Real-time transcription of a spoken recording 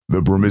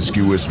The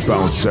Promiscuous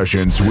Bounce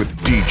Sessions with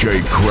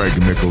DJ Craig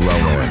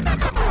McLellan.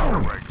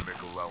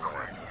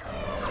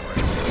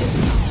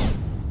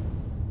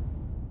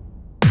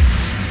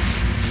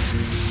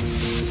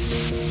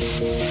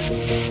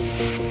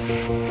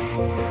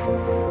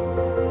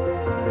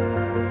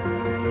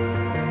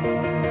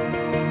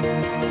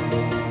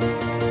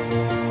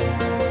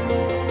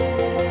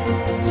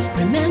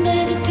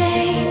 Remember the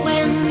day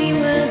when we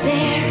were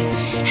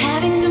there,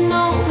 having the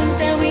moments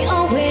that we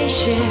always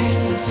shared.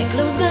 I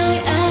close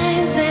my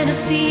eyes and I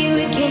see you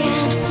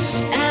again.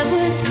 I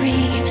would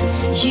scream,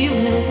 you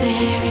were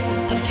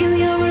there. I feel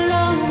you're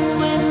alone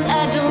when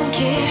I don't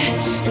care,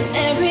 and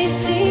every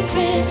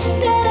secret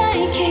that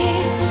I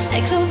keep.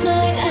 I close my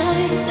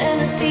eyes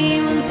and I see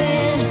you, and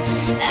then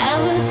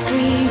I would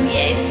scream,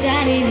 yes,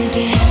 I did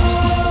again.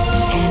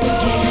 And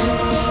again,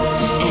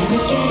 and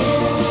again.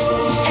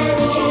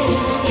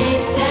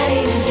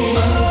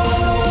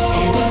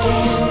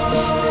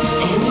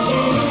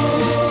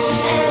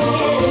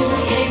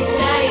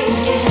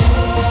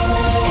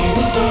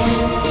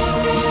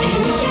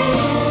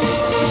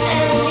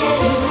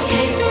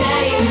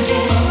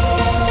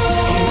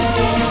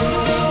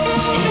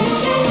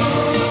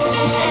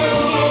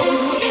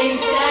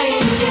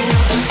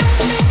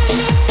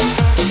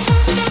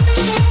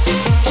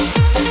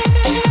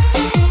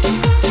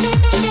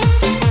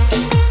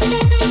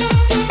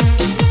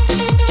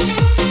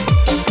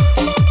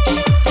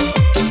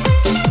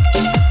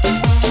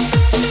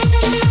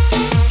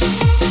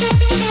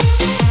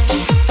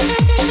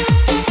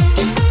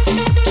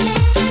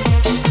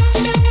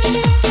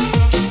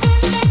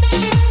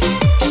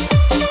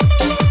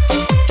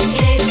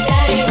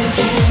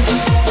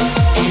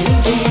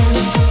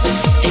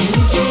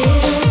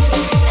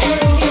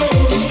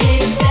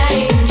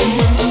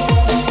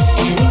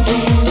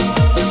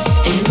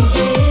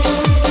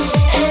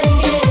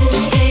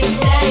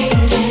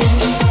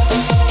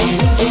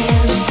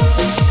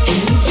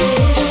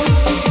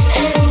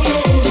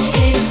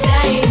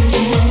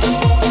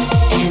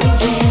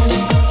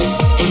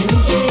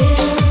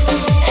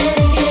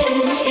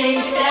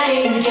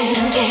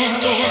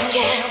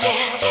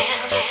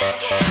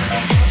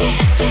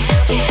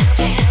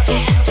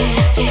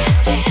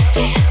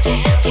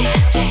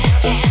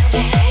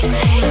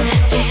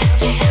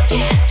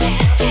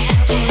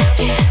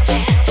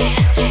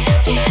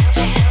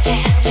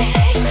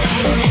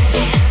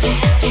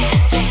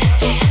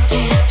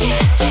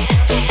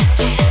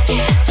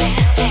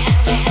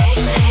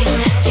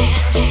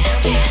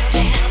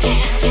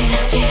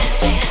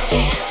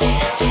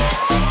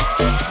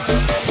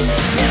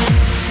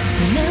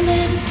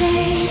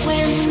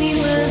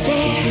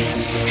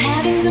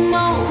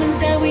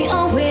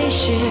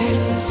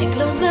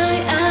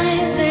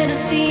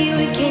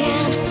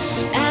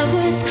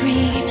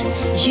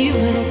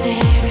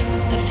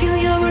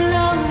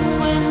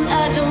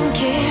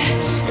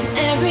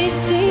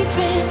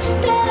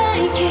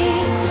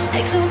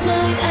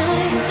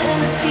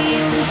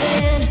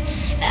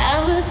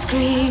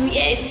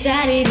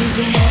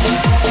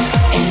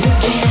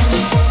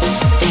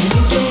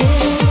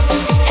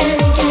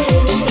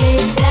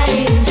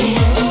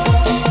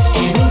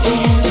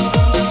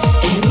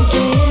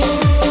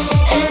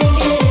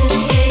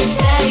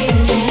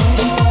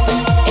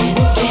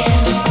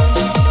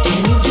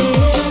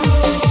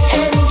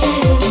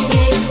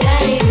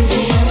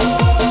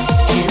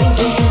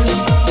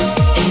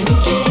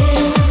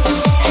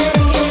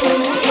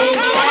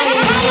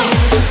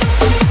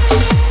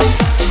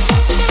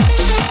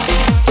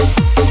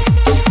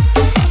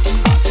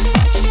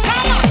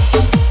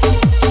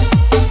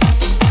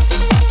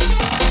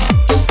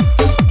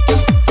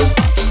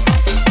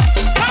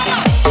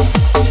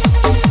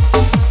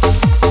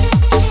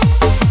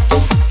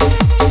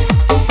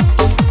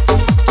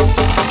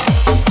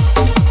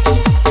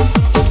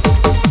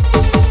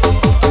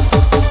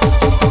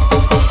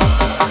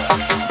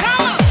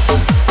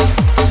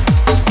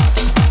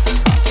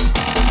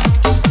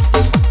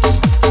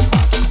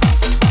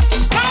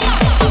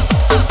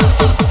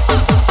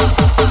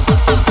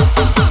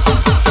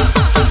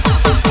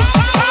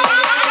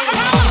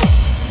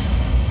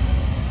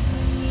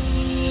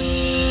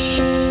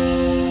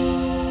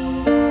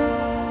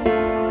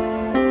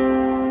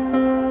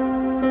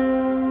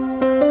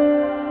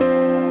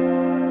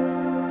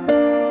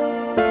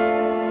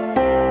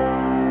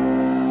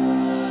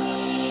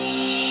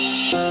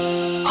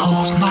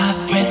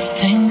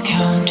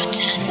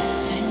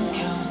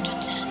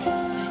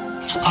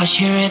 Watch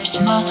your rips,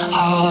 my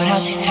heart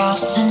has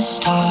 1,000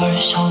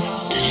 stars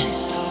holding.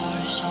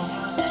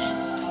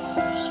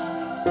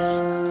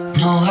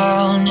 No,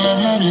 I'll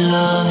never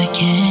love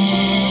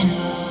again.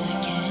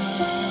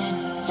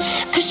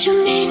 'Cause you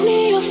made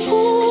me a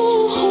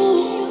fool.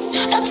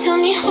 Now tell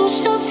me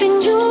who's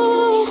loving you.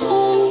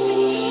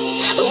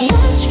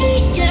 Watch me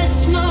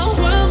as my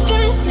world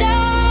burns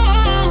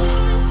down.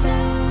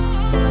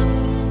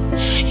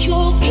 You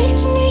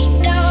kicked me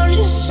down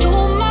and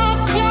stole my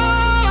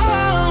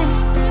crown.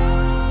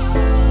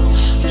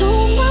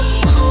 Though my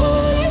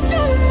heart is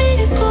telling me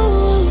to go,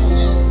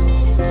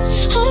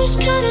 I was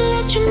gonna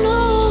let you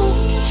know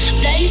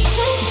that you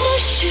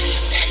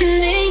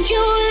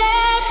you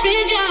let me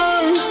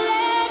down.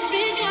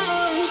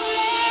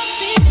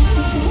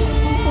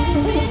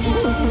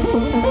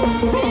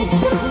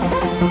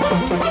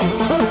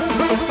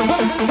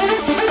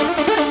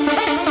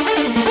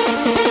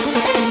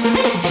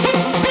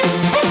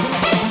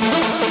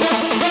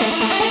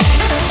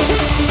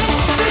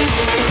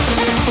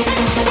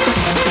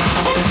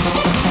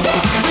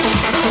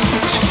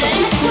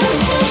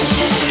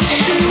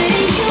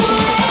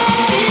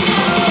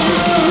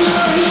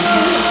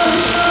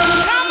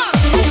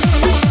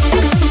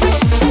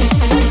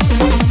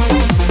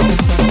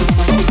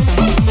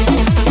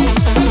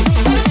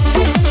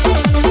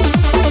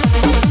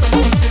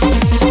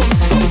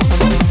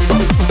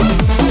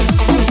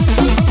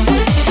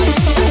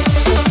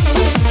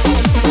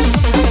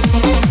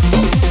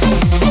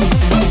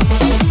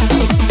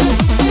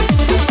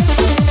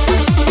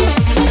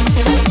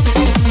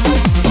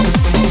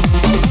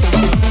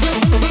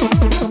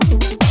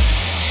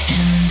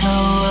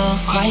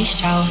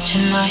 Out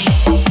tonight,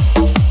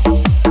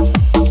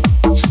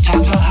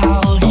 like a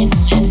howling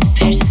wind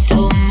piercing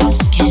through my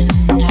skin.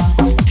 Now,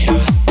 no,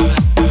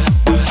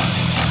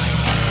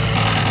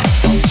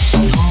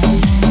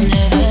 we'll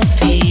never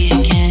be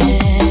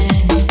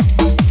again.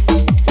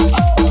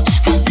 Oh,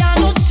 'cause I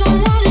know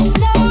someone is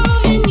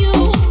loving you.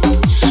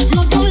 No,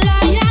 don't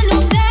lie, I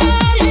know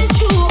that is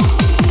true.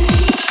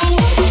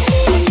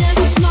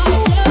 Yes, my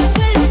world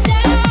is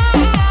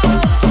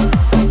down.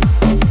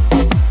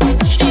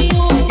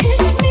 You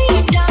kicked me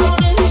down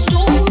and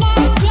stole my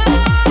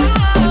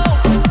crown.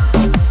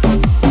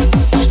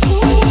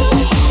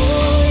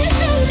 Oh, it's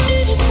not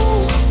beautiful.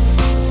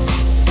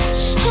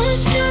 I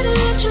just gotta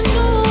let you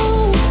know.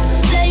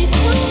 Play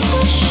for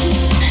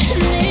shit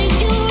and then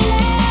you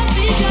let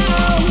me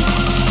down.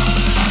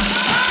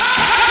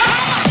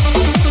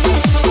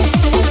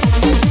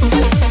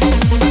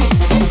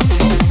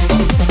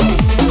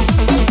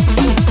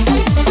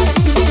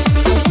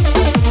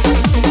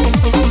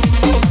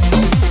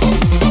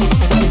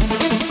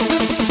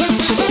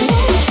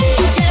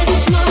 Yes,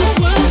 my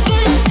world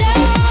is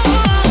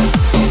down.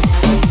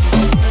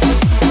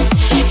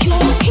 You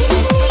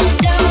kicked me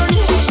down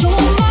and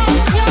stole my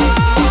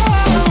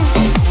crown.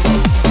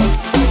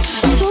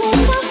 Though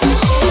my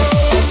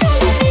heart is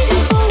telling me to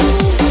go,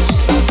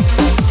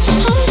 I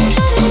just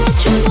gotta let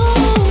you know.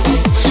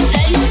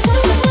 There's so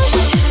much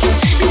shit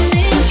and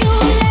then you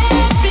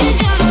let me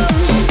down.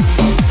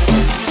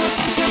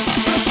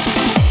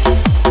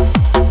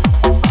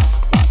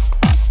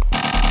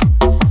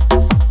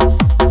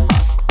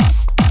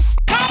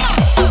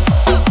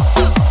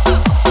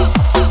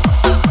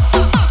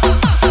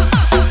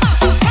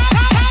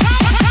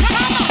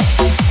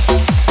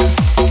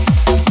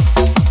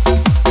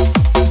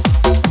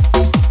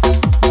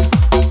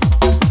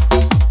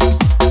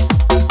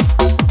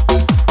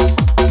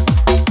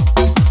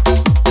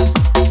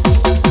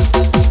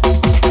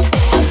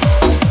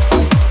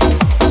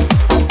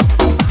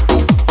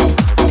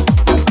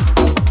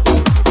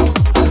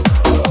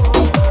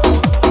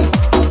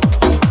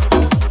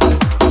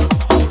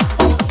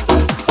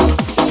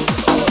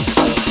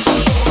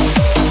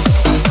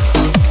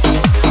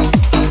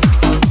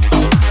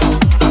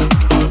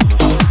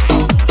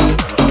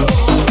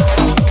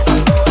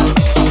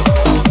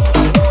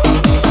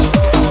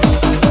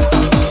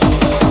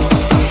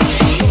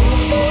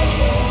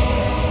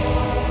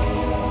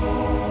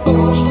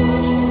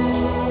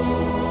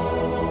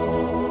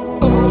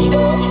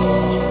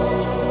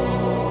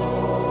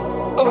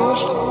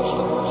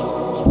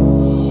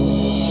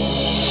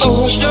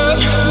 Oh, stop,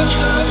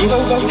 and go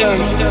back down.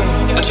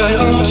 I tried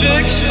all my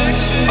tricks,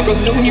 I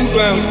broke no new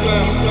ground.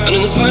 And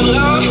in this final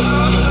hour,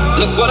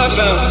 look what I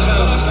found.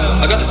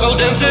 I got this whole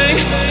damn thing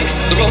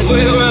the wrong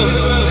way around.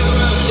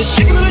 There's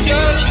people gonna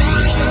judge,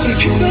 and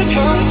people gonna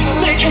talk.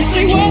 They can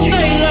say what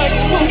they like,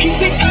 won't keep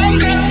me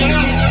out at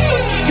night.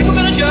 People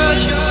gonna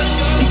judge,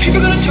 and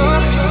people gonna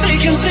talk. They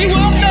can say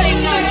what they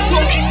like,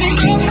 won't keep me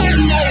out at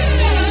night.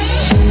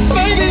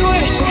 Maybe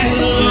we're still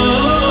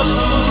lost,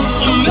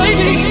 or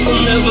maybe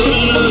I'll never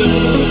learn.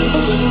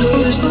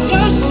 But as the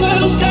dust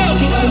settles down,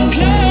 I'm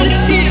glad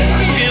here. I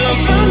feel I'm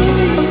from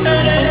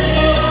LA.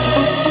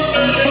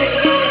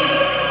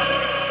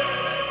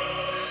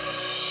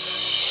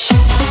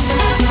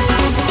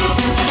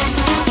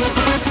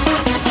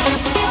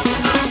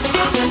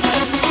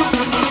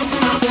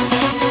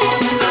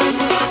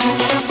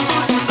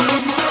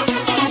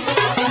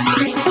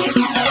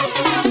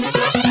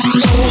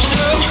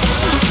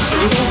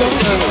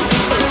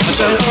 I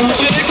tried all my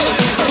tricks,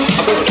 I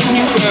broke the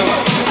new ground.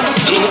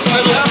 And in this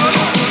final hour,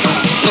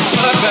 look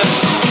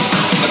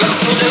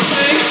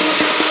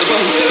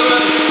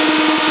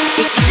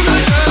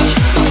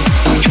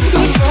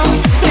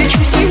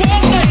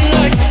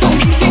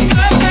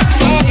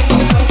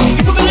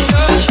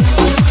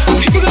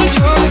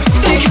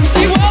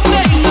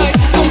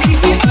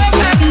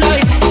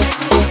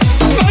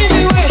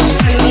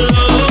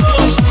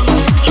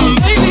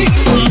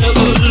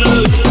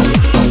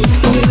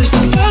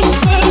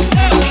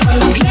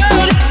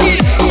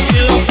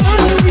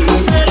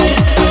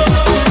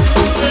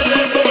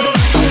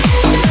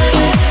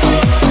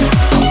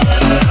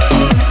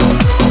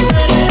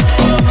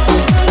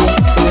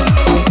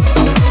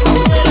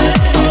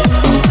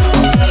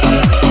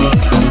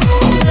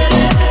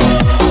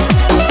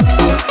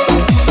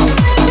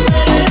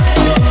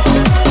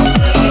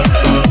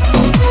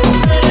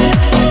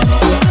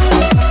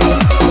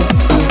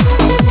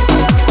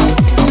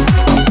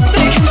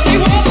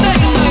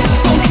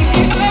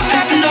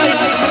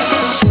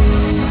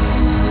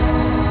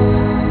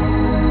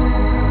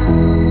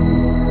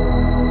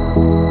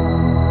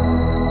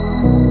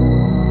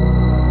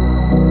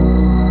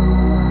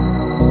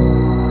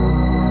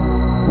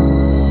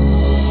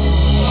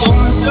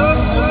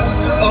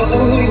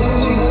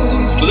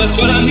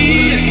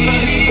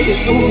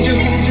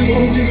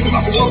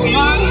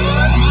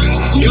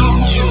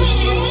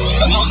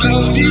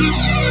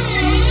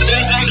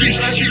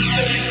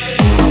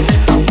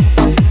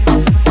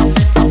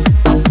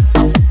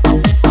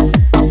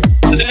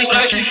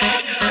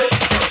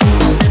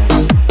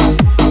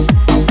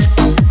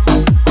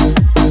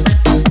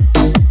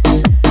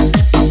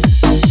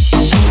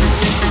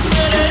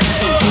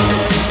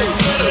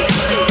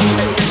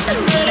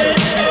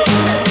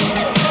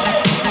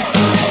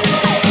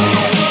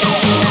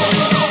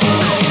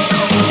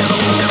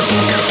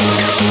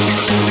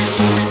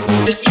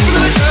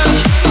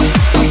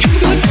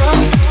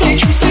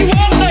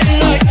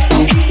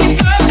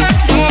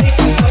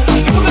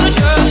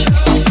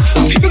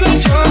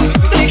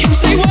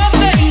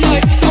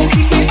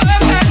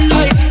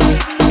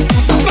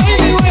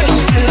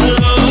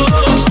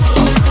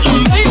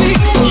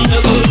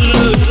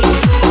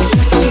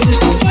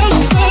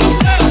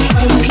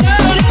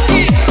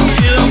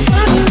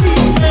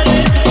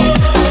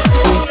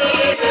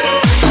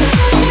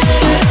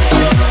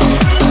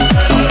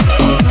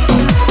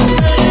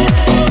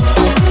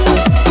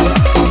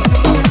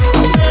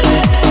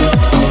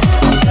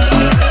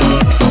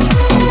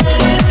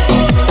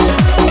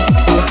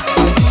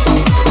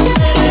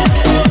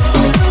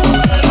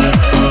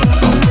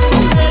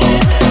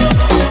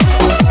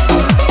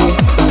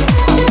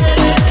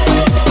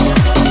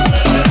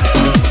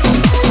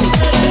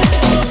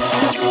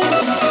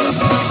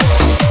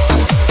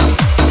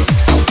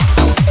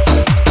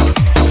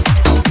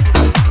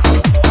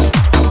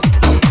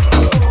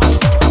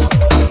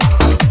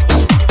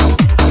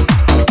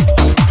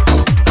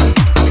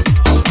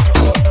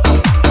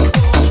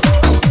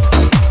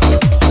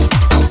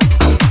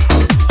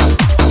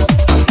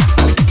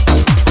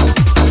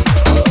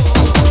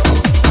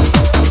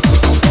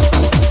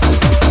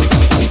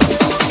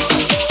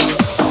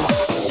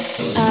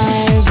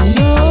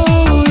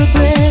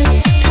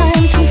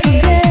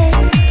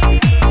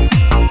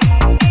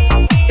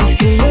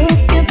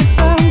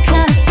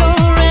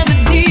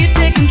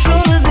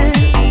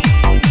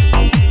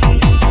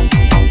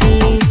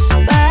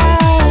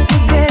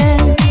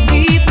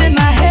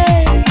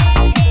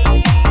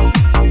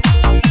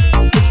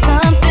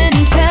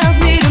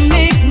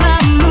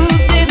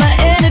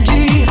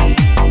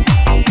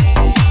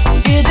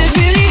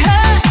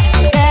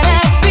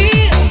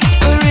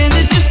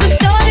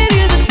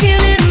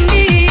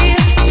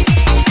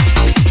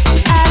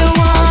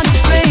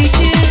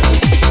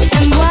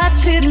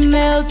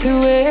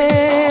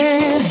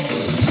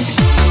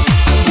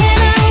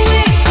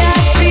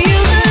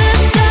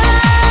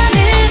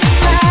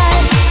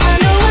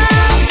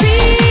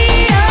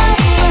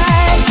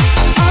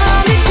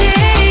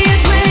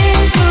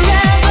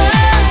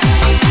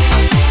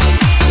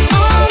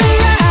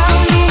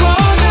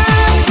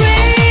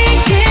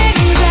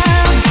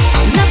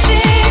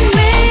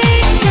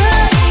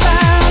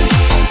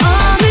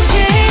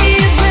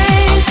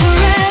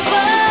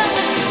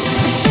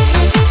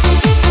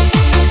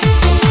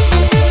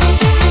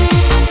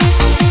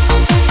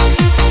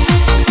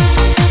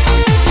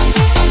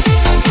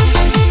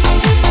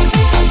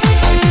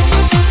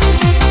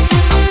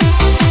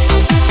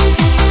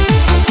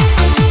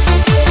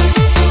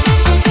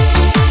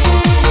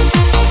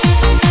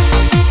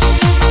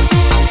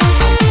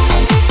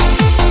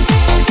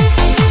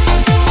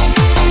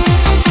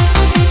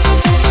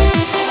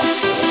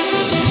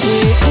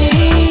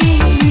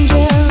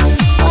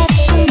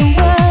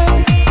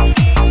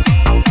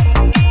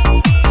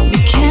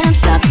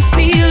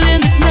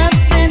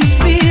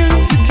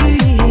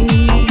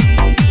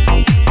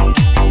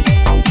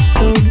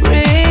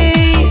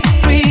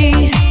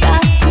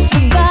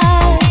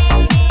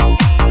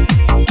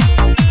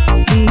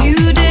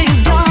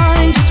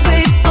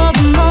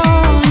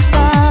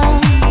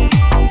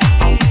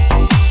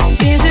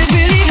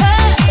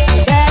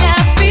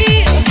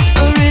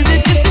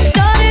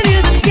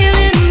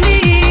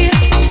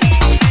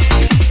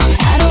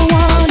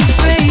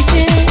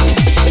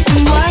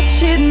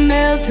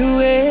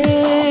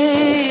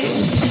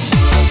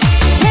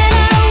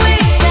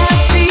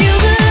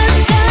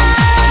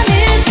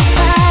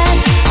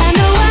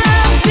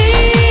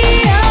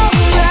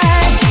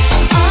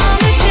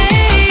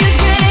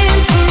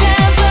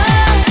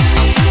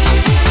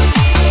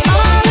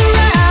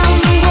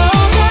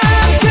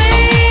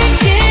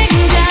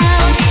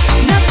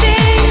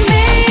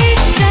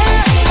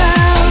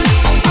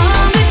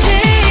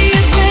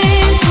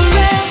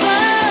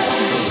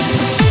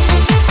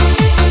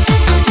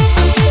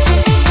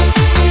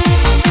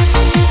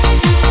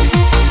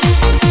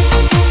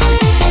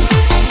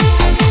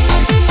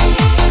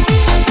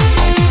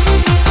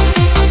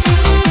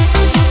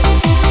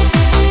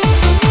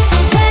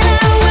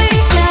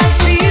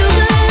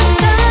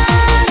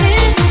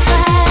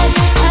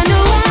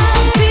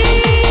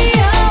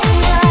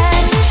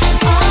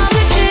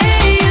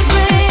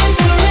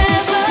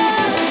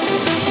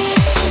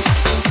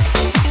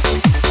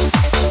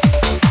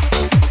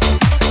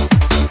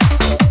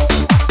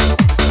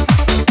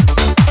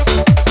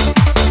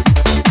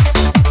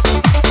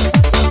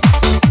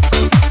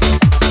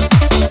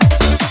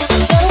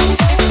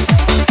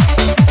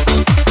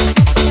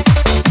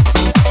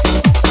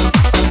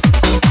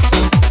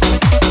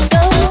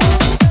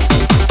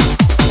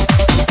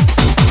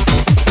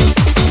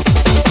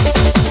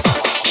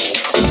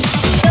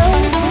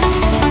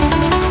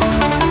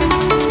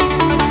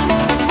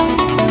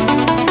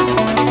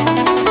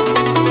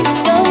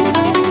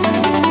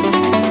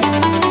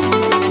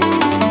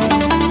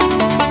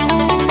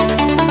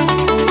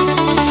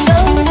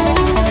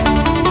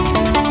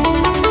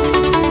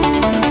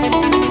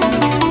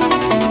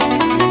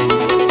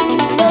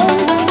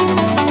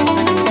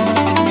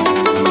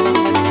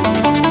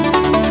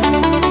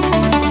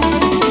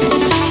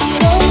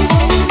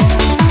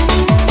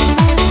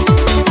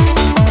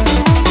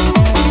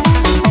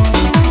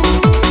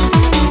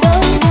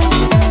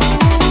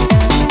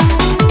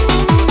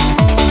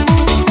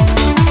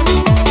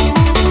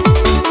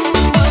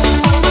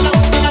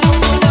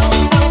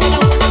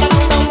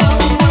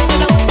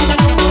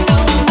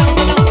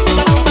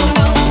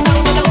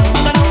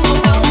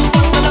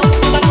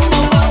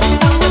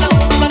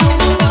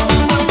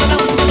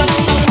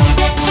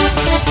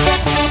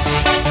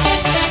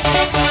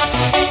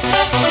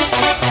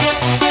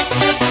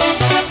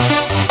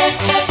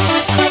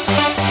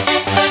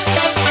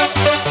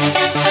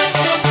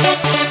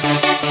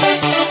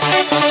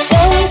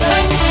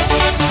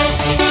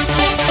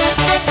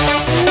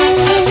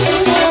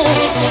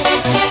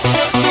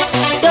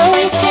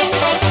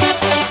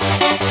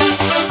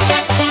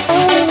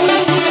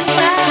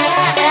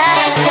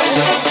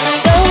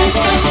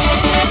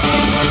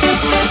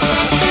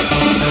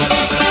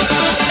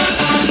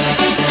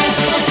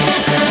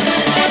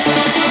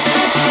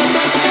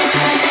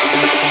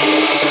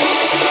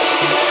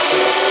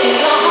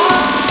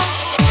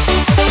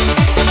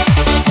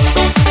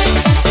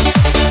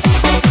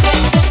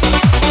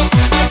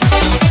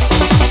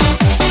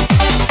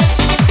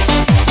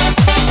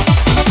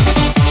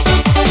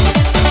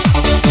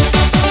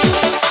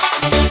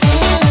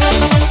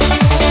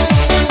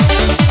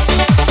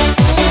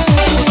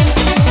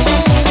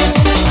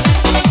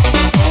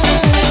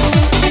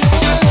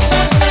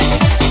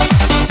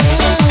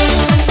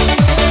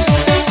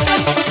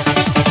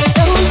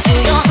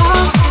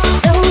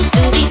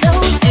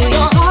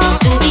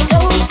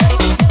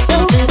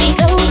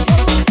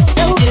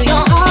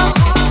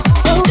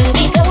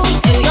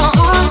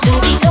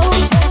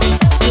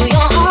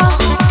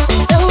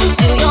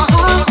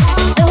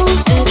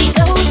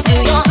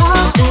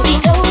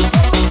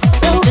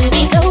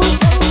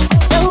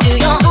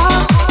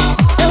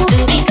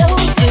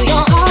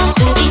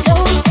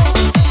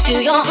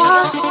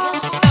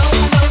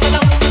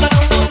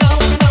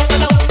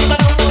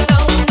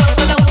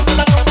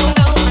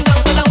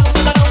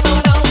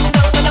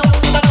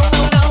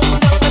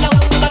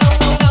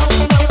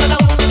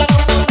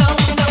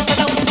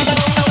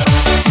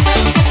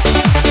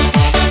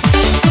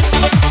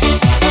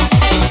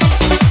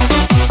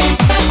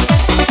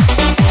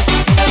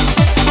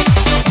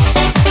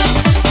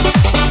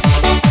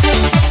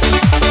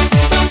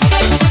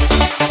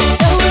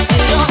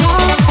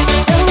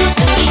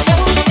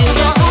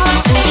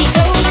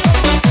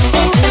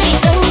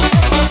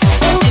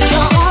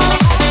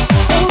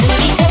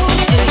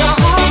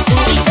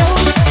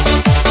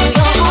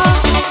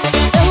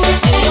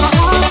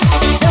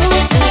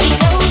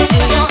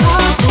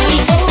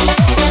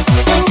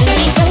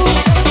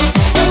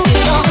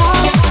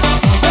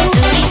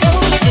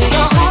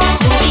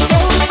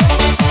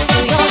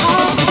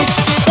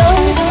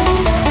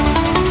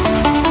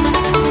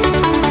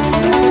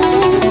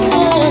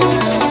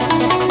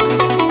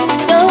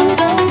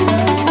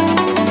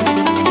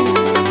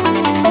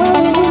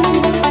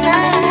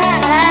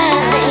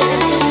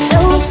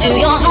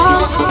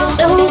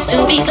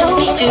to be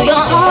close to your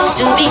heart,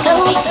 to be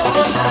close,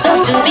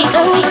 to be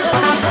close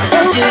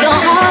to your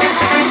heart,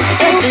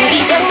 to be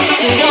close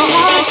to your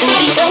heart, to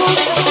be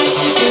close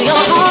to your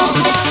heart.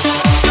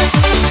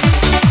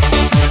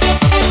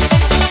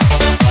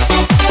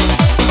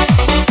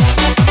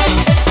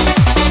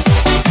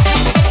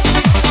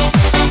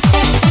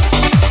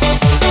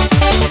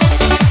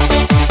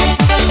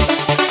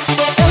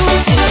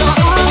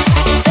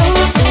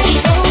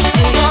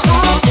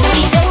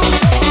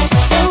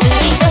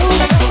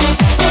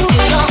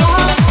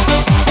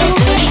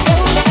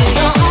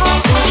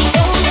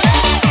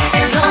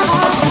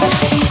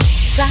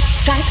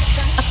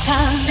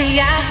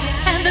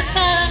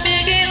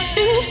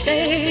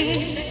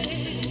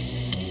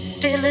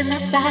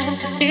 Trying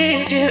to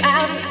figure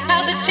out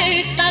how to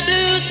chase my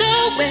blues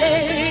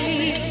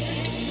away.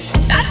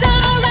 I've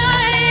done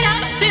alright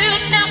up till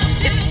now.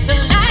 It's the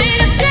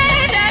light of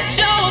day that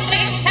shows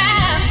me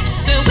how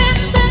to when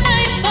the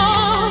night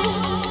falls,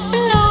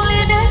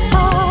 loneliness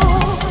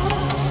falls.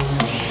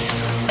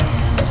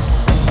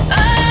 Oh,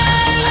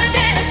 I wanna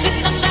dance with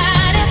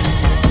somebody.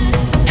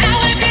 I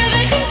wanna feel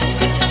the heat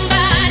with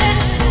somebody.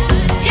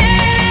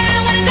 Yeah, I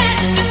wanna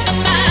dance with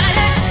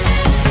somebody.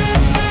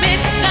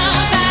 With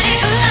somebody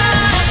who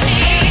loves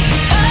me.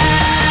 Oh,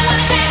 I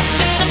wanna dance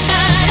with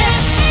somebody.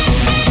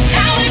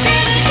 I wanna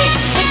feel the heat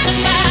with somebody.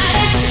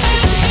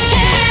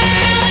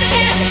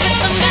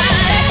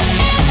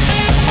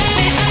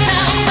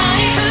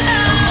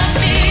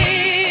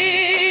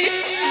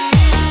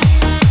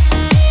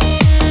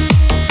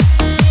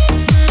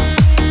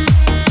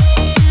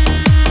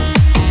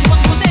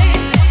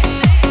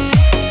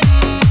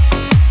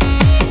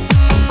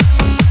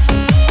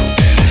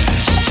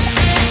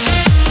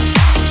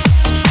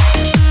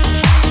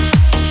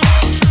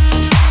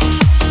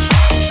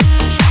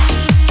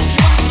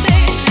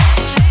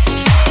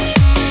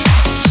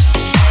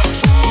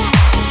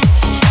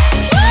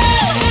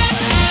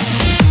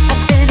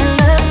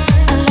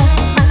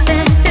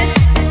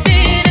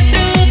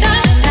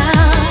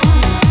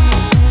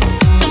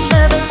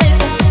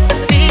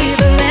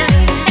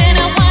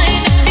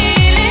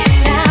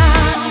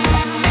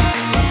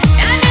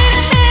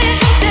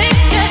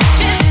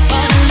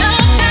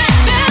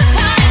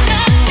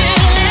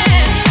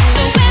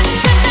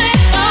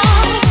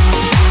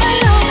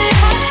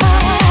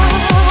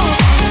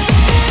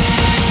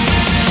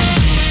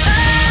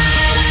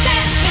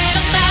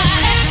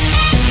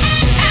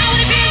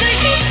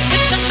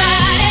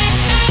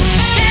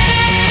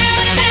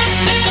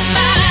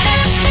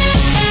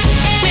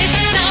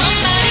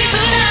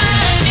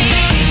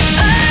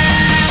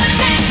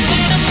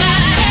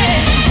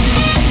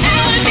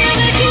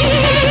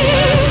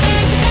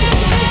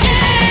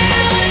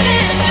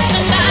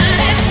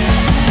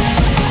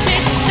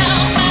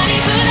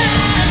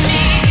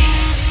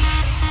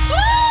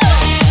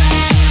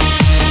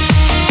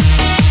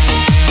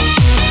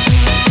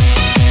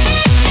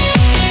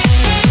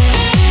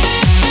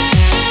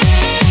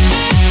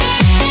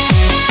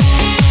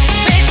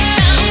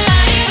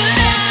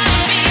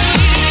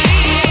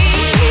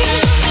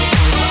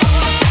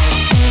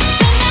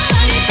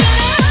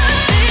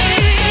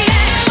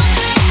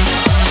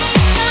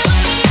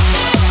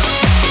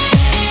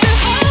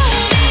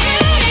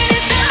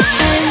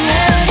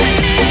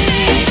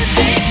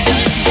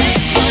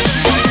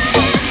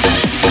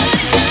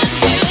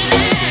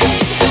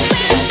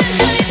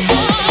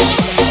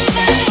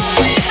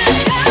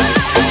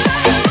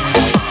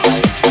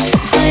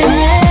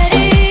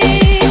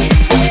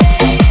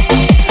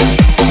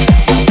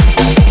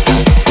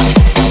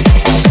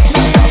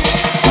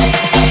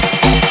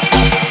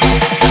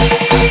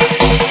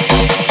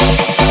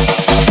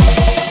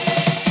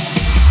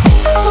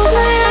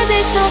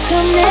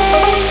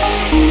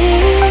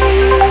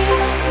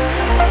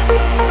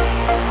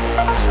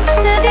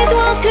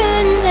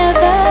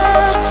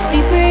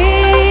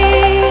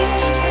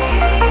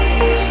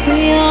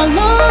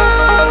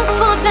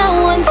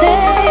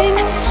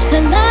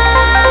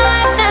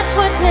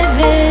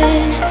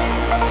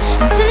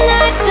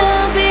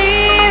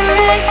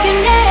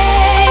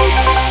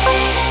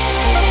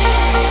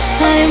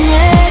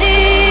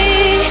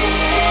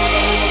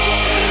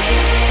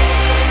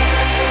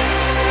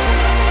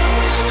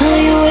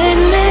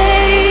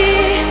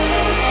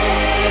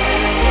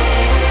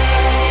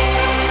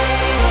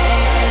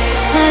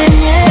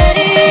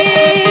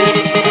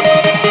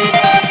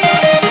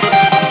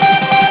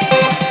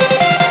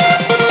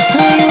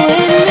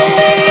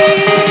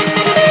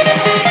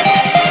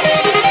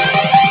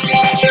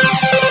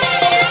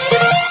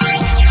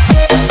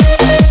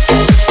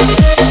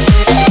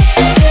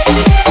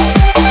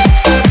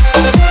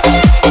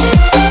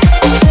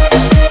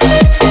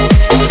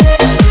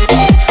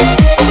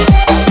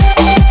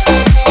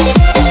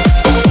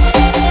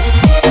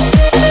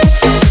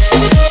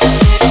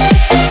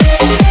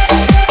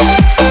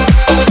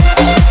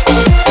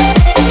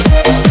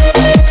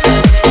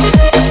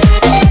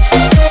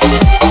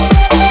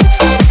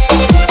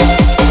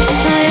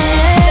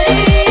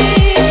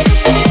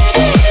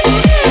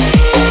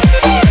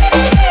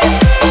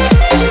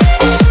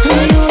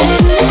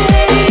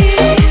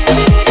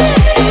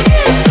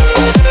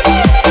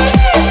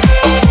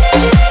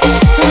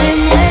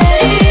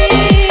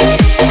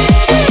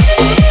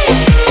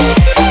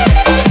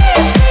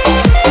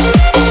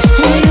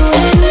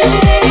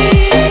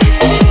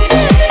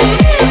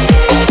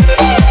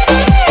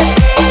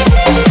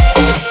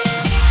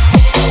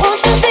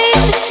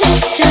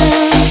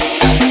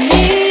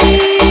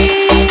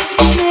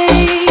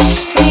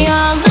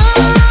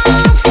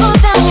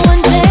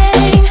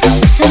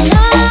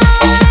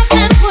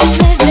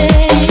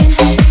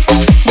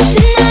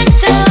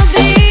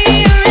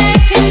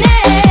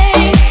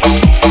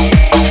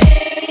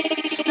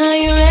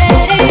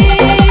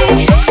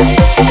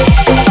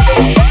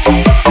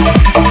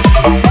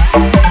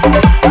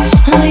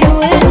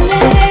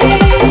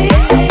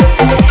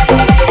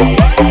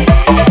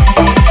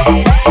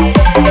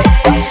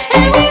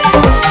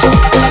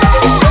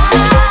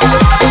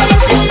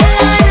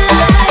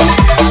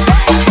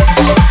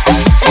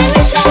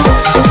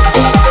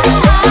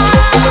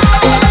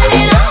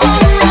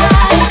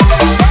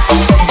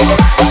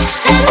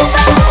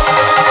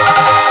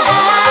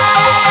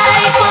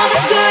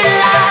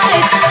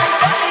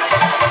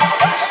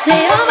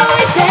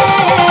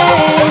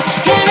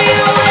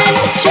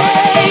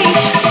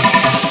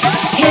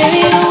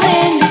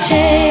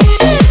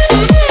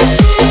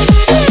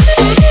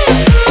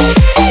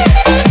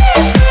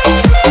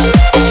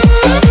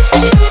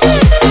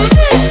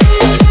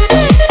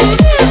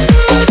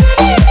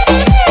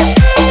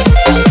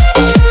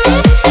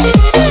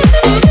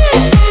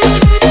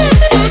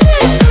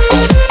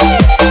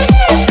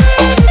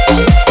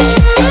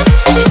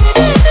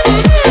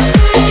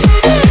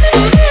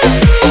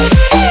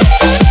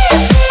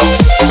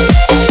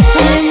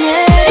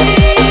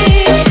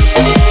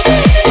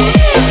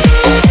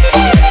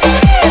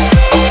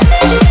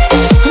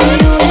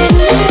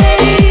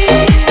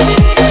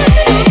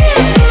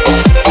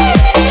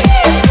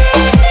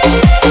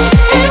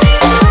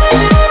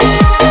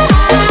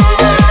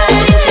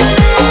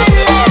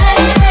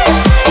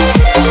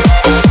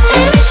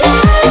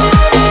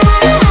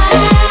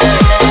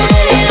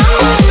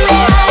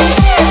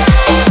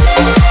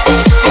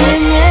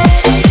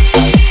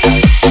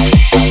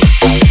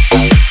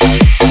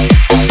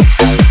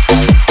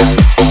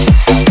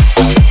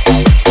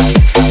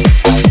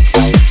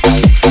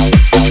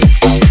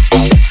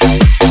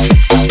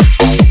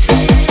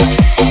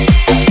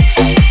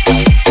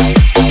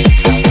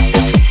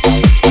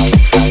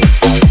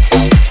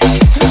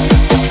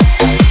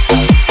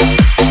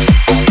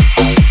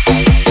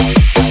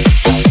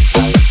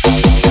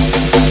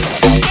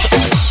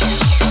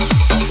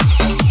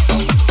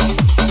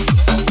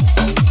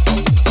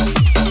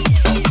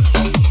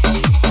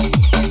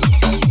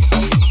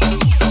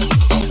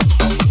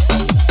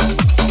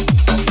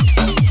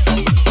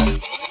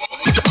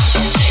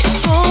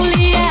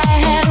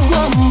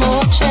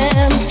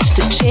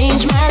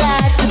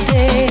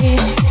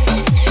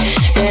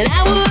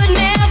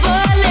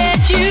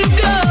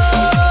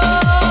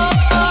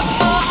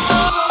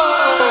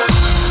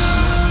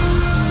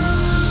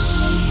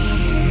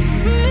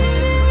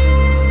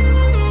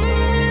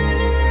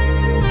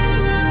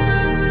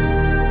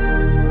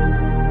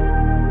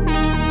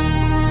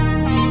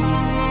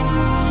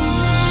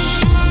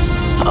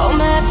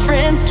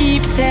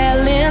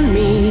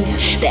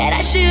 that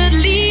I should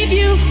leave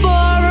you for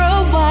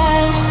a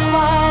while.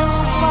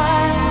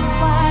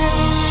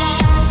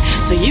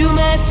 So you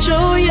must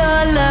show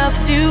your love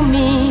to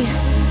me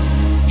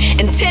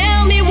and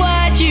tell me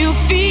what you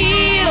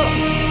feel.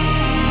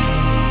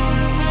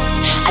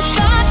 I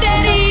thought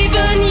that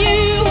even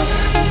you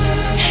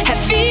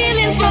have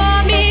feelings for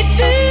me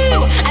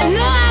too. I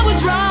know I was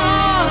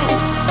wrong.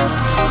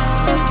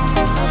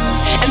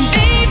 And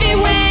baby,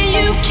 when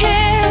you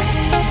care,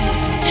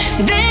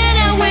 then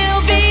I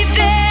will be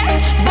there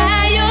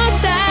by your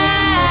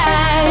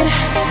side.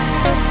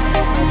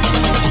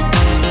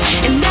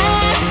 And now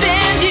I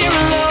stand here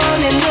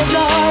alone in the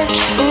dark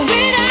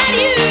without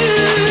you.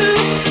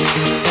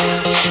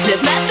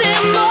 There's nothing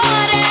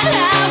more that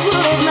I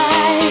would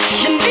like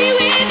than be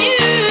with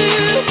you.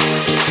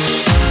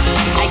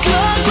 I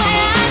close my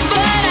eyes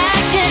but I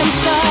can't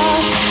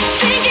stop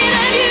thinking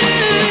of you.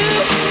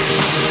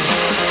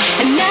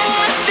 And now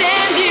I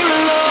stand here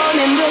alone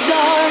in the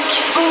dark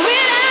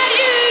without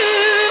you.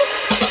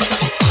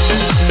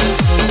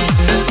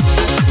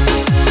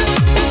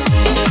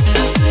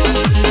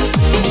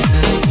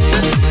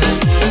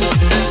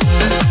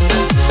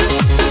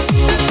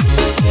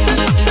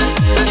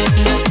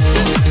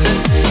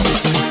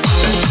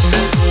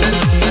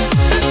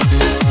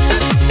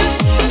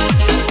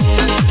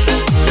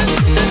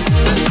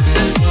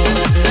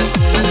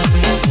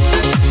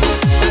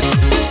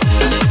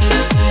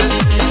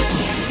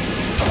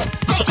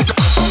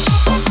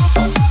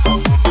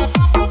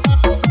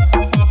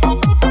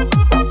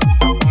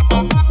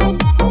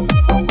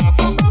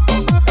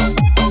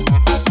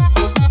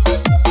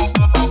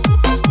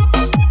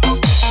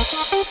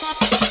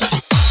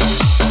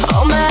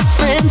 All my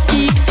friends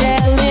keep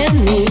telling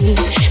me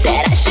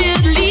that I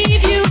should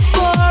leave you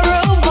for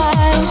a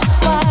while.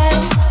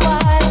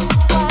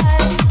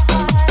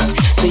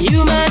 So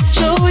you must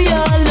show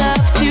your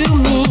love to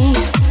me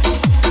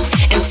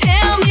and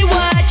tell me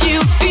what you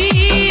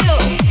feel.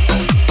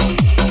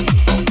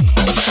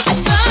 I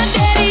thought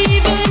that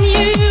even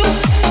you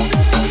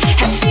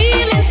have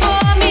feelings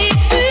for me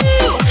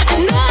too. I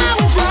know I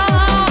was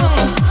wrong.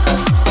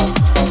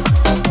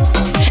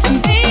 And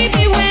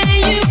baby, when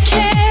you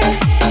care,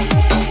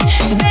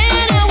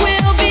 then I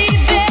will be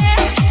there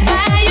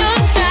by your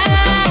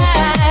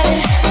side.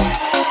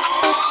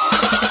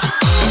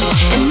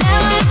 And now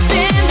I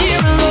stand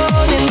here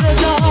alone in the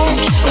dark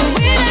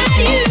without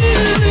you.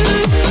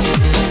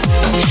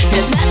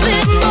 There's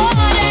nothing more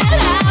that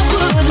I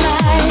would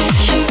like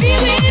than be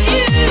with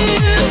you.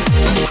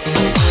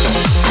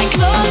 I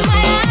close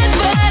my eyes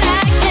but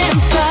I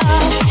can't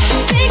stop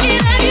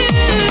thinking of you.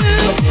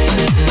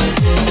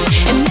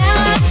 And now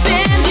I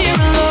stand here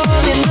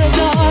alone in the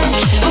dark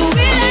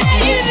without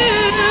you.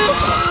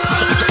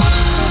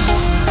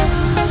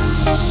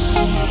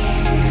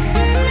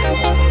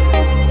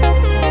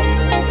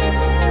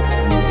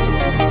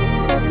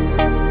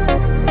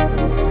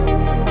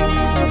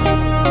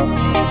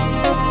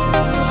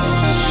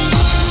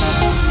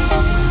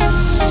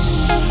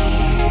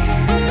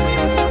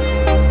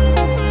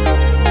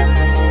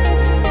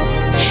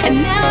 And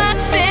now I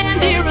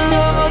stand here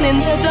alone in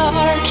the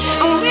dark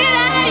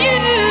without you.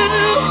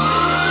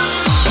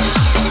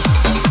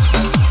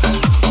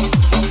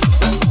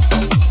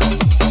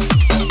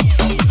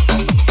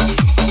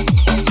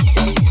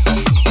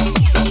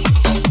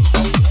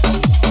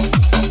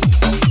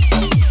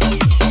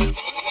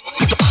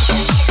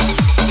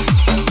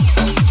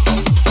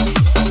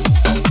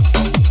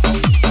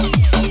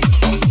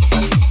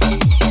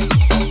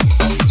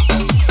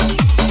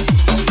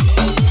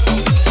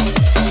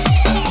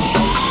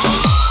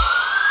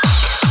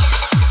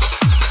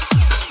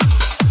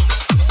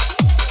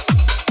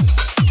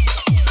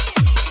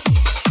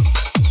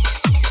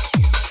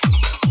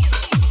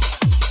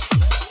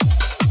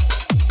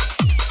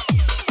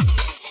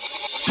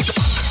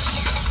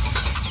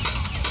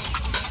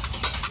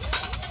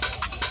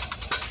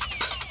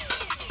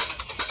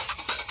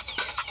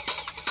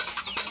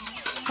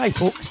 Hi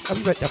folks, a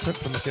wee bit different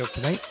from myself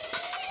tonight.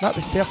 That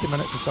was 30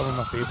 minutes of some of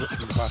my favourites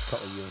from the past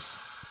couple of years.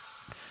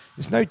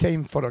 It's now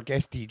time for our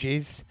guest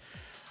DJs.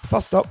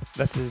 First up,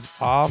 this is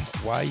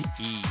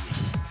RYE.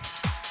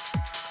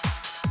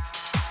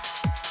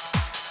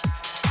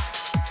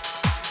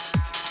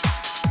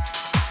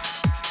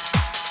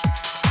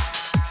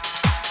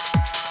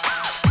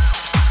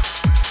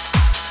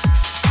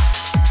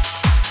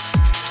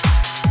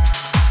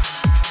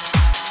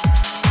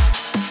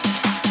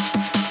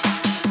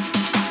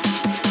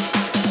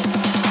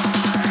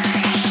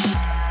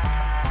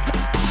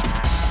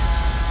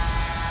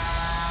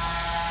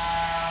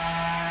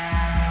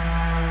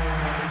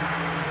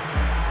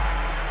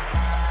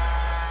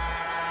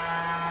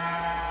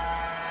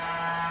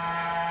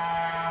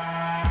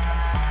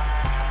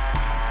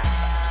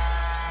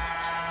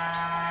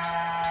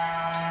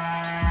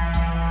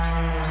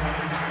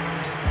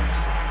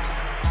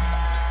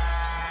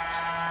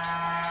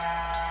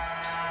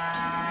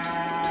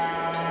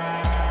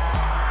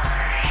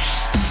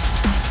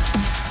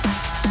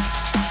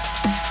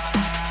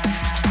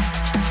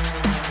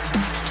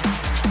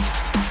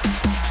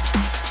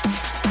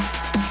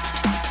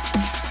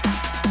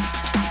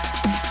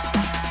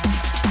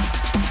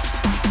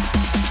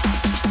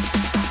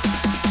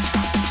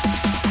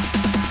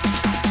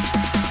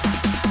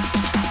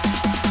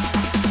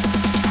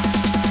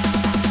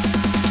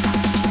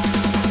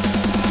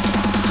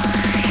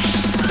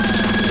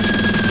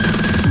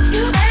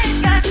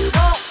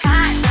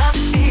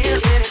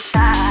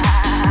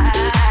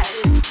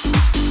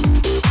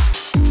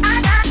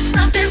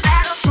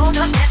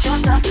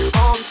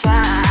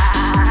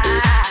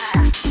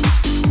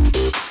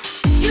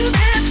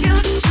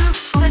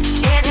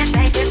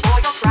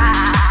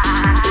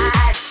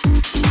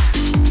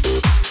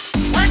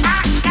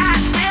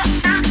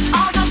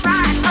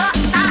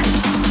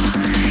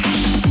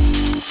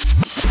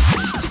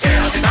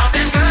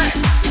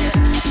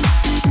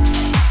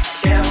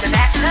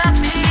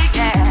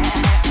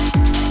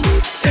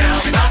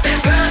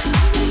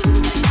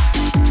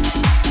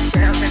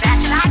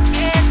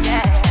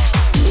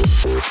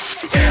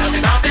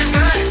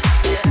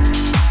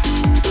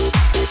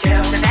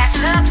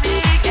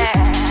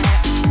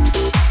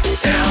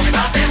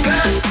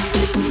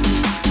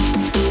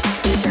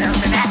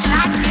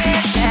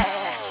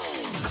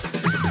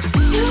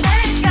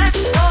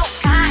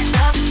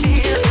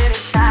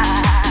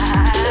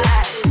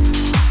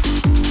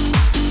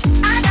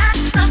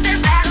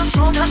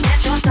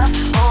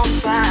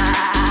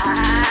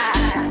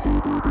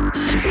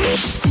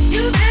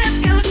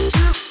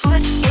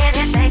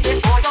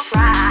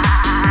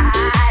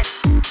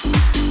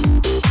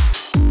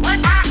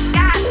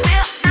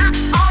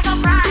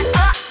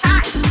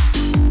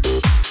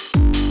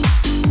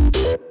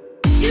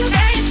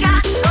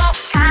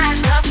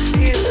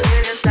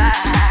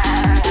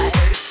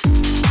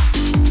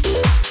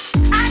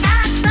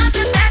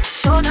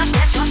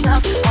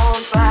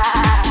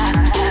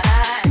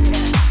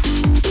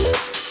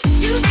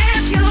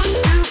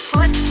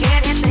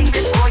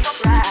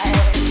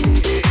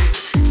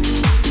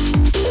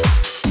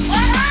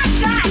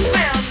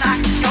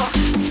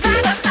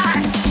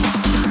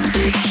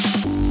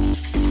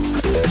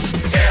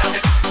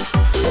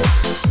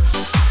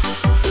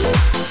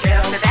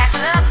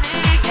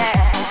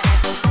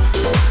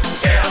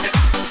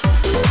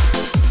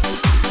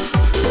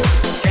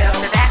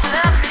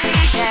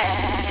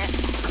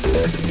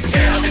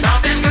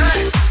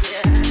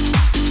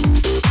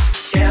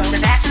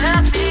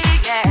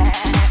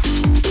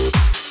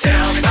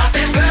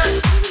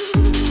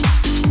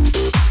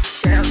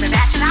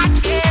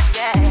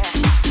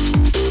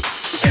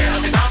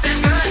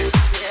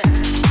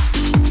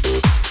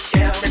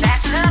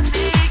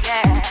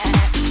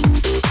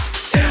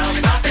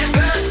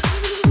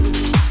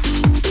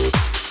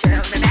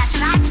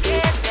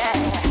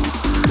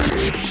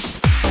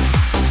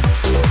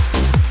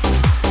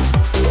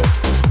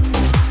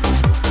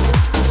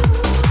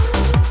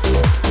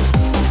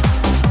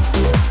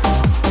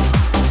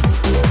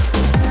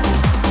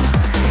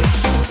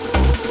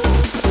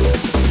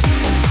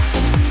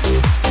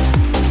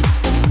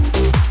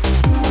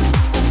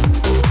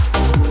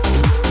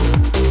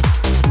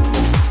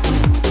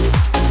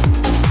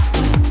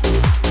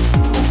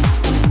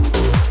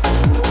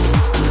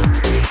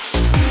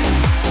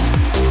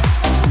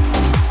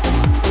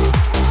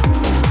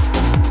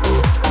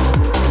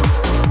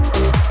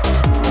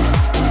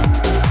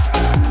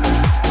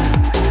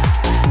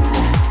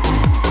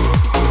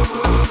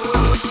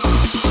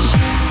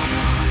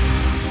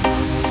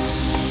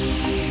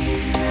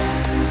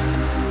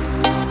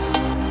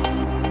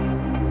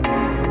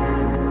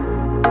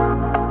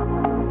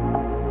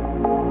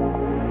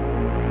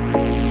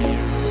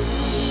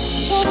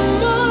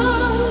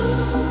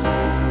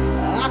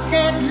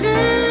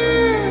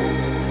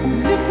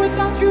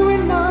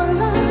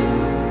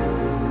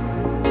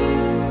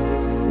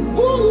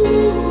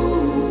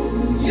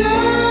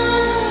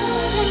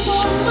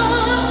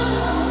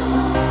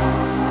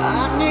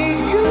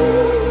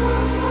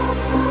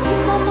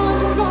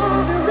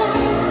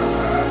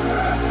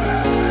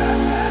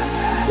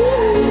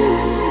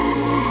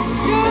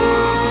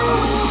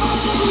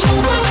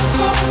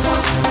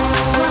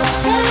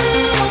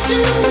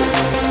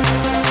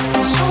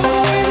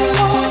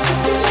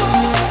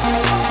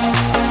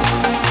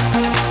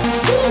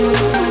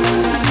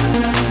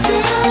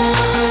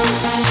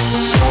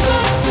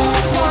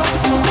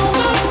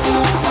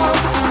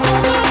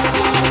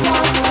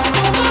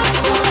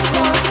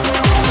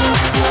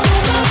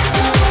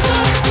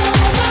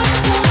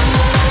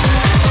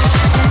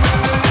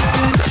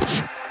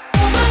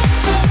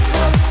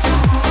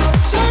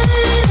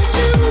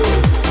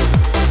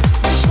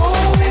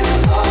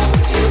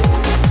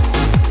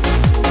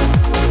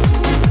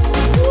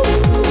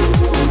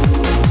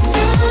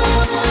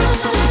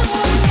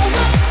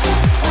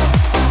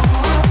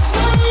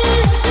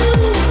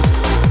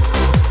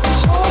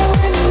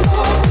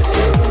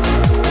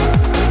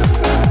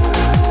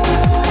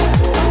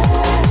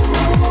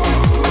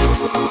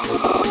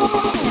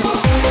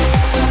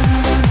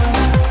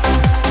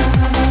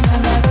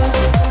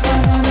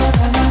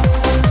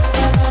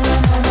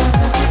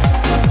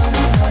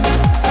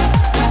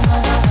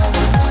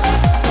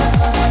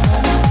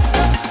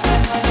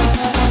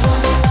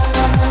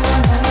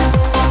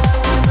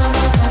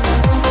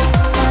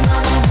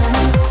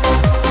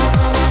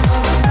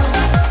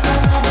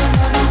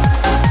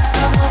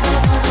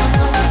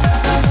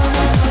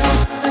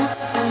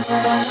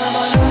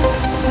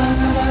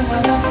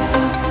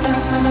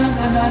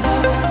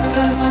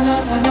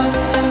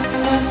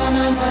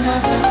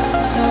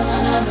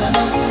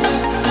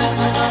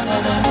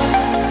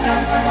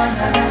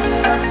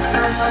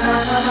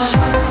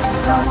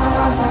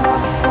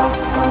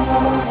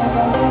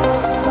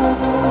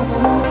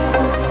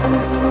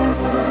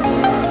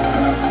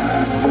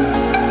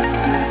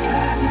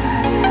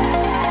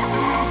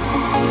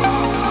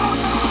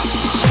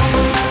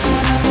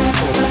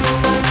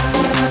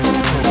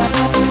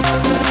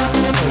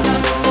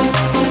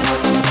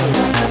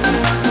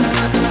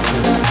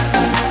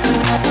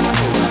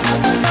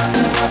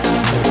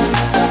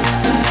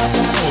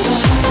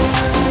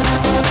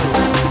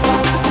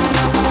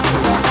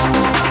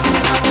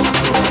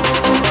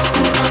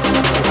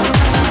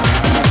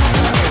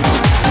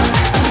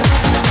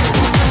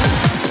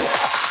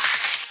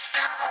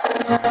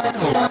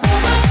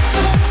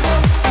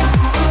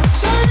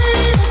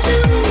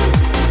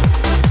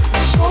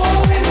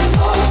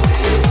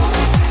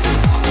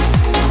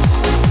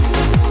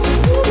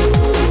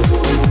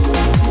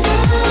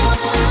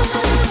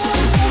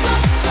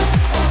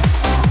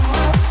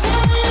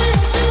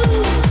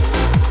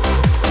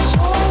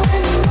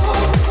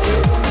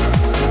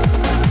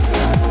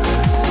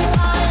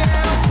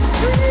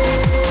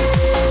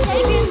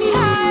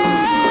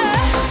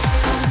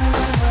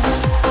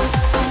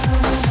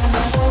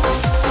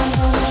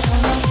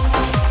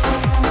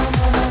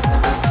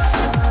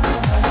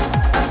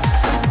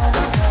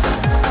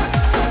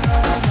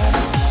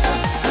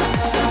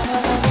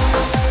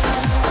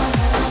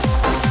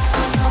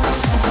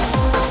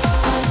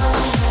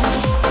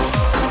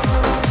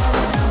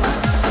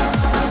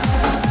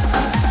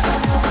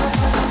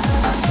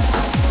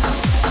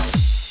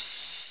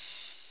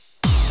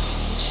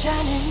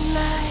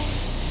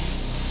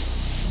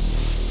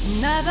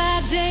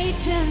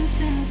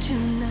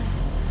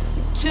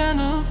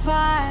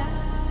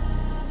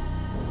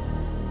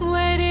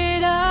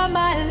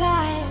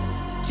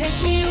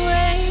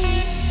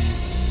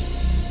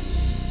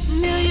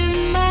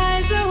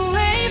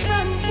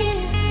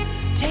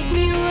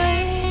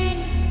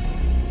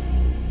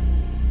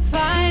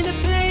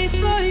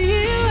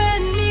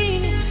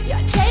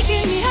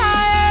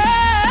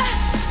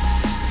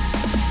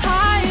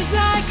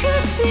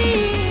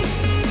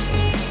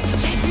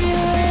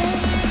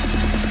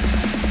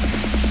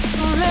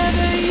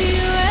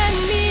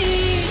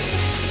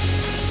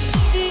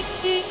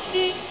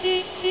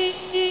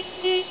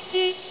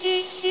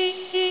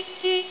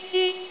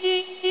 see.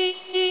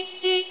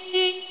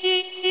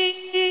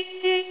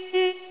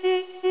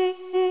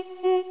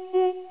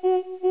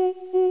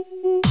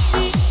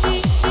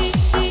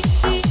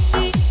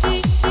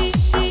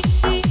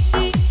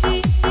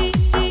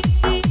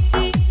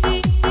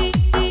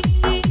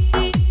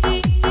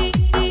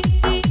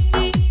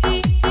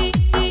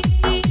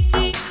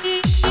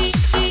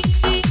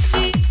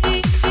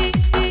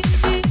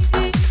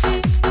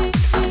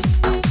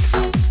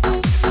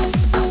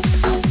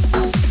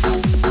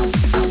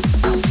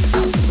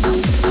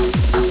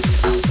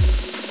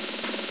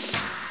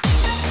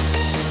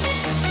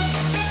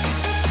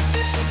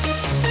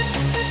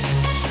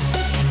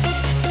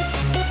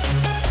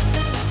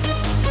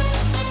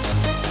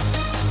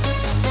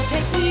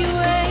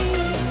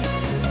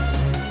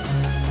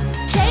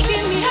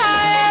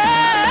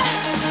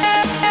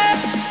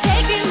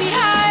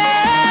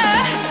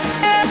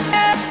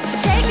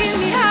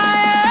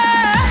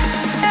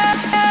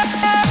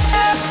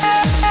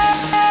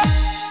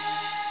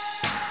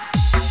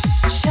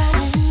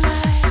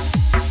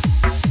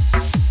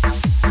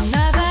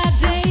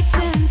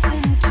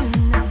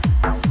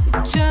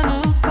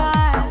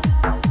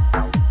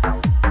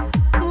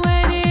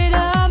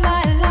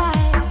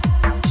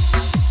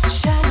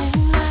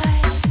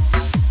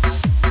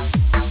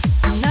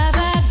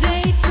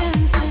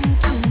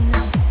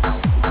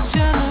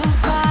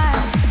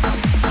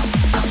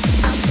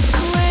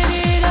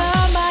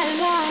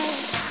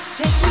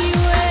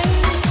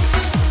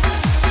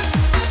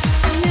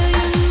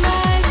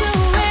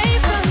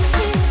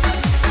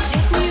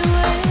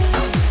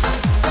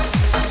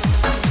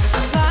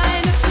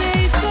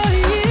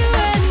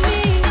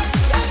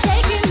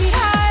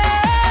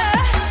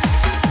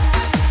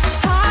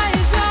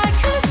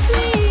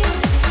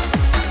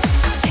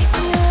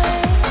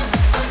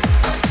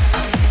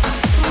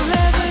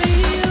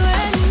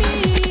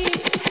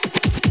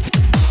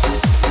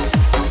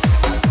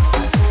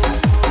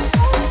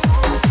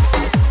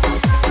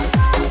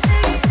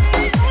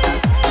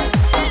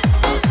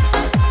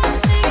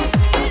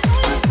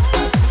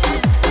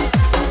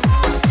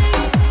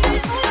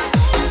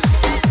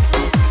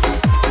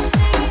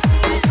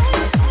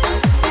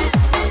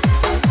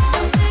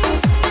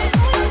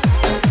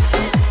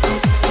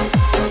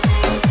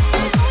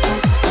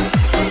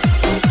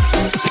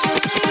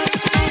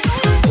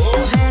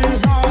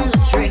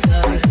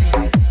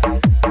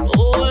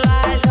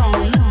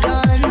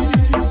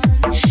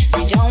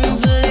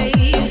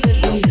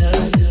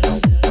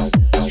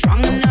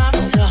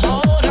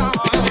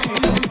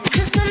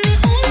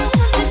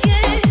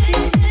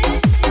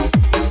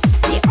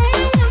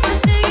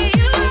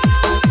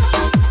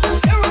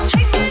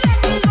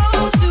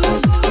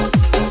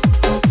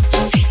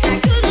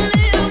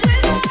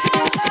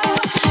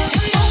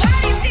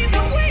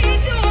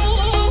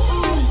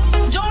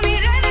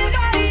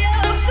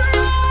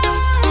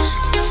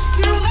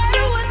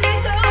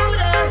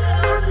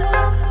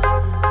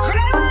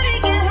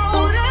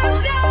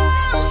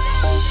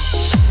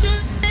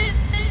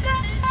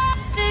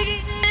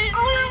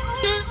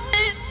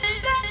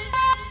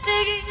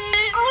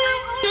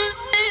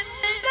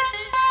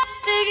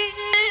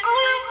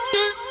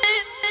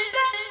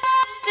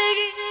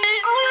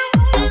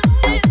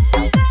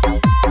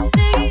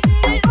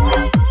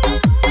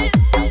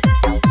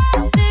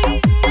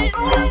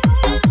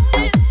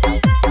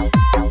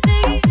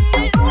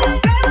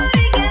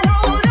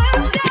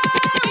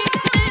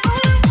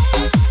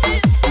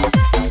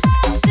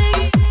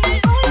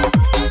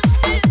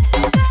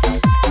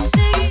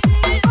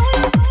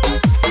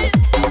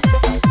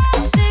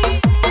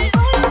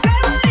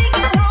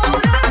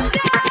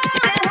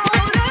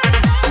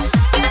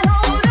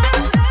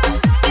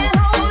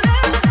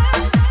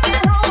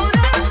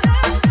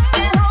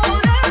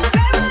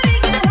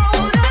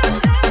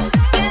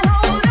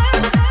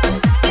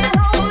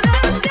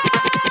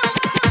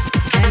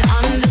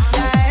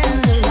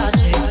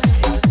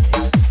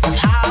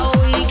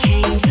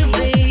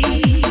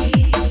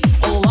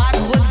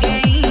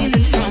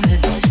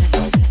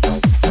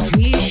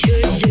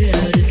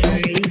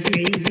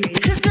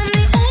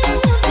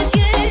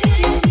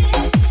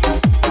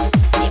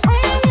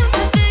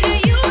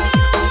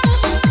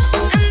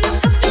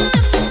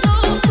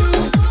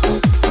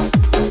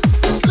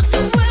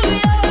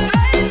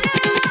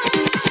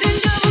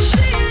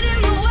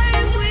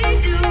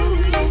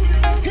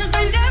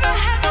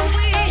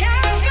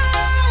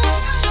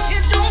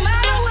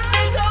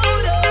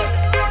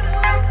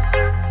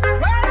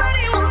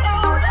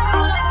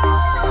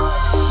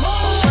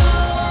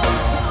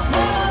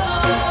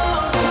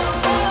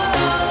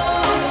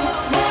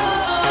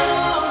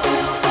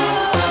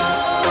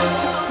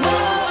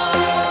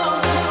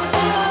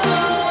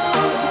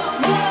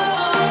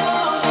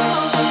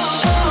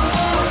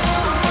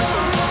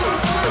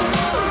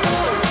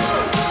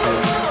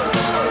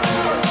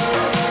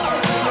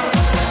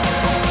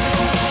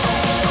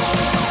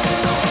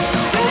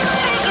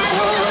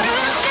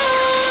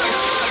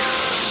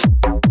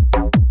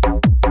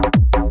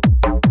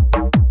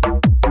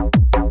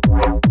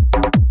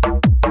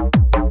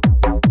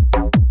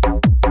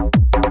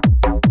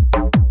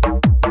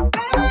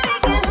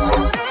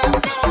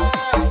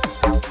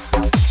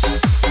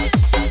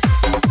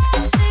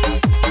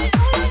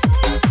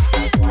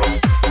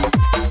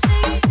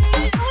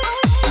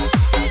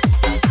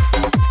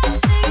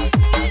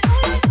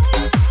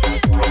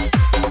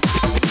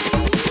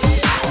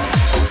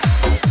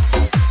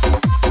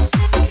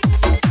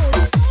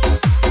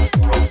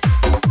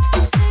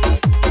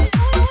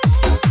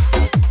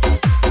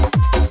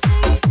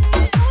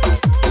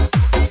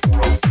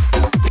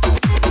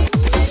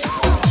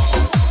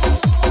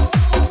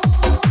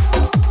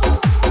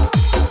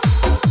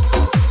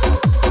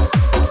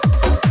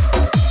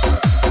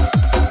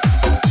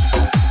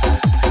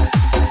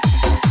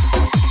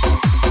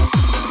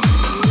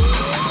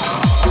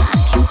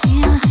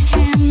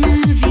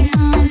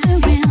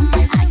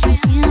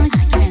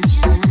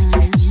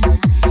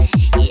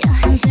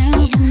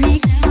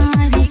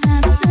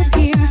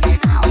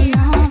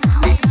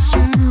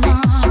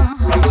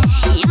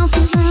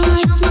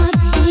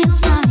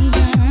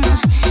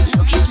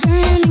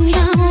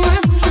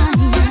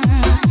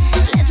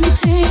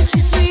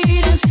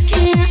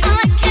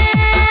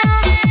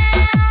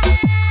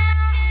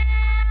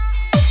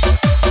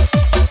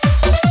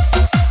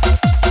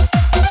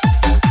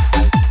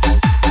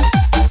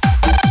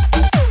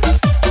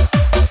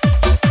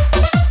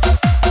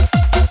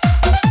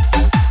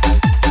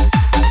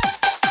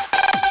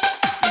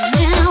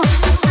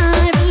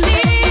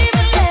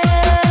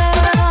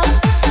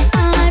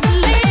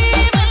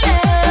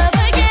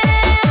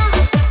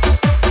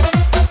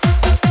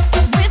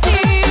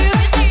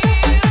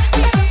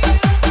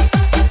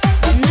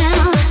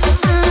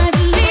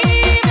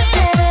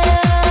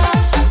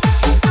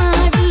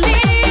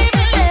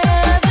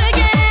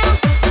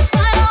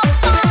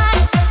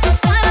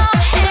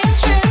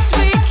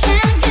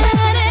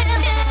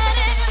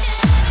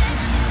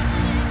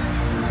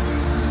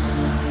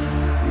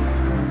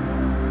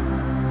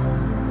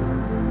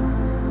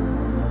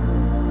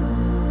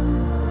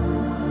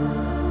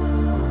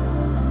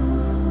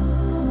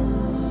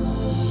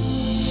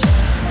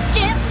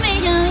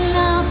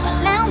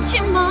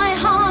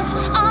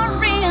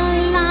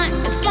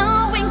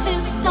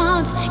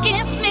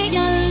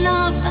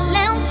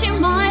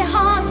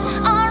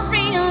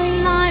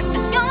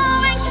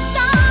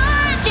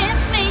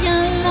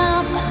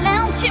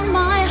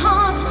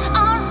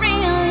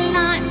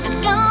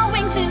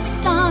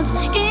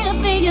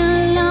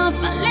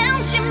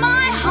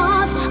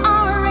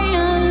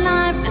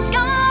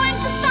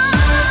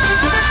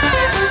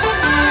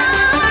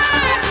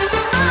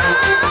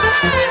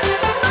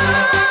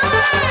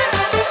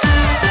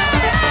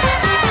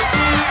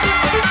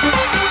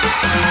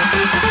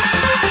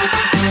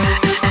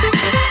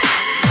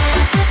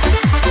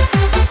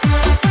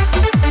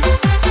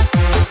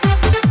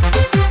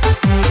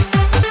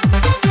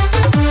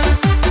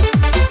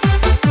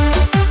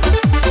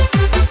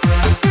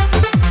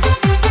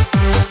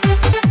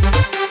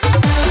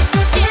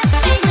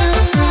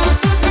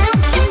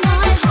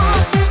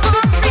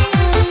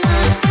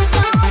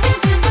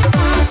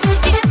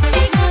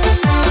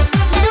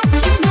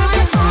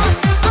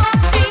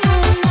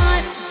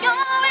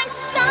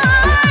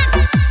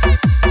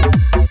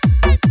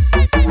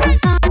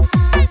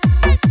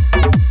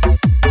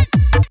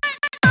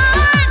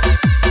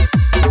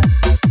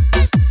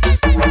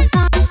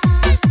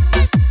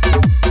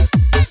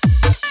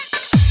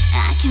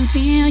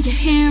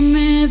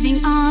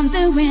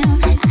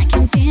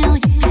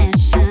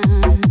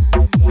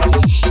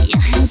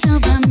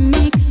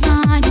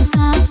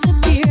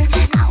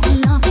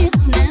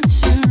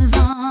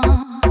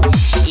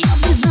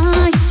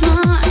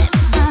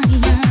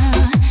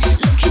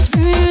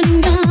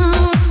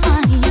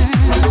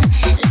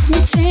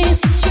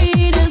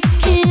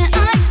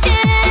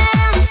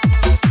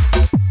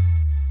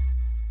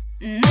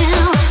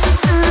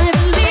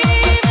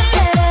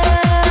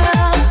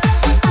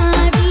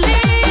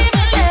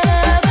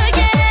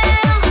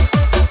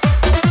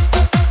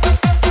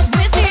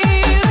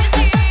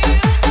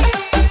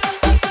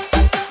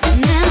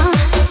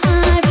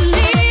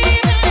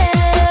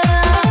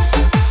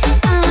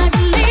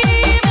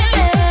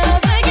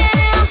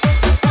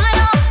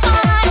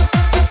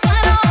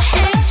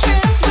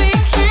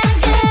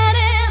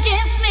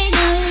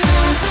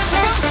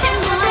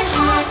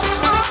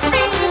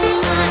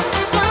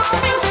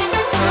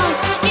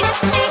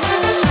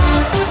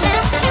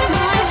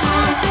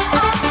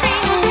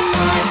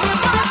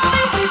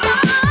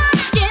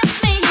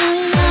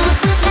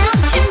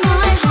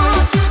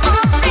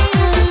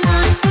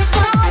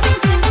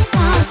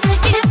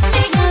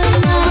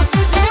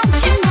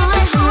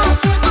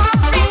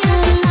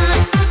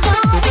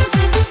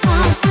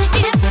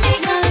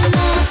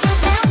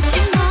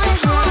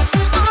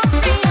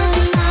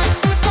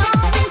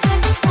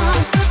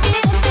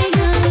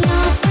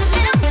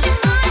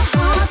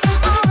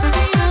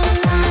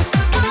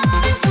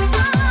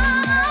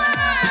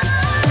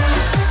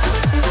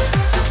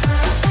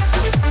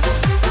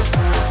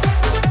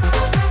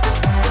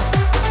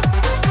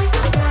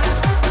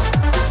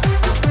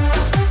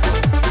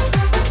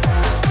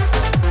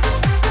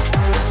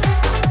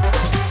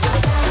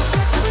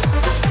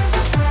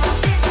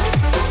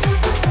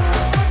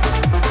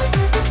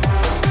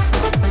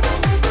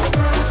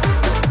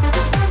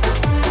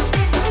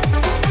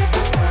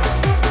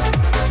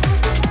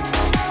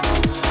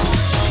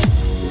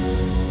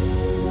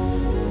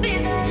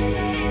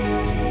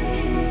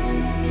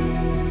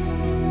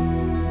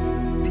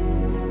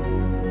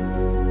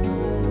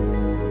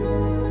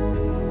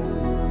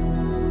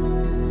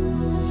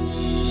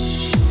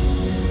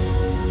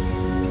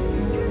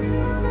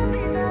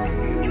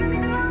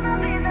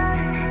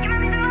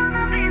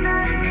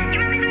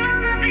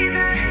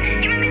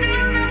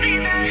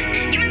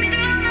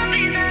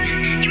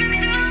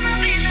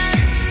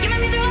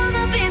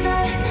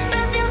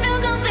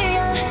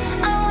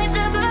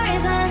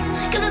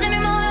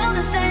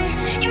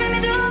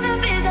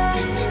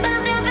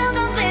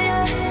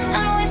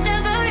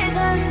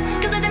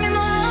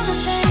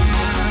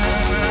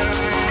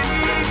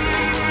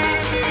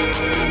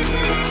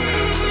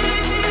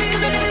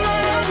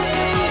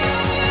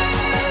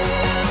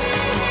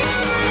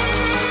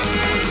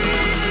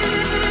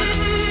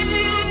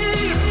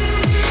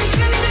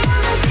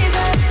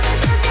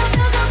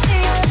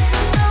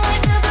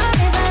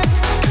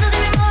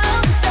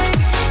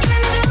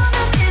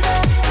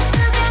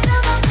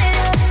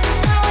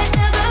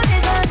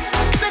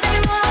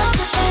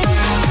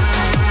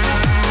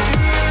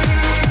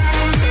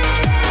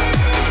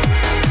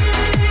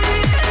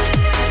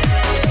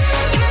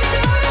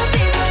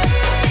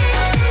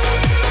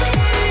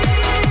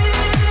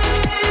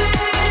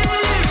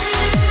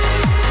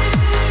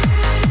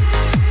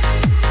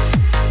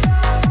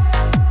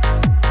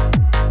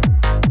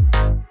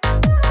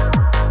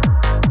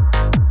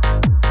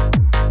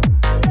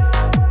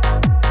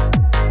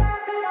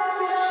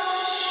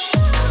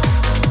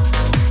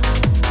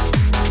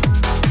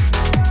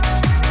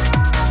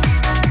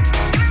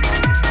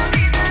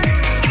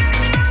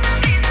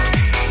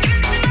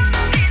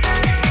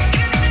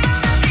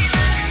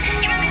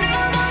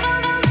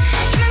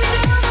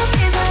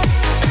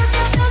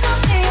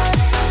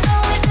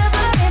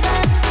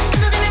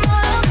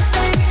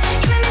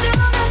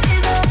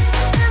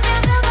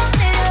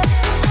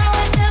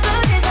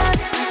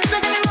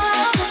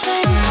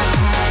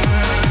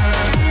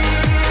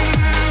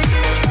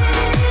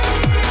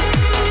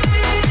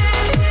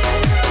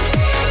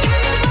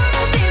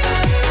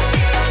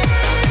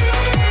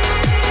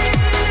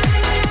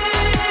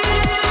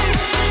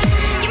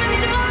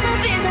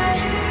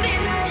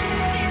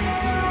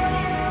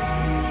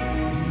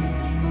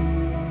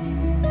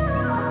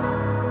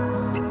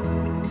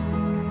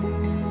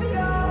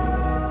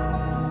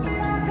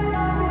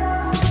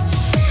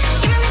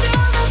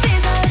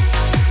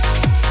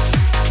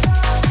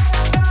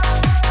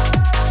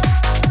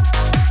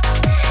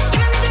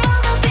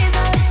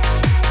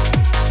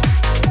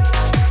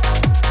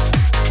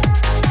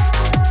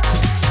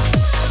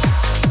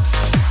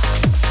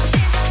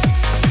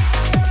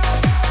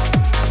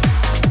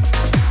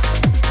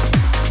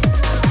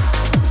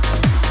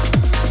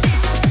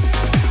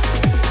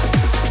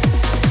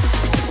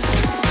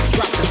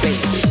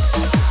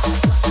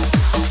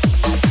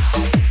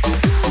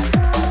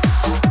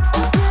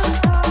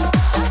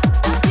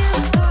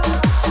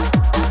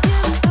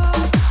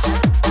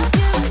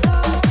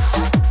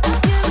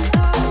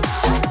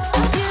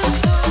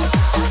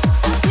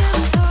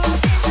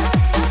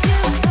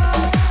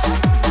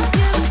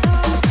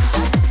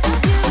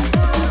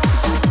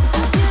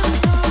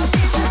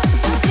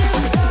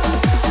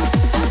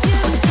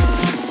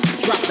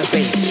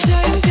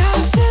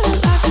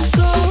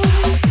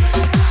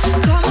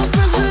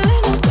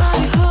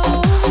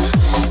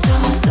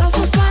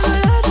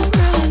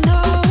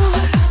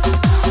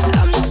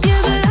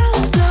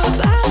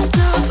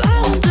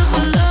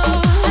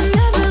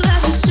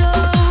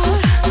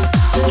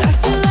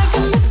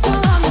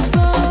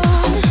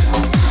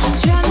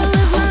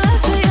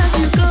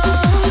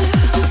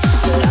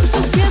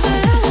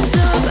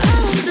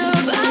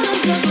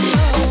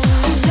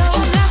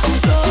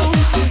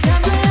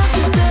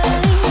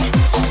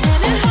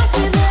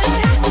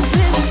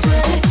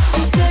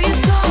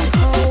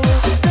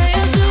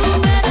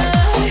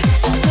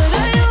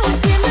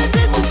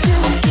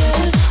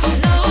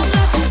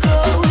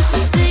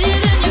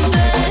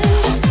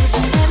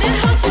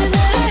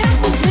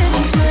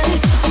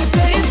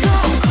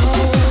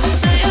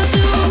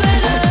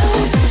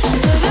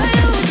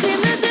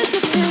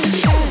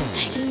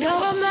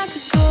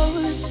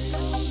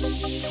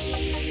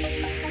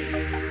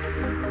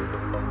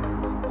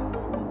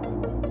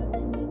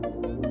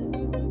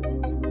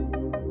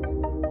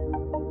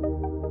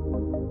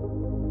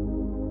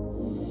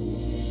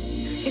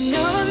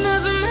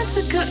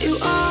 to cut you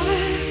off.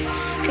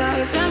 Got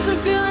your phantom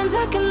feelings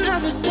I can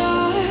never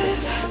stop.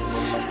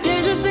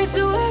 Stranger things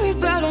to worry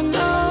about, I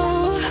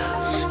know.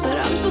 But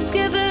I'm so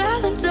scared that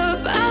I'll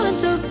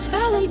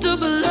end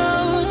up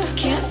alone.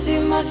 Can't see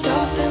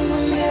myself in the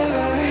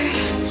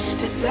mirror.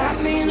 Does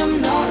that mean I'm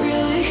not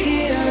really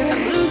here?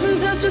 I'm losing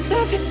touch with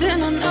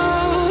everything I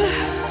know.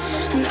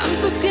 And I'm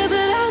so scared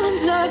that I'll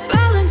end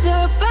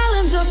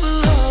up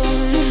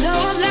alone. You know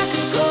I'm like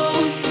a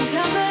ghost,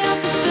 sometimes I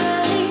have to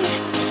fade.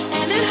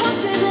 And it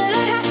haunts me that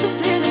I have to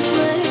be this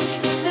way.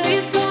 You say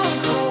it's gone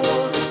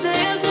cold, you say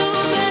I'll do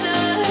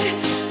better,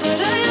 but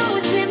I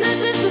always seem to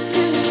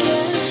disappear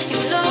again. You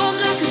know I'm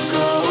like a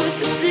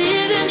ghost, I see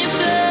it in your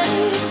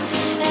face.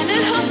 And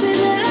it haunts me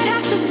that I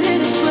have to be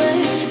this way.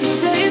 You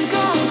say it's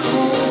gone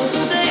cold,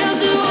 you say I'll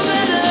do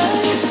better,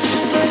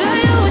 but I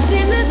always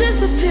seem to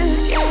disappear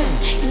again.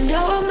 You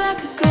know I'm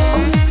like a ghost.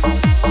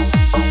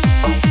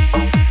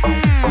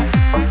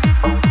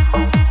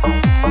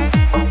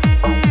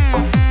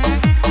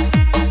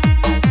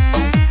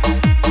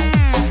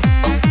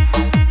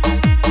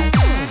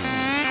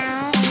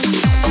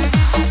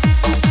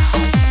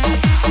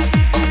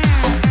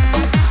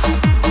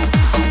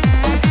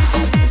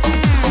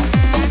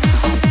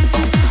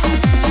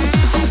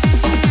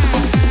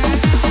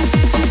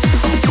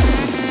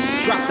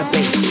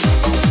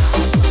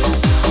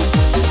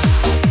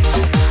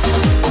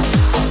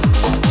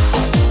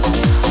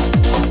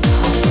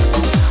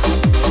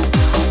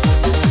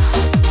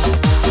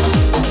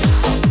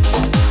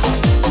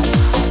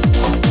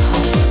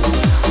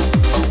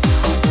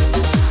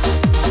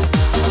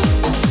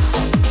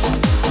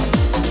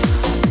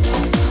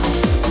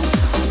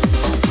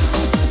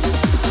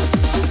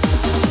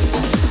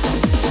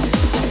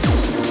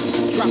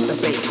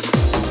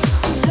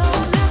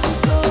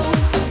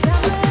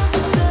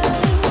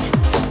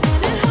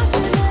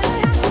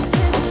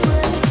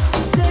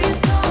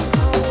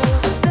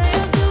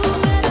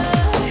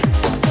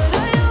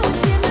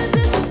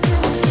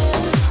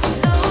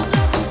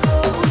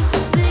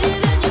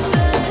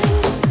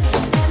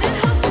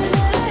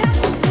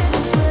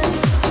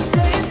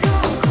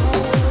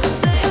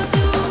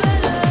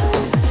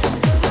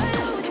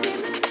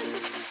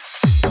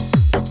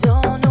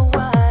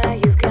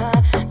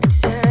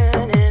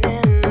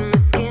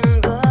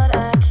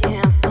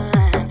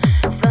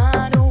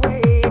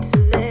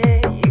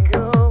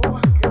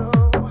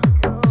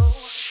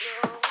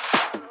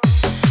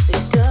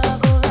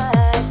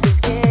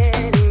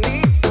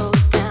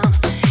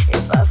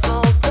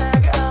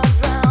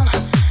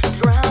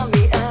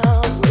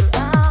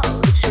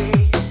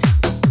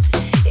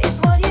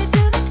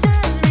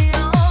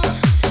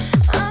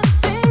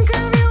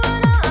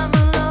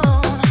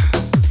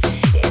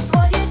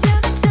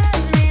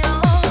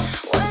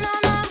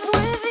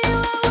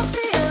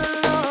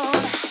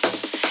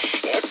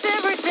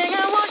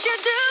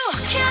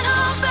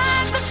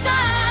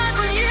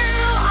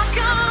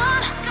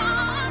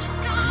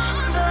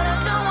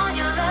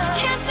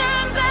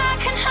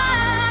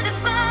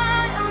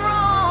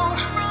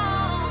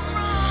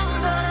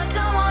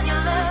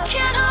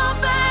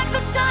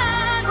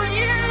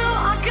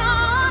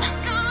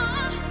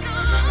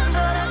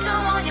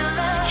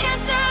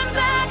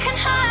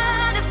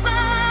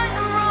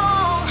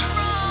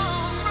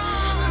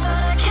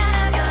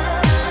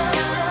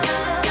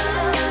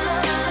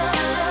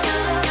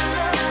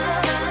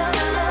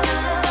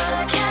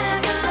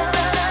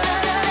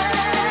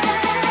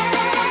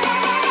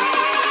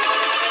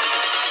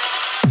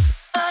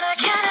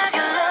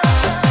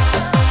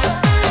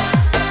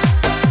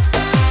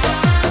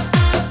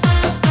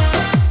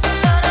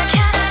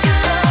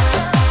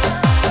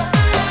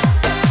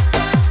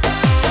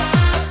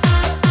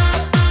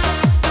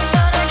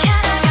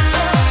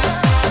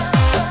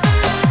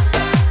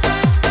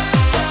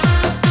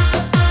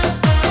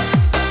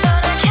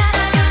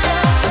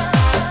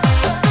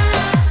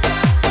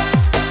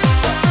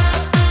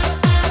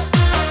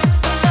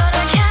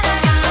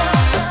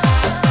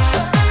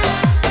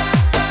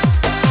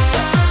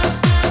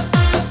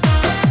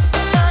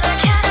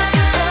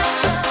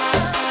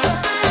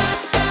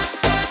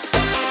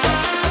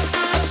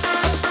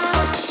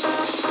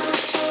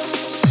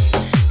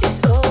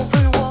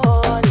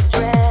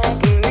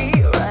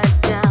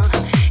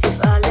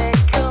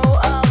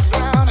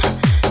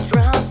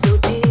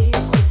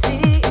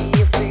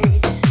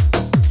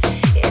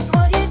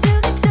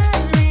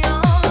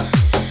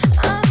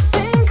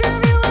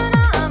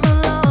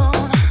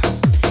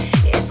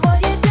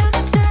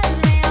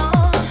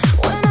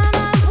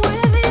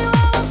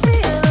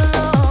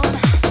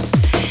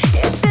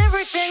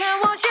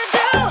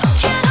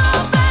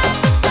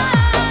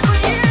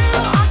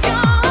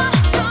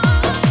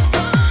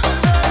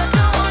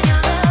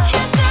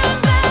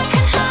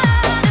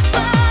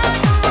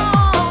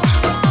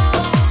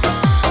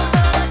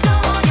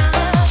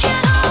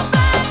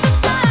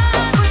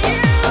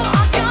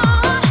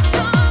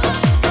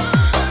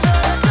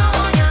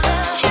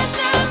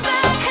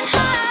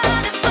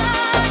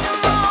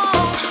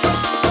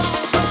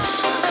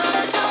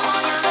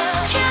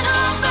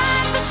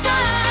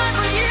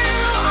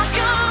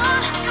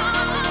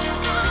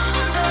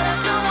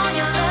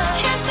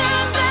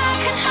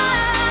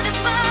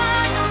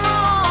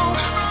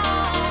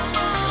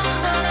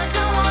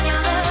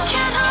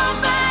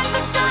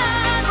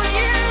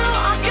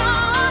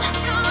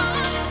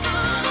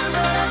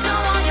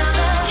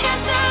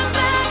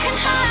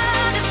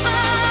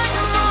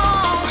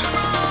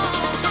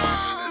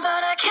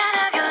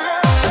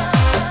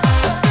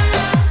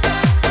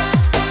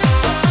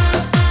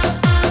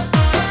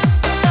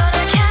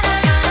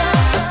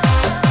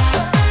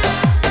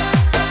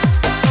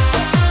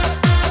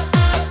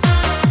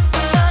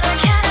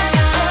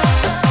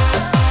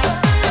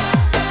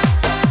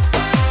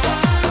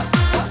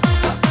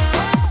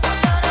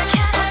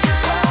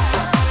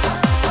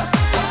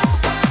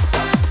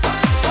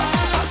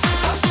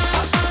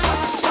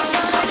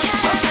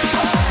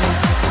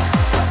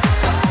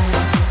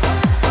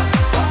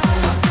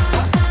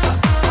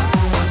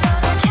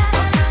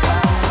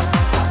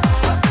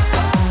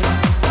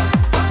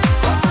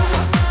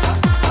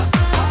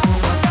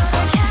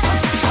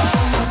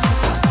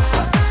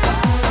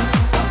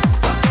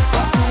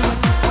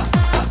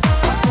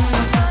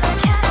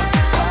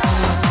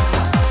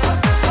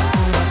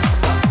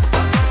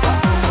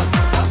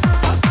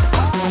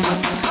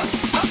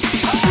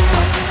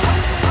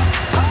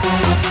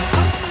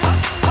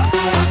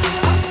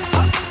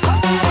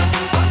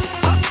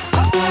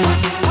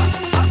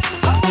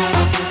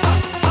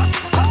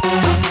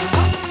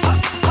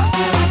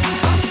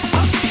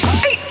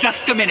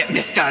 minute,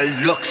 mister,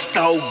 looks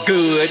so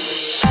good.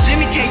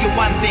 Let me tell you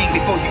one thing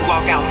before you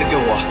walk out the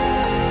door.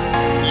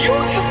 You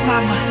took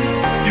my money,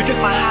 you took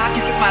my heart,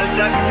 you took my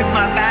love, you took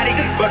my body.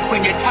 But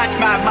when you touch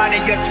my money,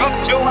 you took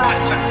too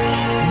much.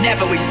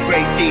 Never will you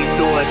grace these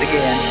doors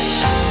again.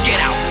 Get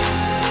out.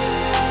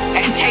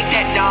 And take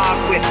that dog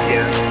with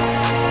you.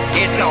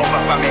 It's over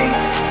for me.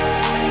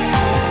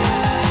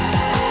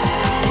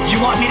 You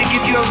want me to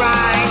give you a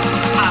ride?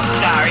 I'm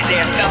sorry,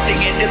 there's something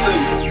in the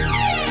booth.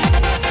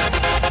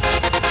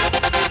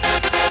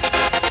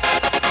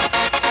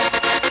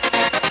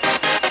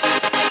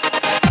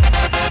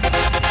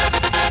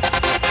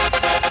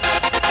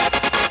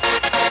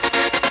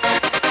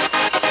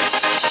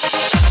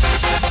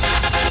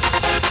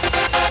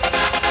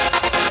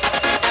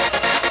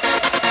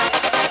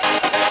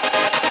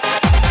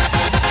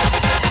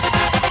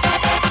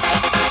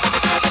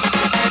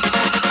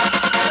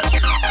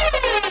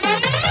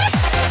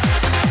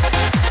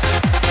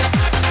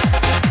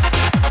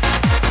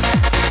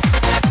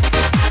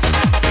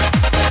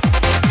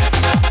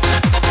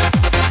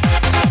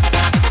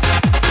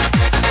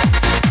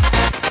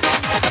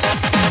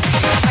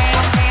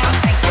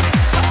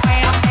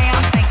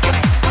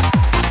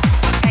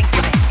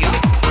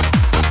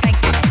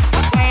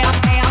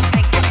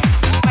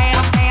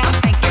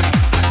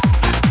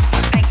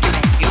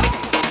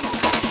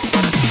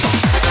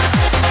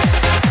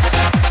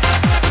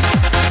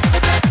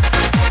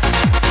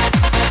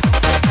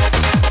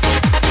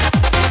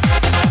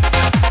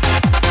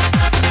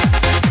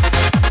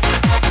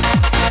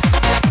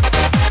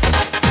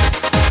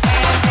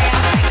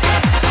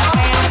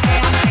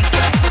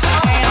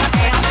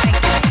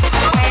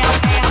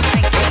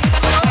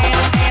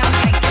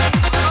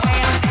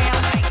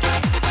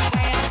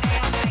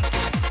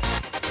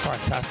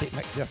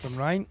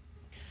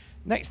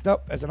 Next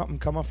up is an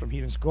up-and-comer from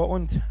here in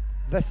Scotland.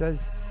 This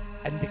is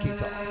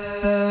Indicator.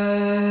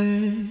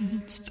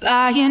 Birds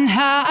flying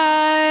high,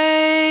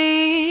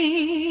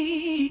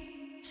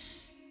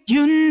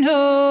 you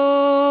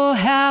know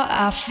how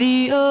I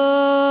feel.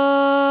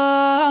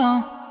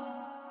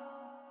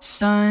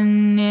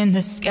 Sun in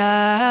the sky,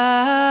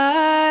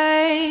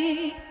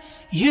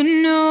 you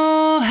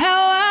know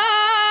how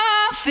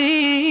I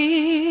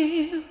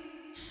feel.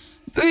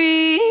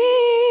 Breeze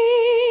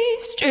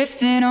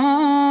drifting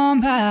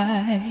on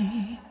by,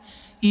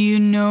 you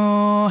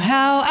know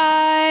how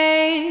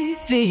I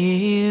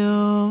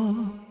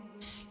feel.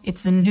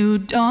 It's a new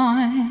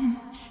dawn,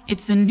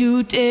 it's a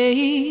new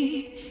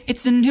day,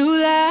 it's a new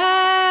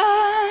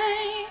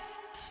life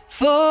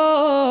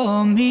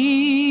for me.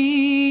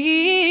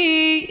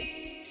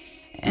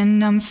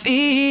 And I'm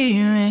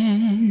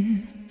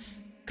feeling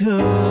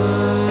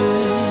good.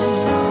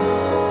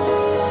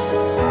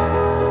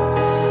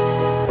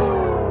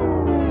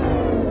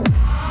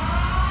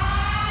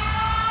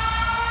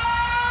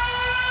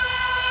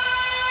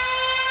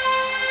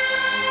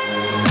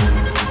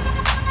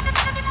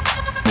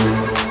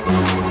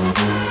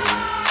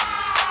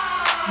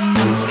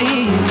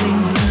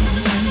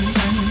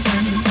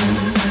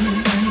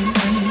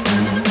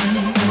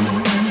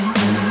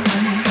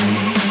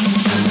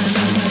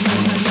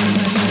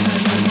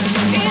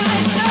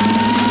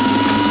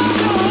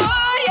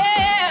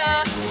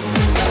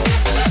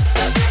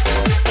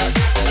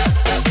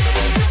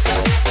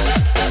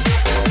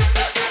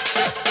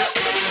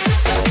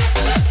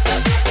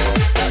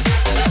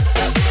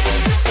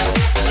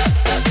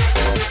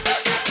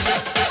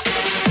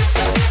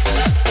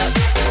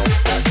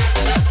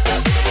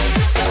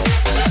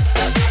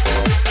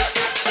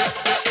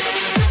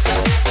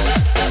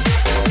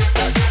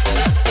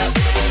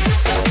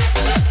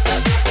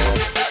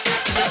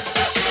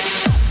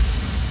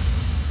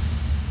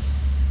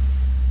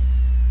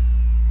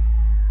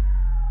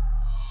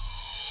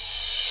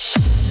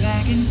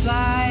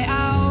 Dragonfly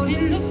out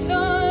in the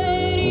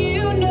sun,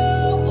 you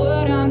know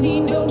what I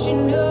mean, don't you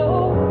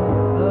know?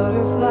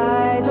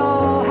 Butterflies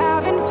all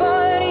having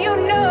fun, you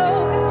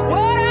know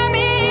what I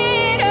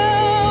mean.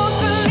 Oh,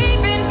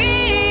 sleeping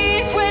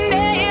peace when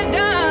day is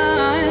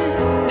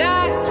done,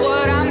 that's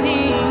what I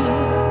mean.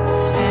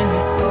 And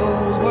this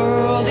old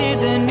world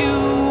is a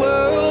new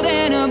world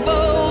and a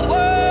bold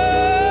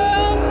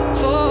world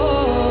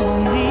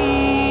for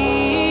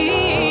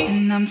me.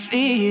 And I'm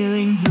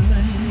feeling good.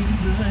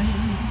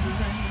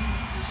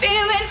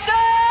 Feeling so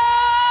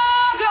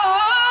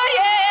good,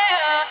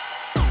 yeah.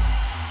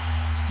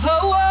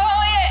 Oh,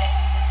 oh, yeah.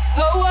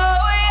 Oh,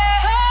 oh,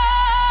 yeah.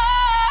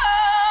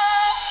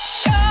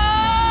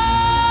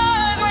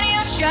 Stars, when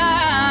you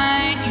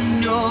shine, you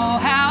know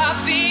how I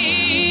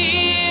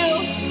feel.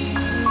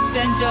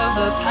 Scent of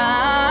the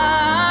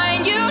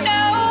pine, you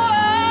know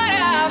what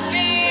I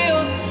feel.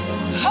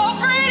 Oh,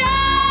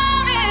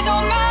 freedom is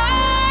all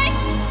mine,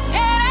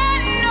 and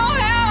I know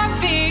how I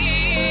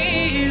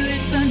feel.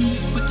 It's a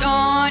new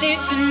dawn,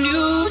 it's a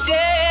new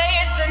day,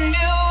 it's a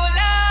new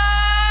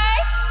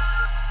life,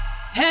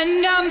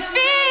 and I'm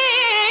feeling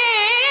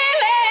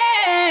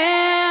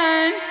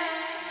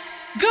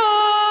good.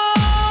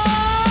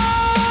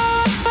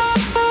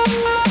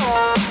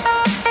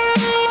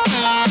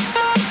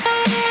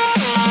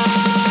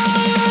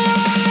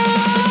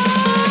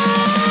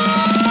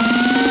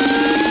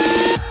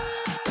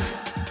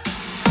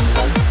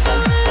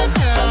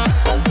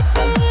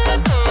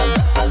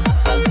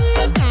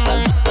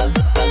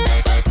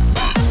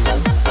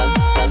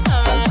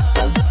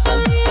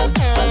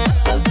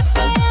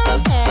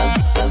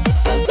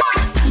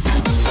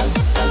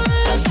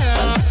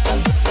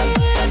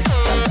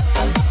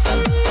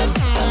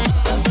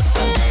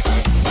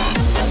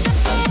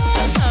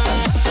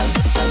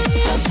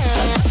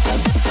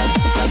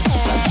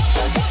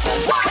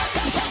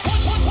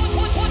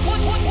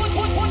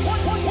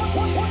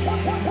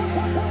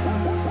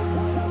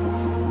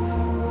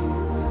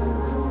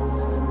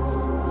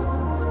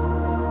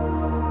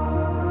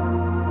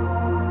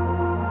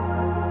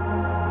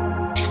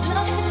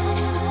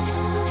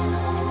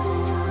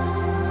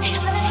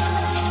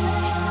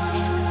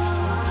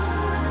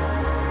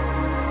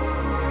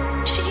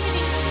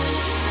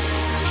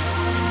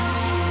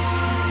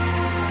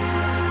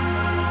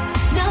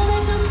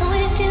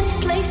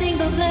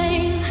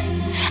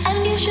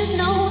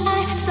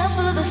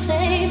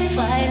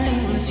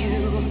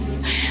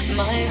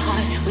 my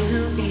heart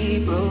will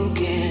be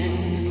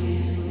broken.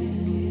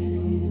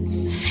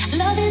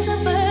 Love is a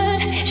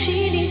bird,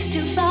 she needs to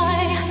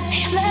fly.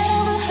 Let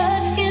all the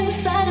hurt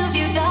inside of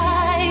you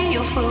die.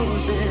 You're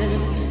frozen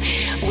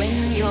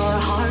when your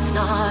heart's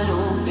not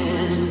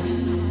open.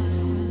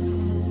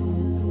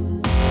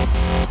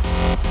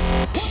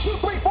 1, 2,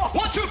 3, 4.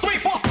 1, 2, 3,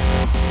 4.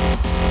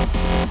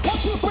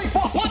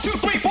 1, 2,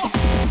 3, 4.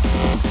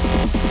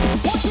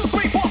 1, 2,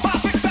 3, 4,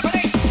 5, 6, 7,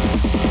 8.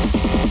 1,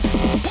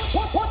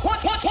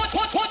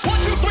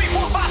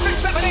 2,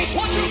 3,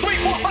 4, 5, 6, 7, 8. 1, 2,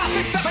 3, 4, 5,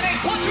 6, 7,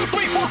 8. 1, 2,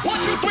 3, 4. 1,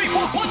 2, 3,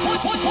 4. 1,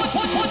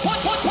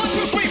 2,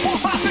 3, 4,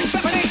 5, 6,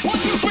 7, 8. 1,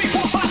 2, 3,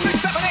 4, 5,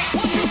 6, 7, 8.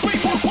 1, 2,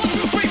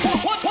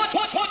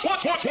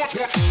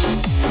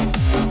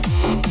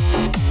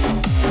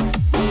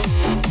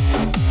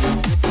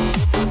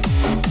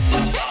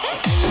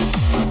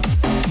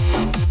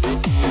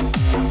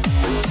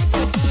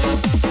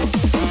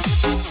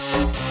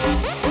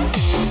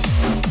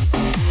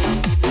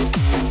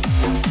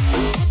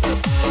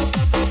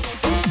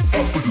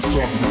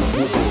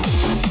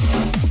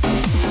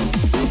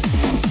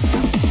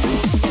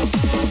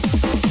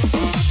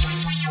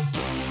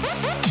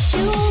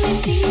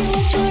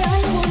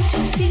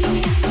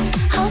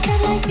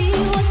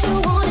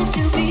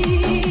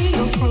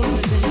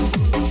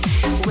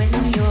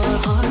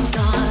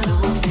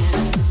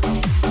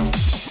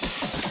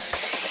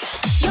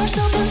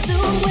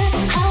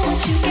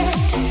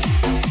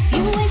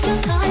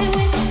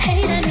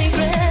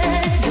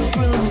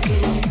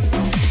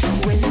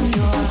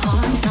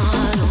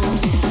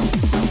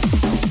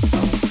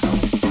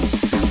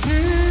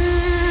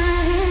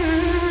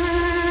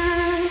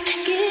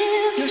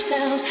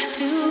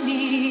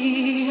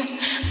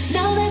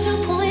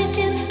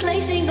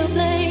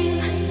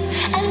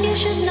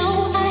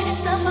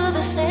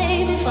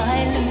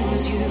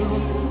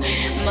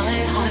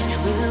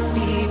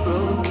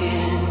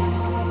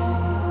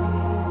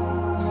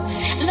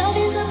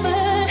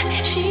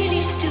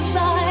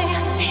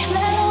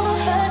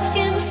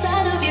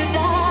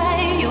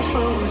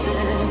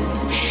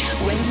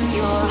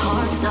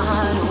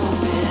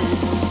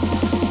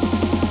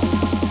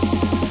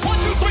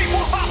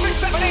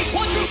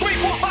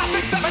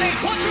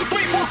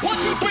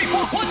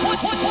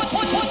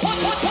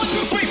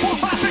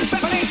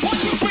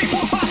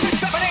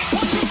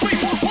 3,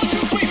 4.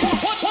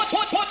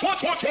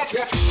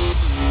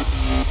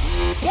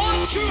 1,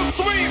 2, 3, 4. 1, 2,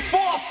 3,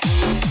 4.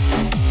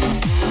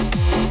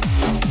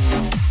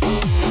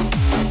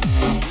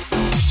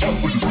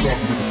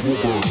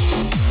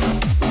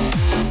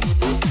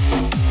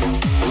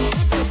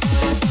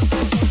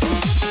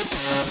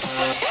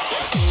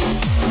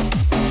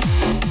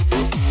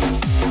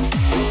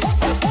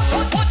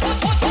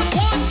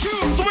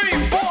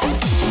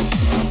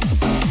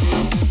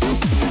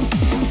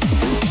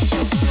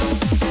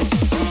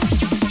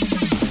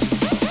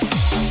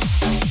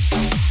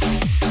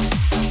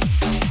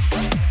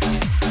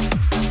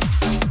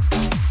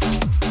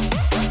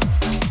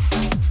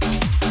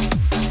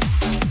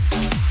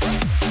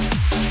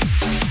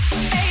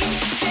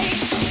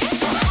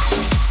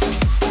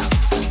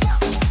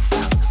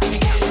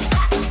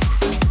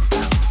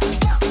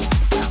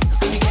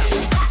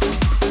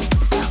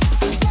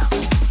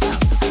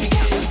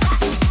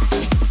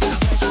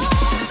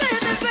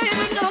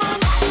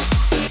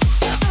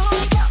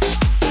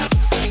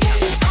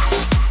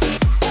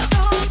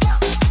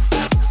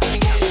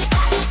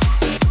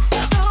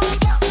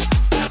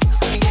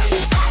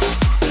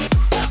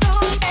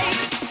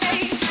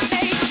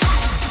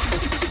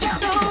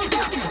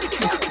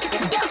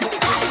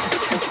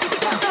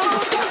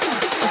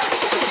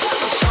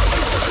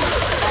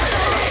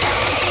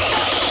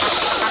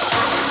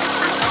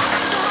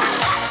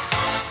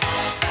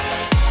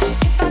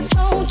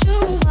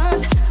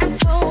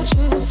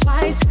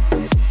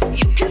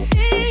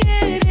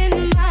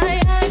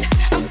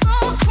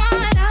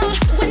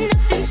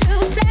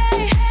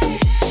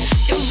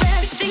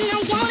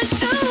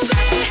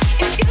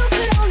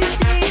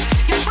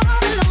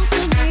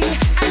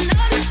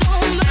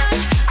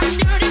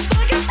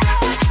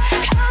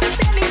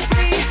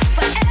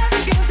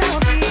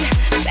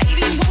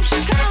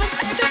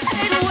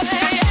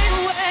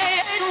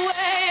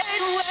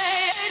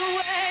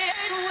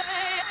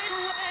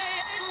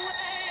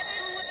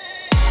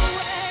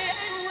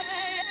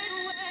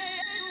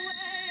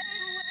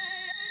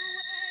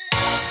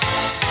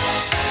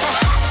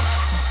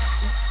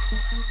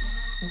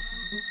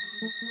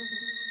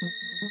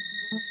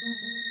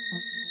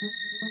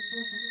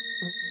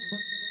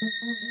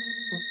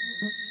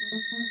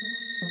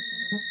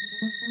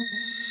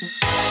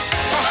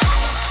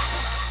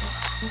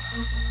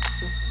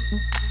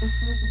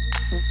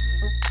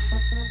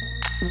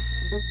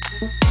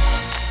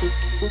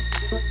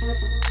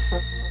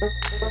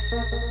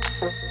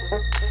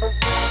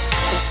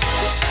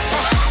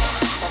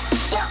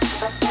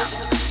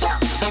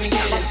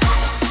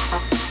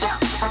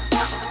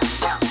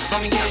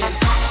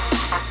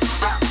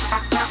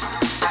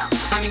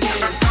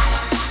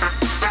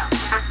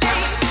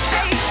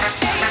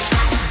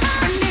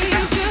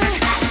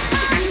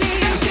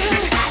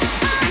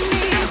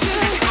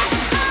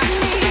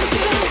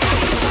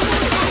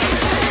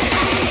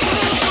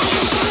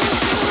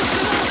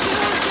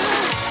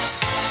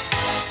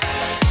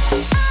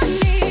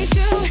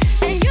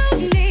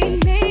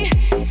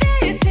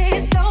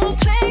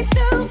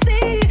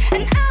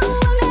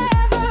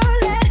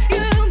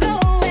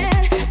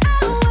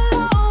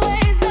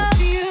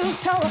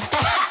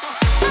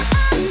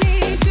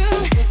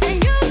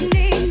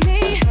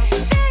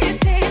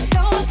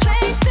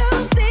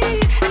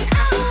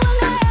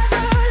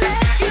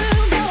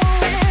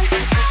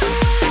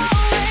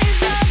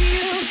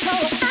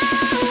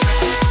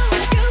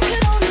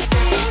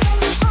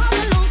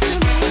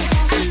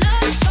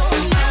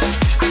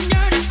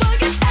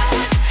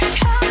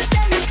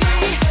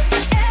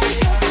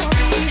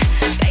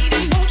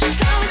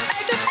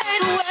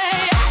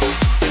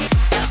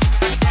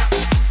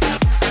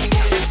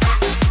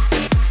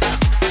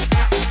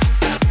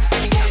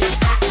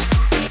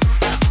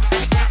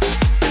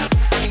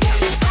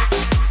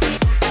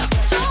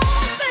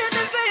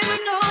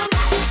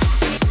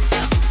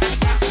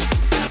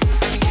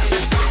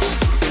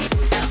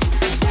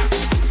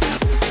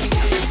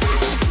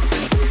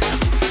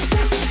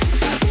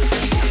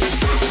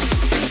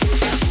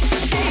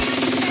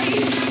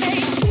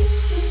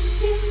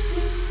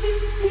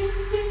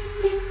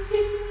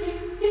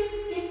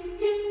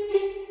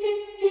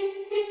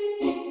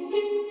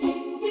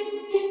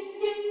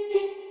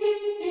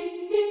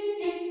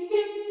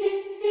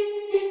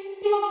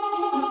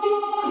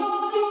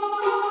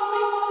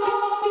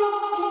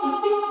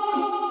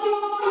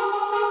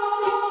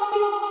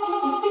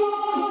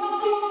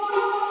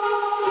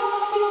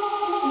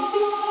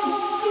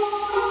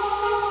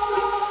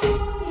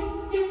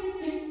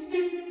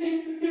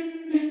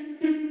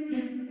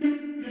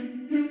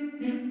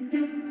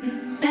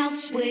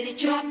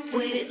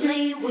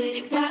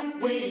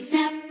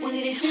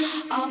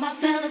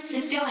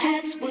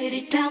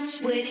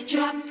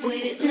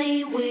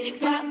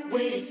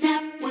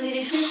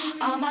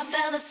 All my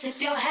fellas, tip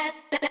your hat,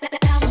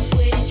 bounce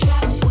with it,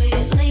 drop with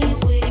it, lean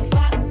with it,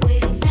 rock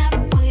with it, snap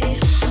with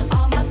it.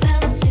 All my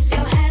fellas, tip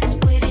your hats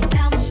with it,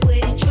 bounce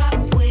with it, drop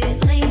with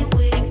it, lean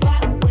with it,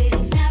 rock with it,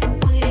 snap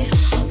with it.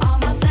 All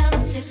my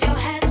fellas, tip your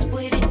hats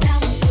with it,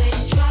 bounce with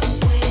it, drop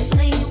with it,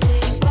 lean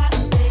with it, rock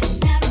with it,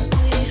 snap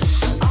with it.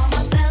 All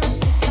my fellas,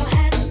 tip your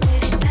hats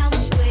with it,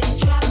 bounce with it,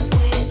 drop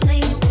with it,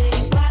 lean with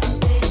it, rock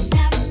with it,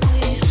 snap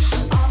with it.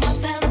 All my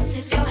fellas,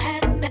 tip your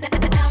hat, bounce with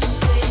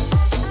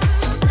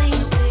it,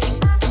 lean with it,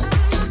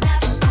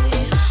 snap with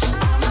it.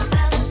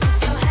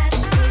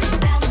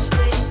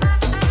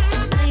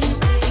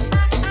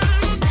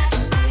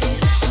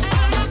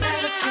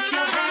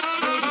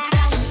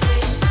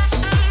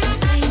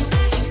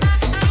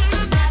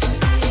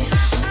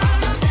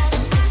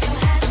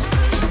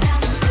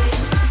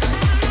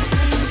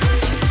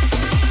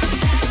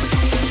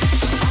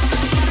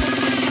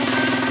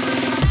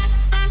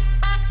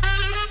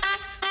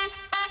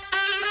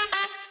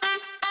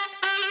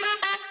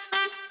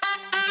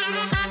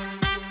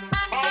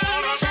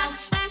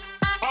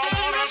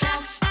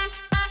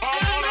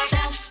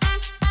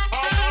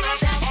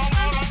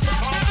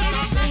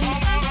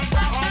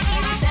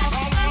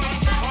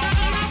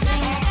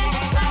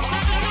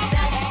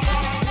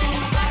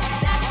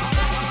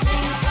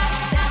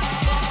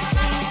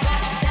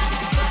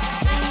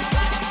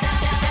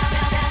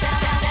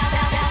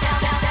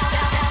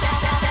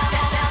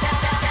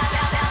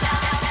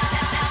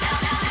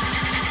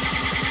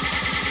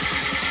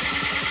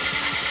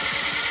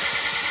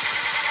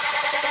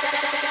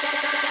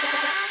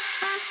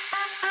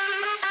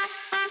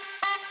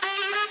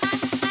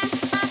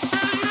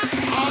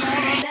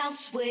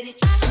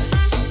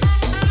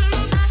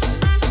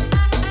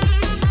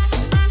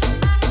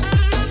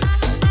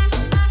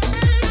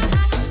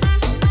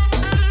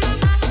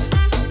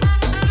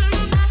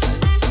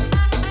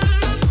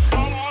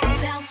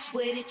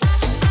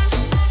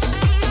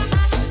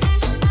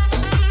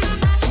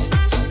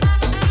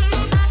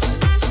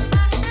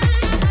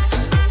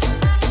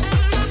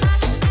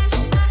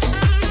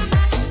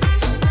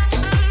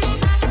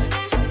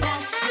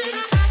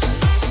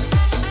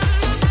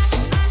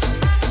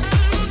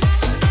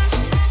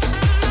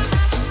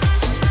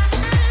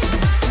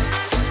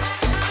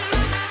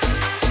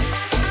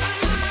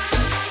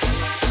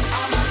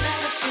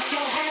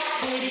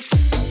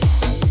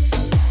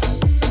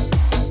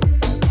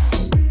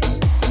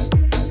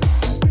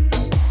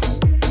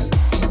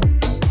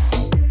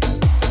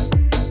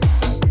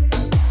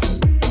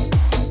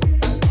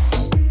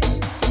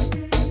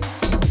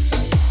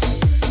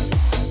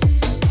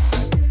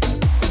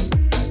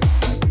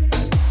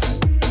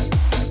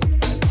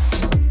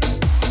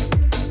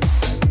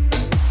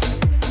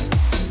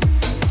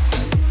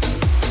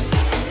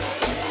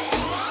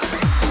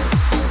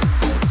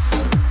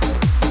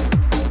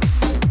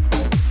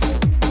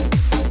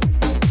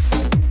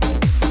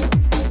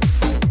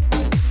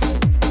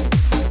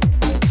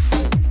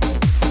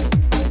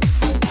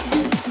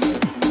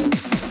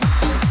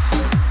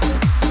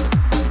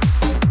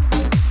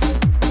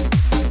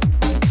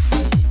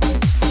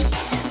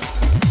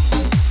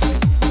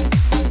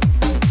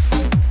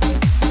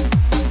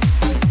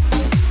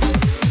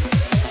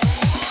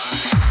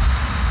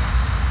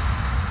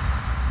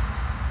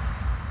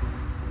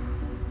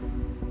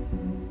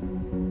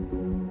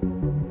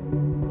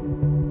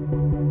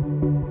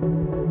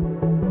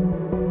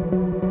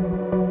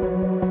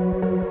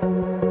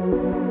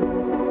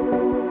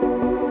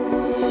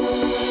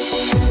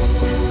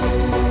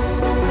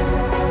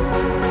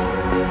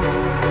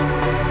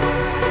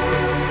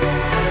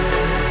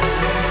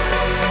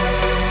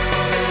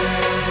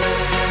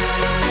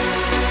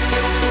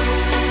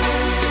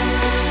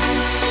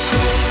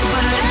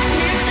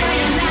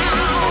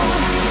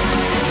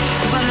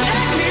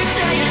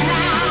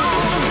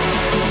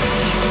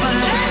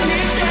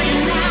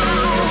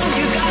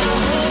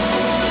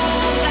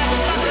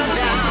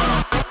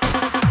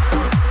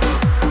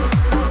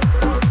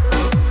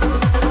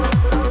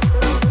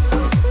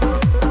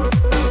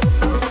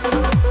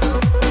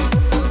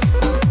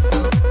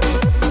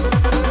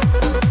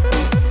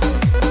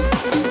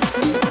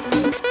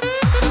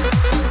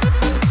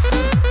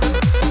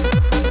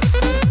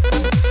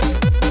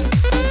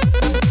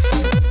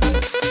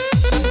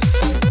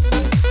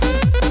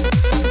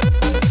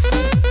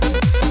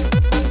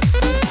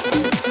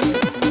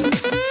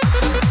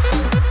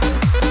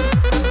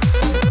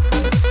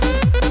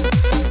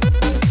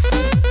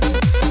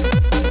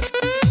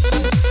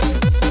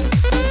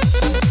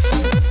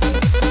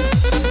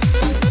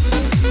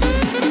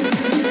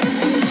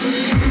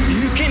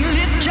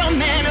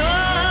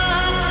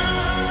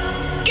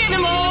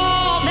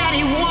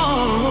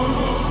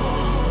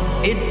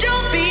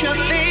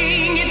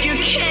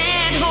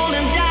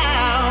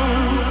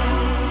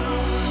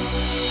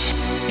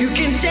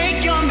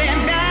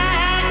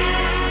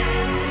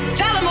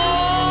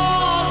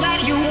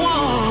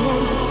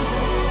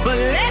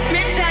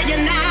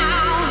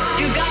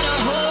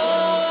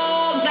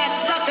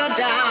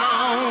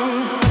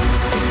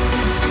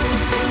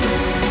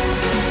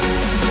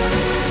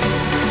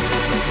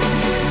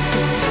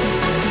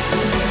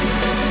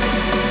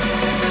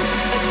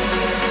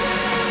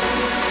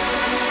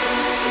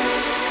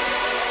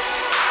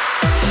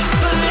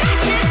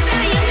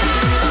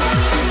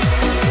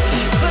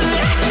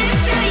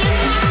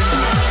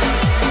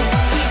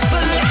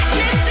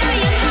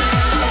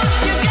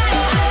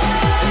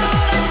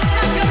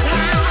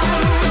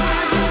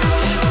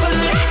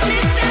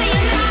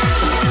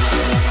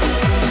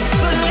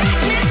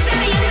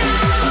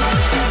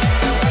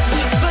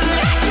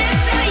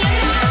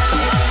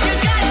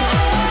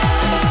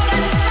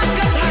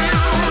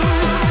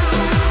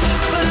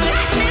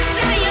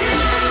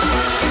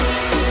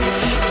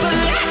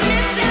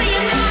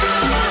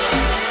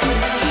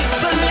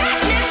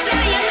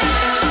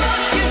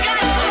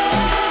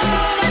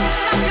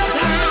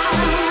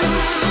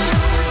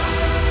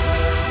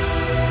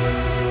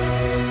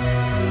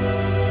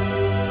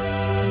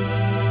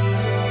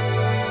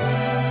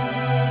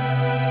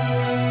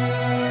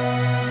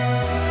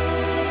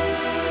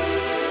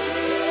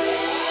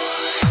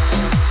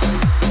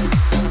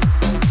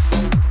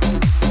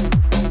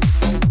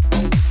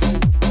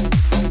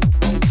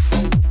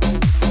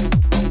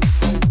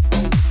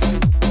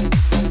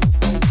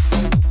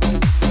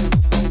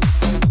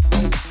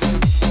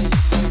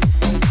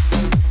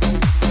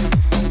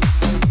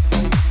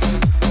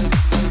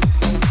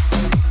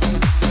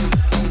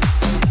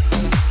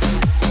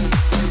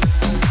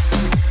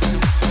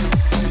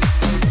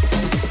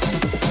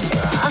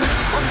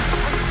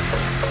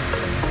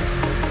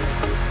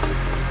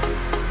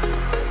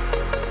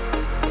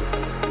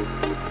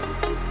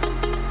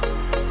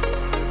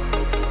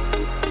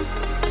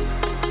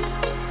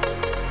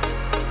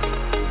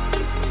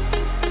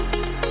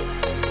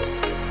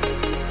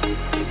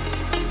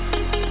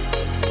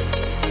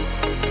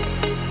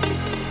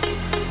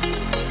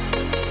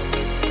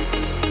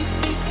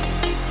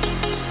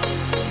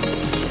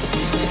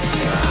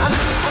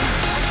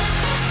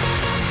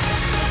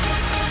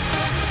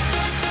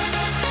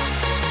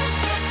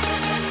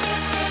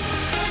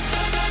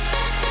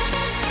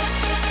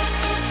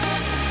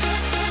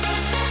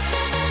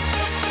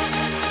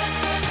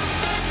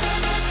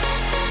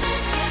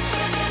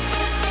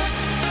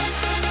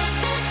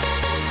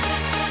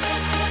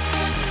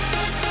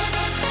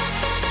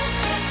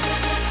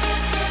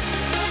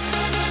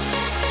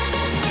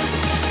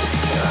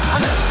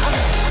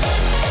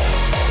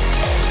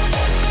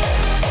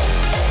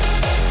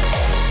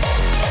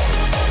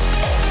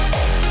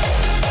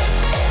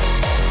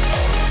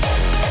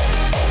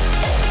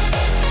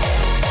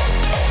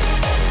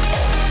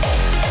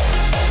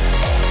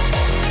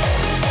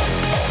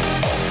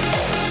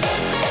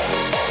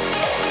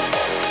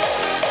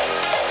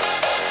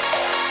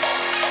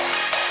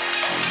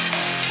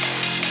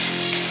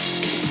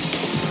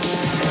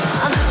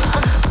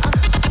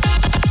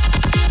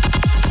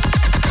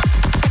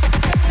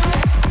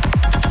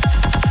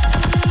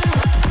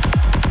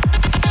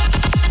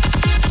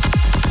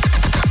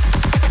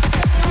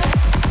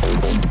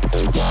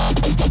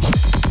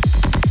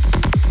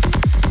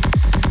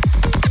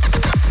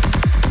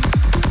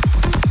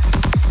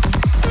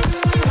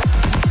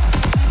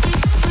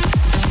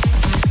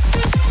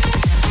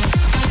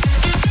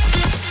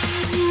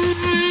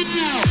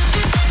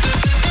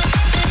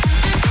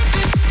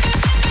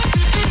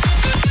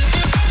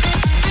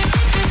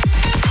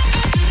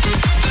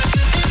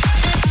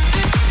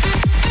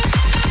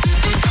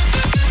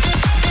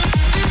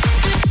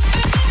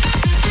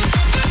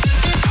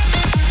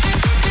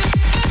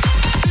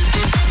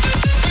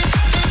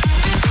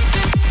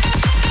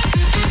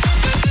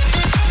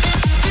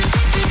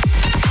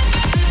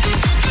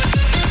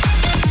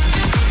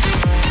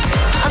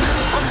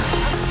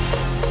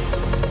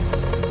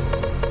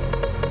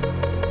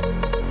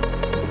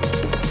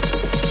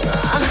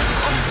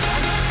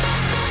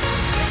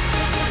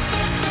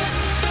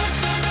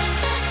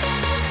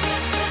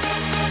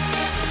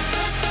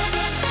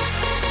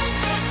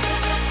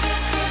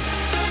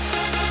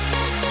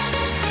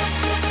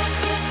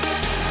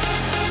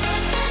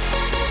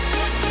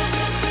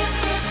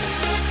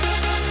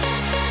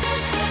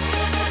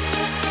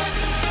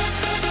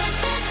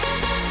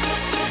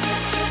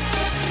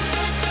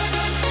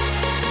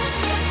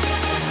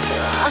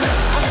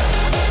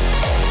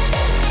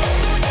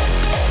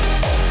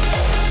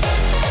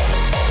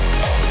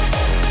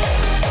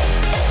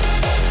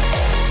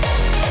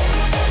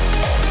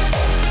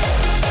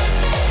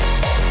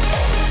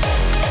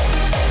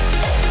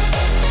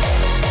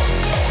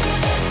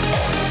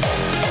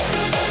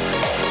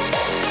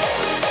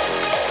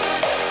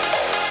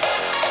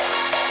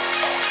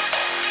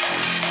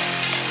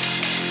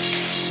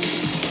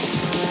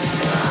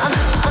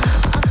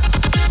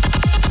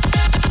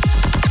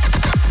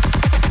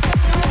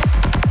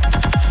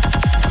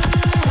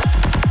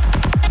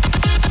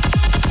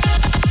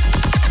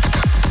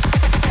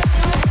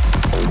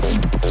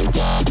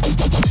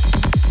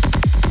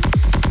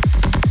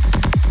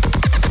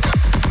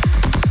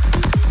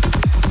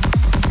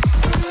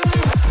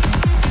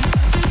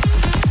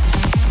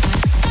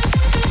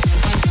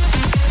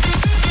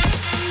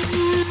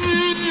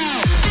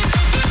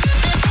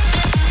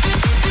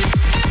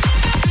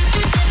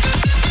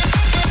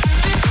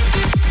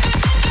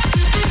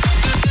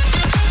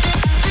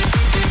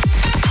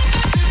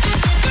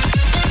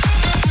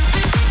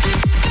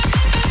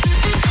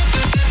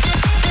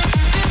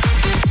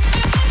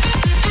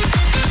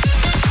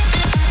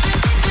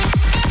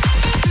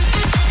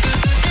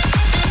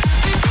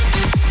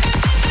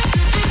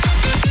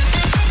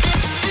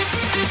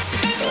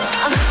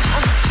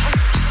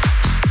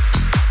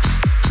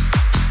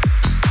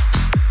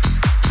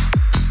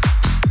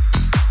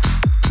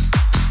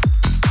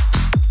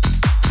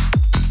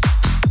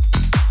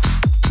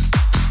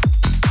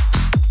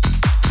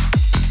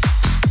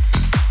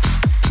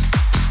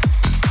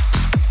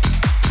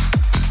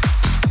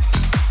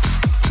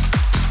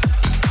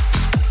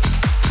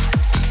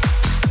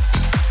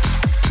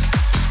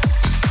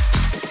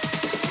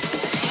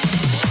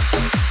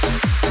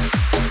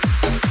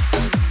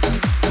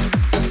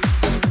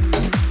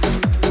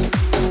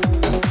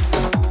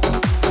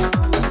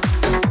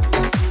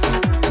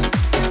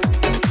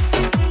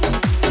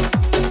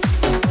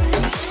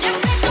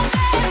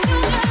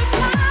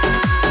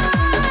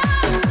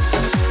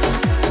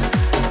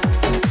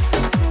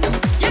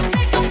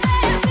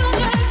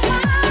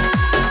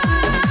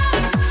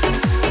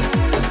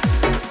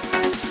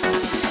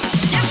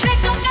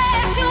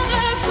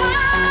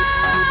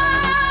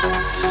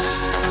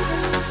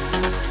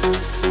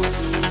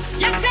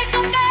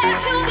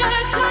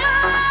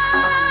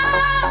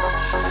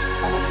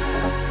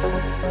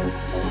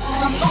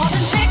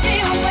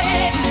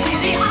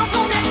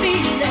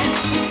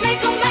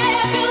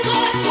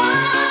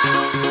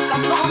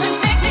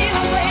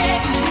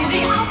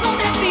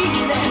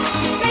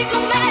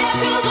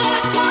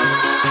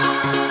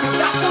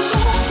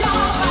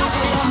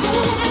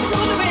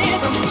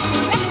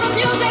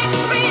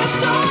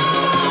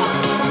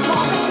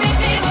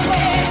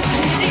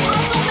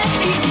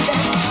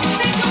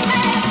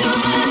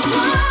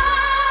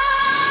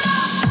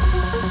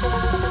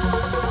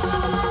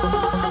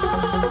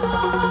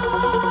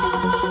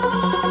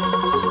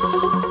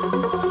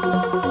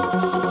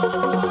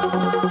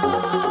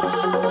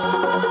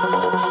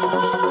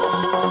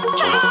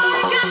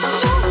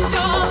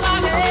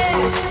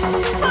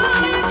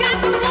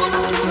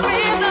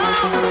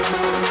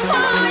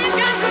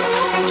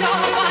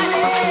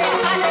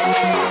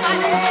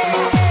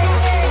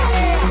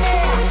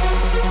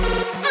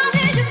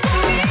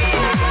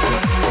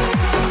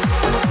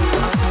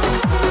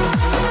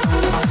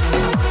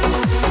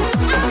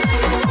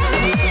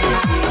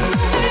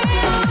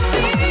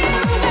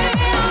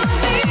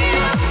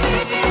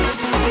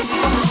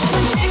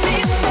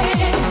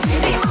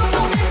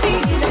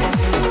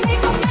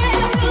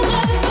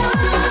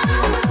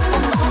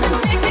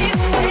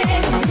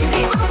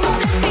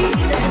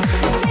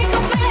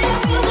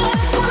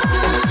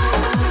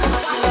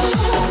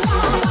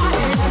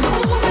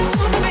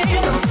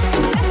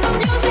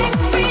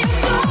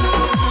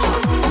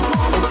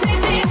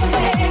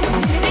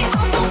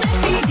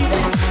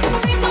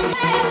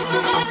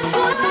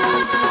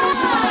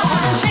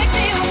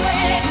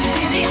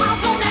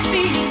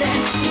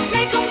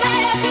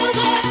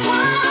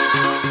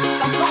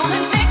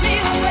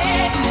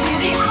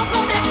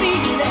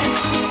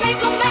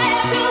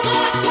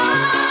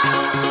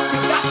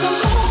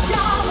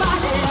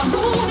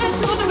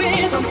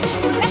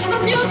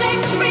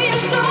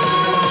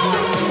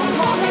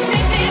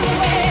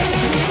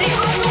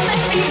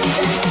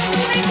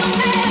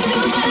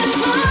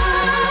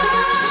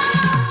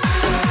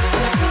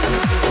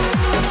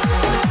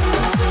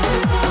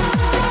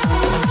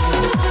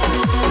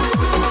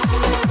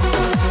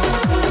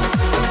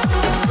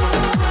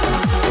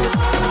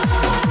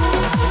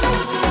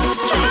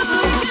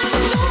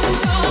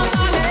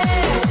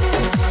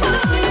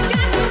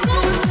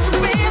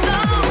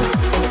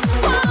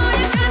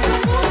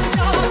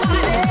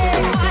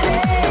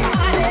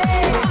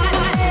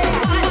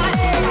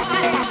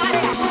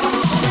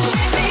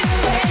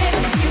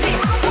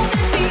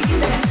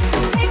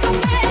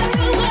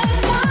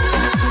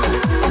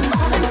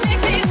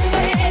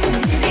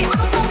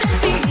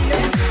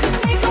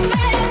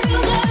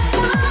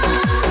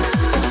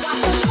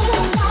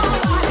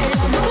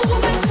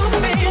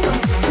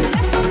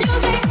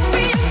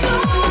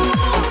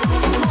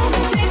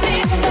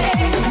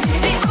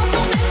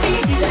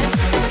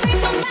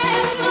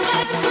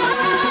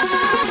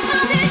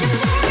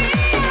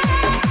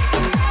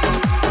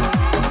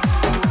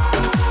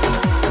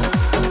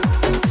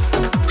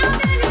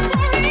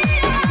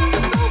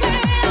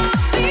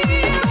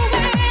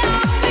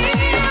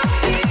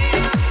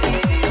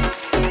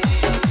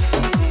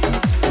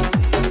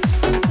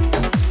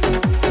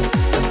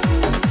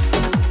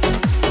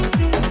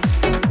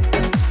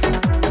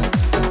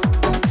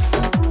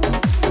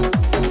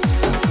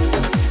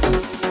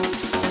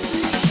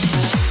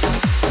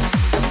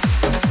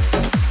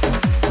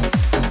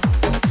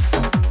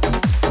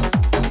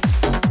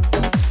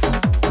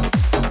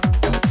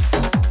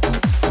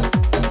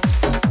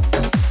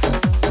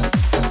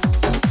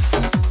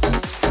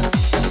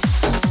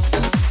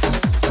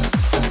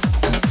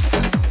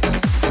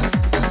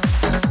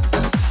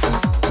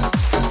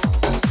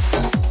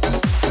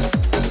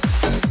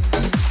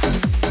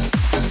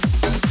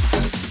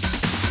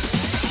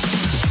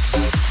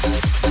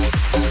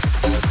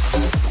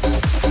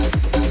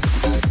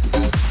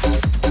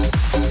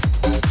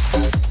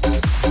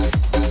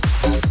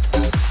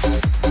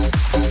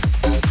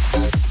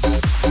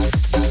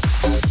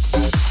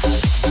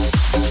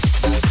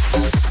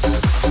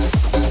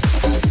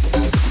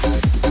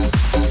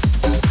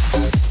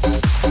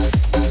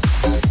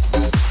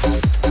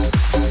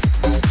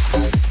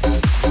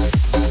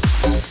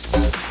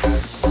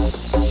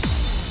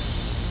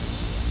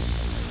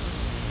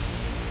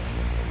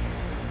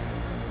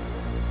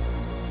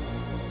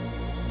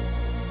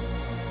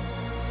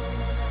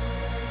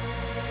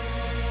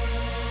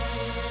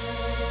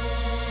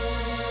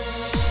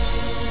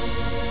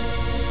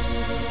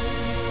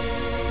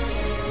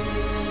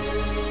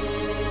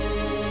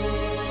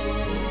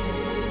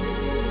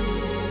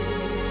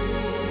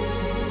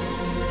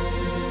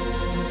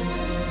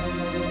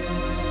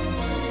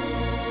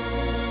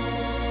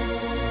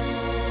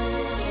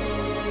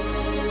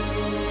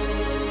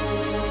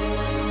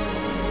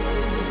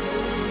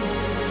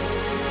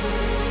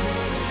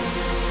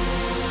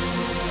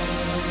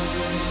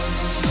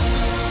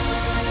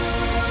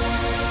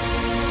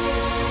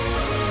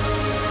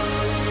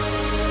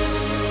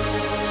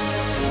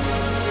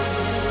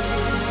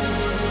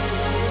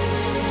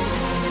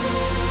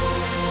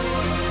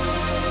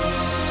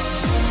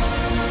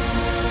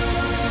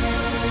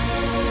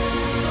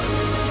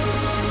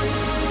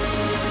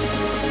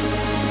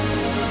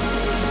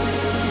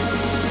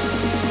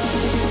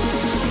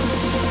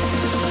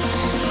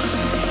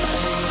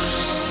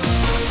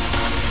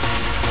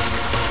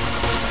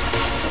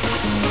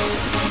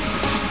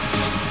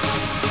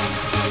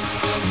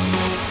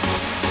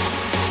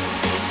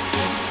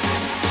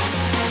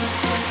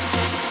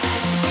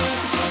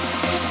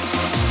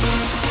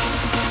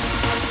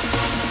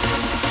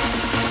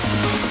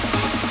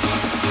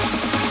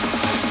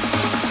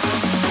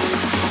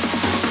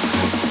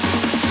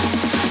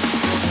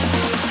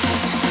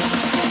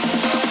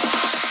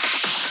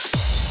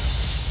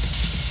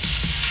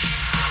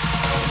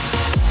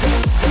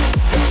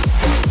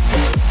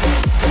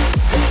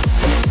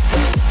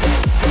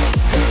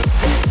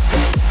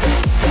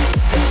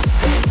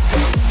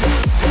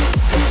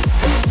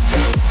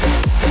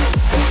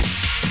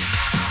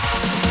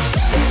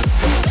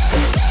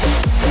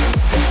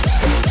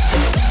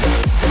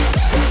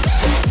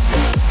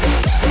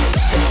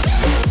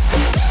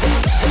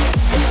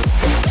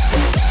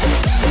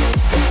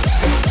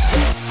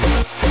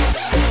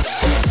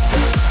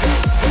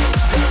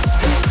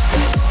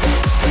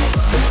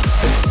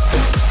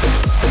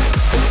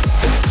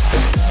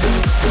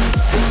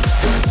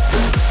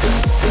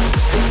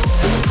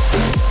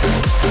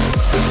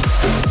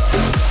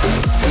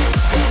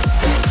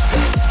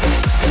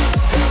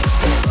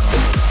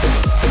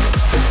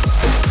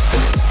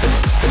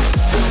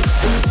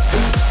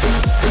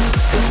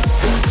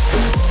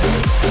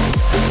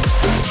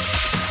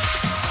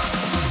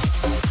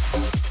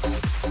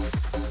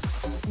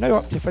 Now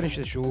up to finish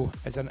the show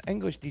is an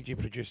English DJ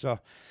producer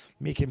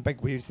making big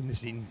waves in the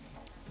scene.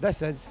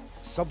 This is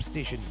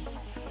Substation.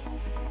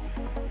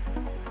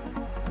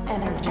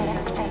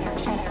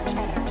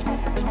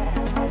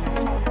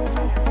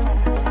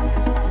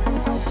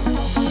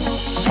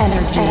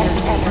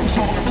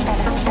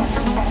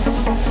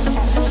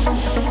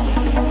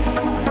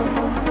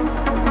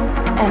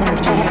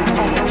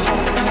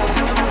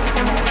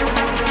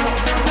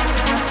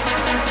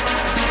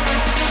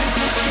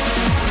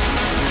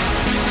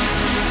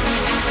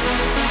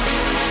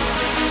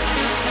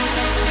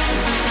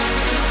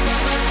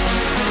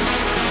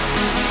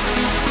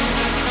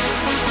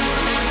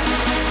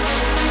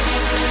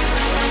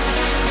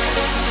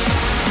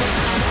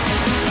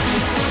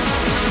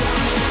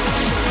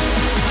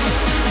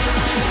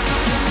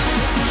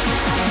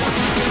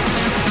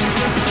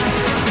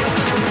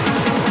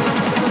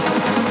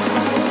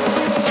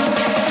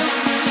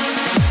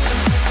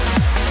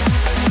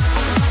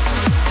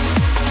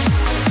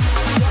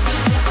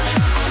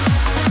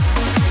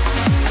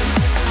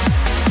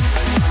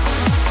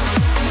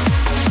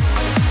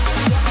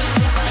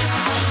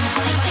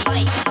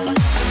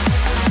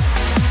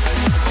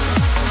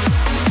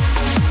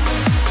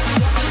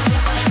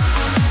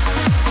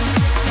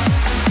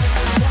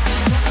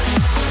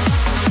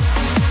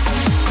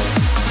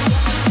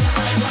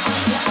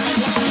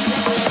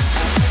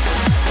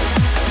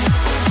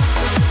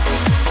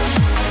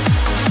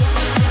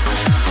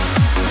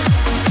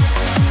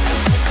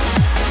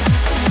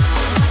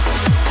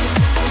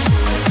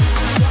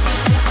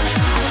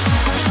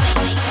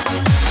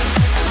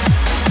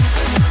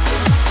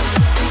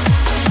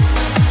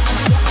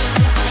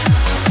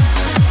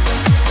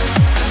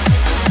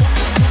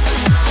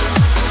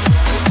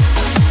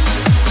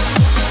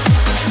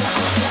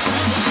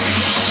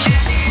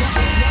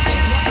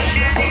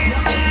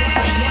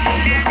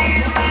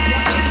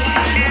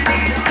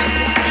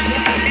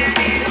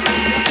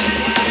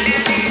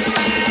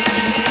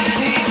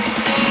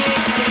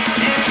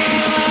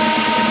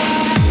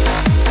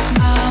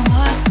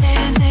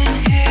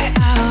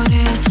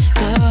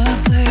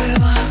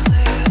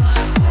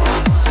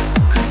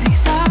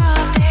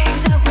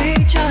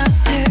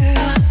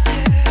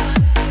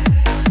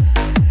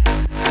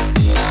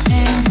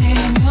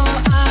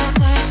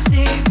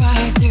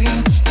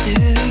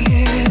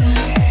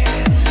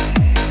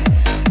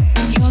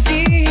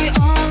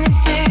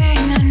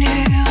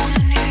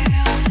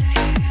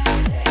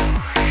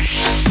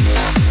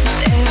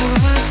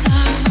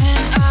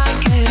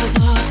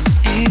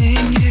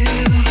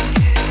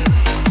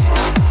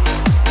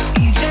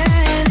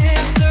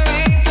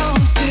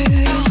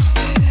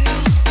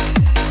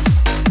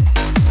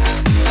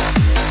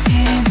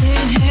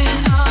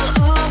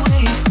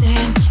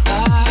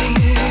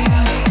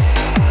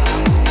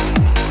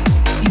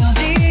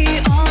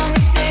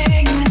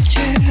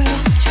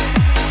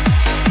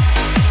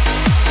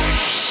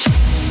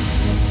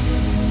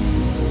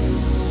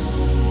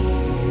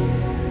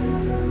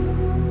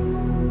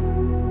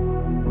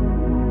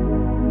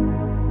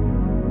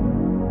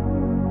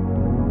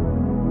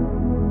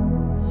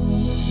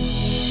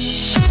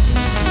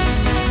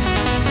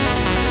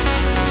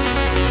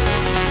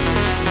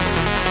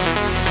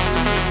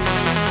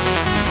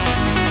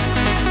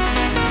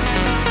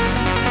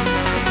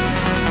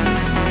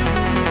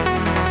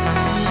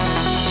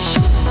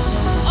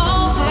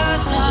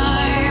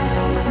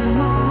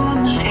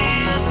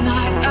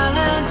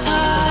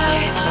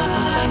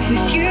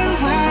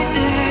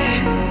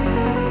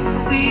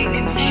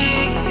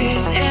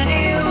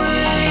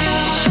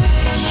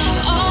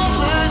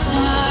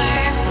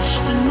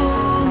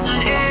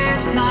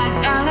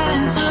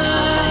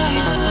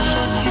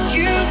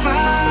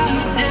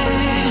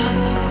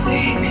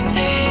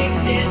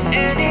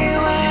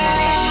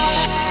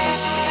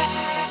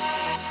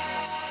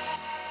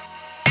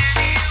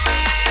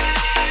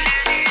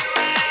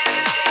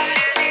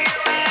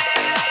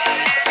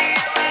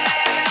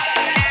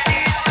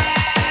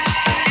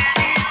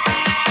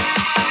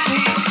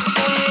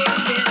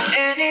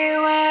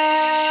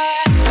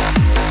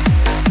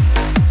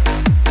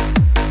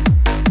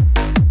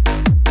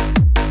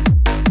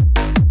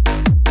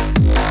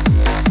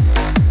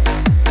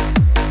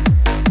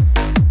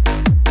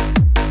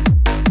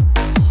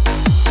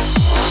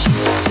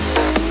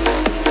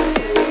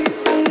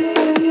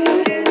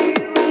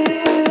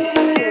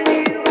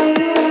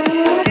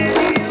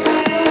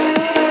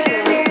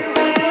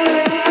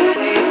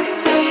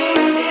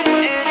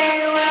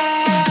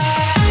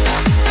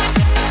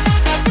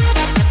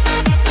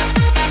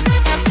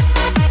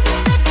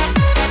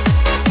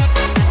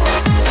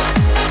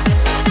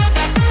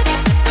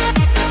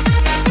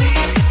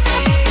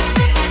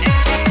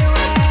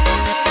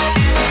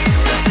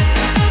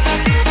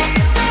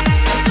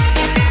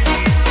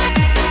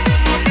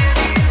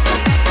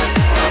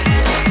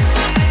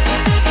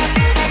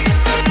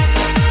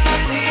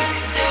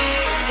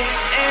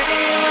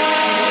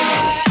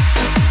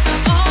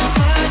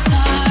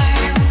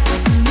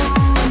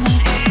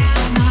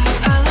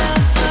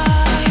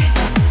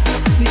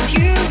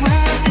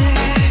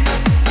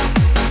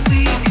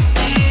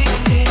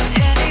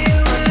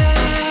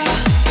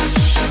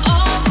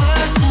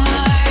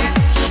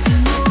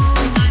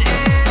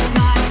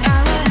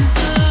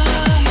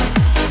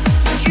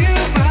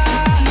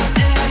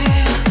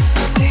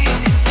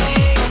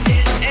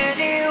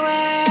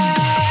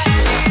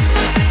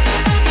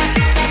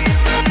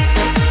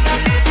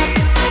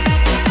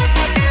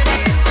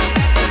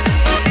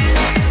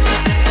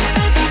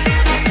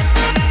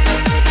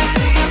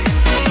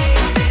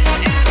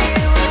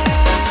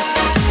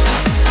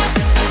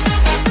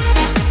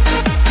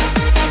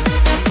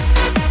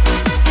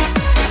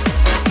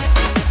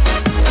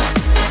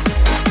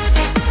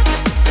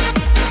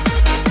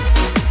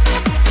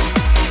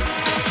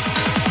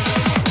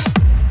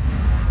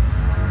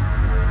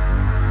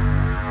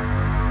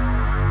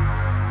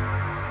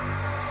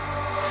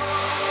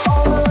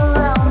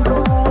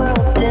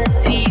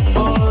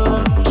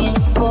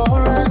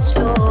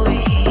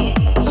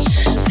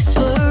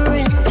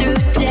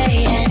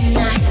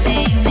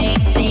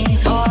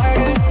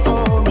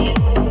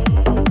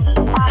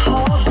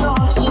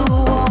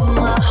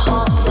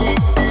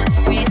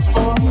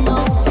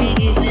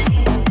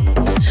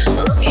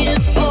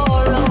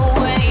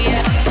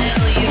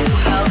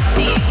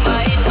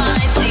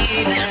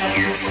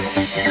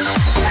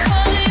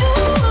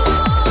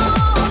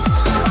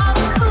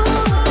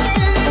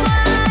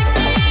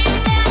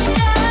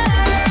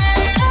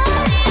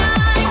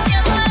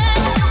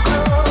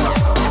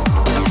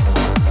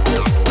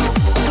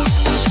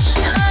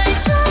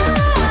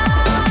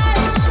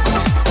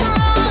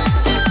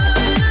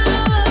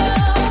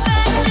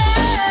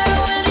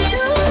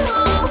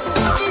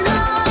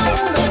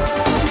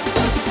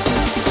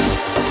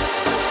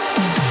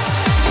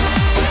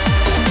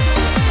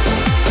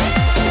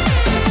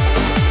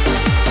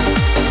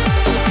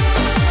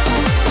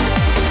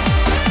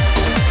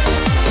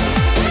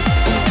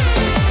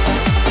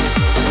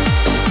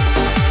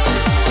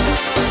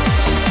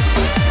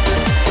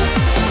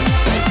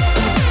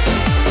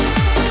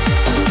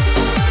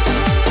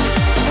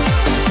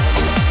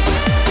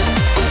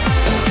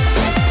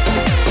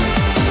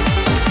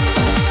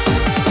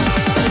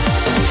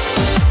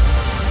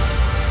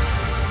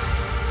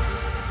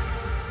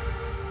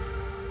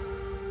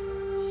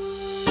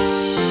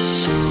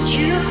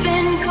 You've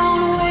been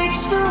gone way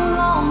too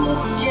long,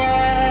 it's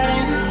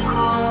getting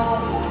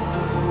cold.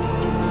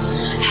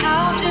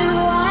 How do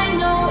I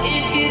know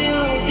if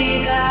you'll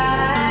be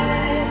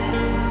back?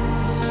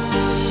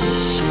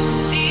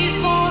 These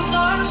walls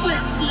are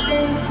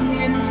twisting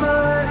and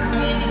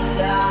burning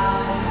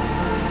down.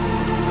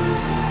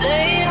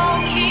 They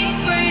all keep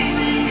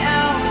screaming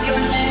out your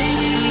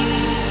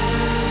name.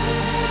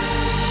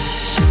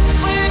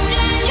 Where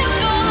did you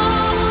go?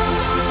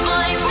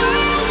 My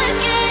world is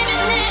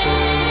caving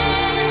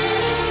in.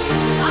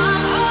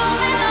 I'm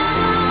holding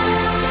on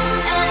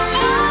and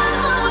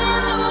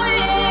following the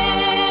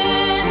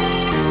wind.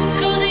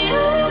 'Cause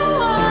you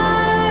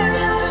are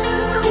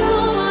the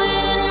cool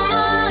in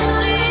my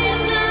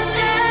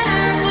disaster.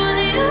 'Cause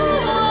you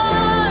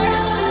are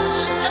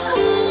the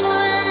cool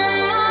in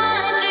my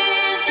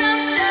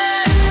disaster.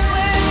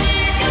 Where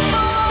did you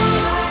go?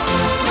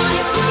 My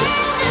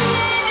world is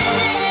caving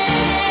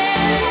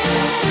in.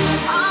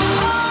 I'm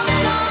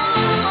holding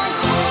on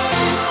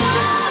and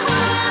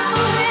following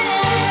the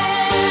wind.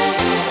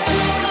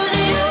 'Cause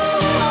you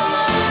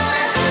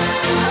are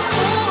the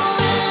cool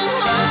in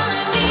my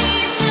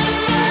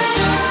disaster.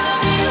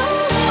 'Cause you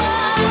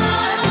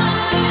are the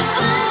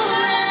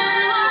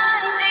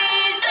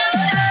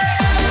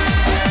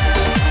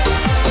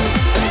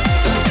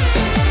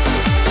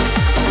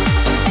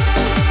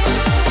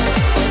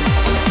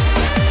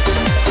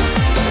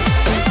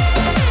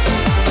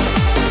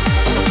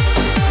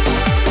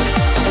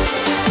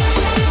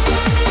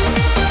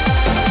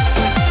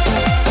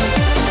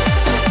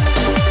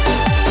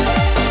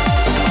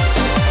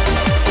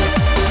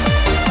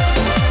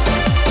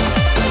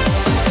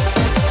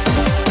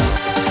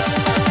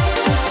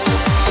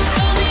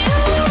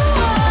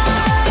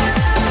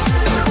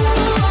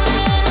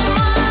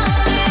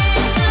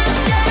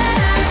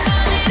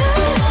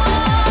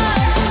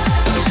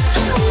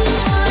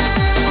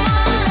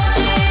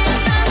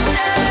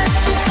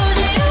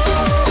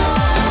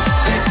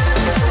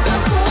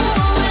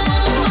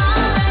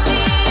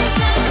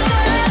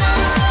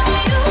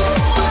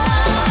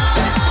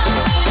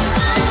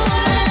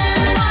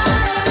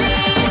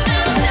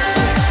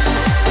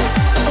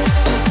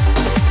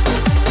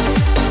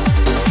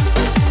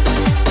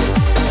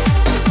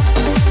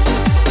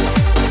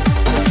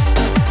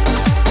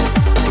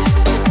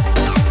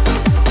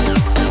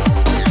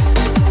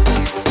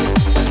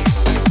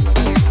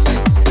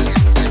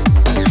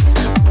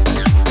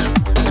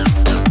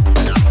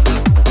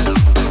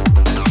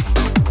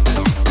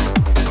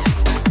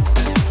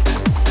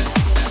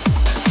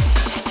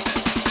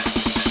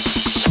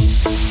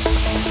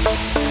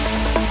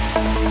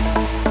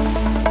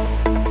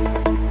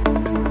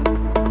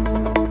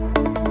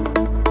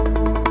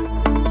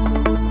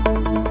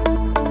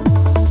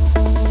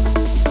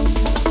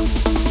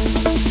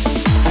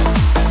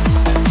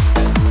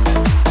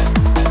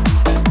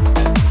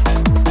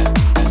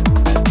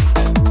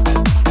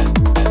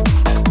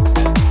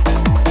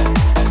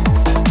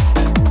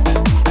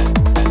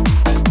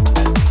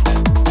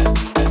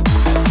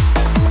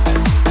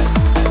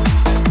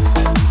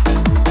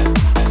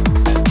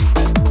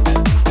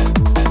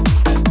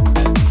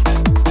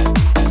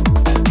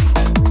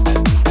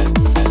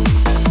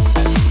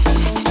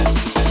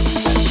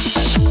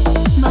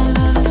My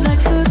love is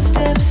like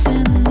footsteps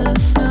in the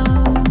snow,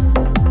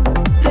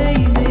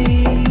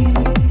 baby.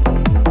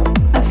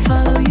 I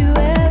follow you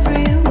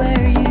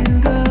everywhere you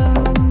go,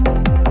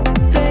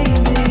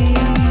 baby.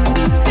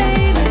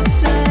 Painless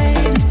light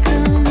has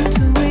come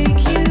to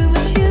wake you,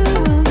 but you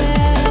will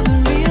never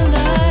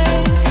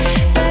realize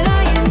that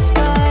I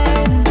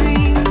inspire the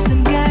dreams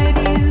that guide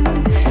you,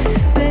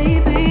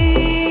 baby.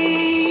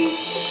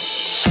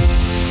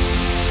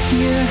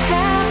 You're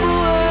half a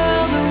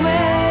world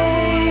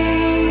away,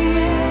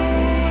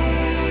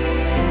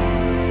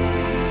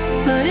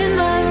 but in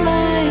my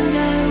mind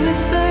I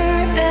whisper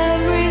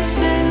every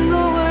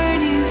single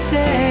word you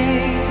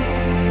say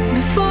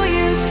before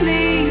you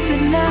sleep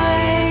at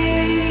night.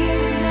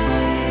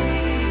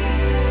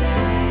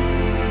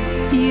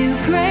 You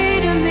pray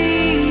to me,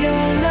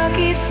 you're a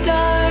lucky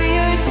star,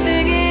 you're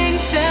singing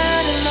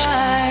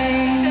satellite.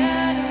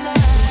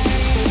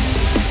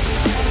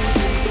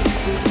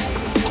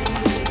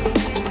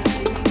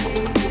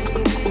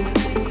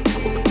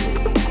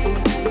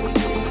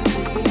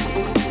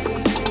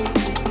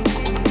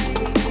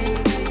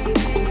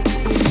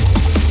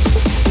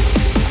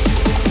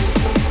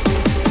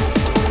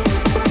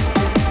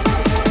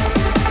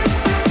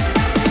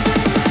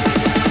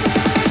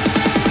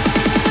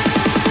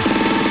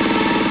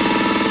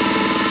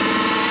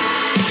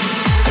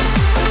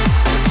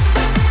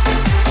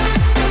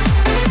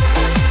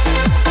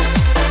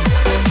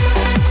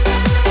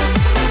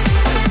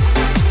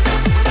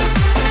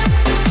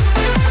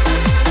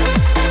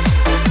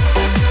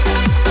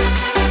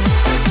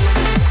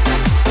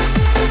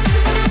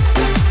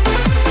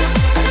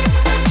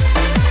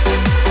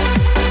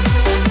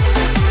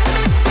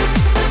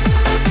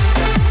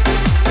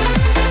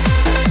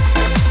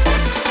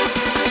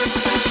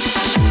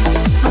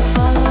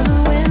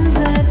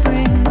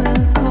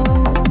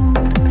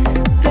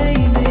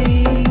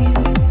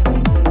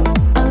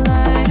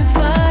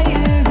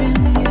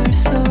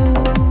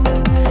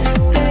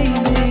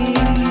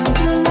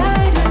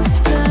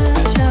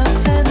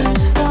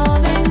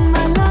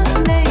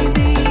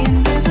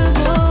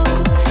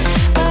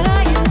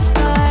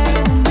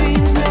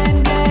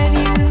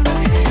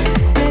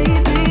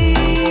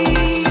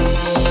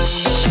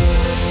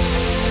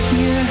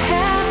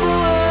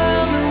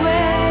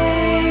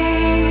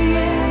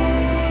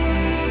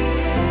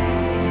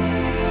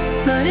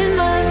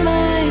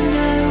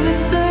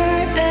 whisper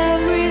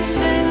every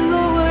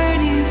single word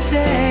you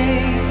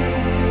say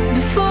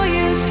before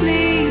you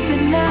sleep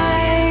at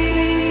night.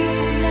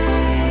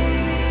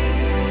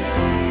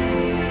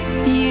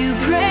 You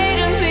pray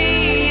to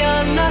me,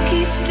 your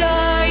lucky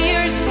star,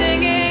 you're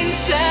singing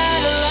satellite.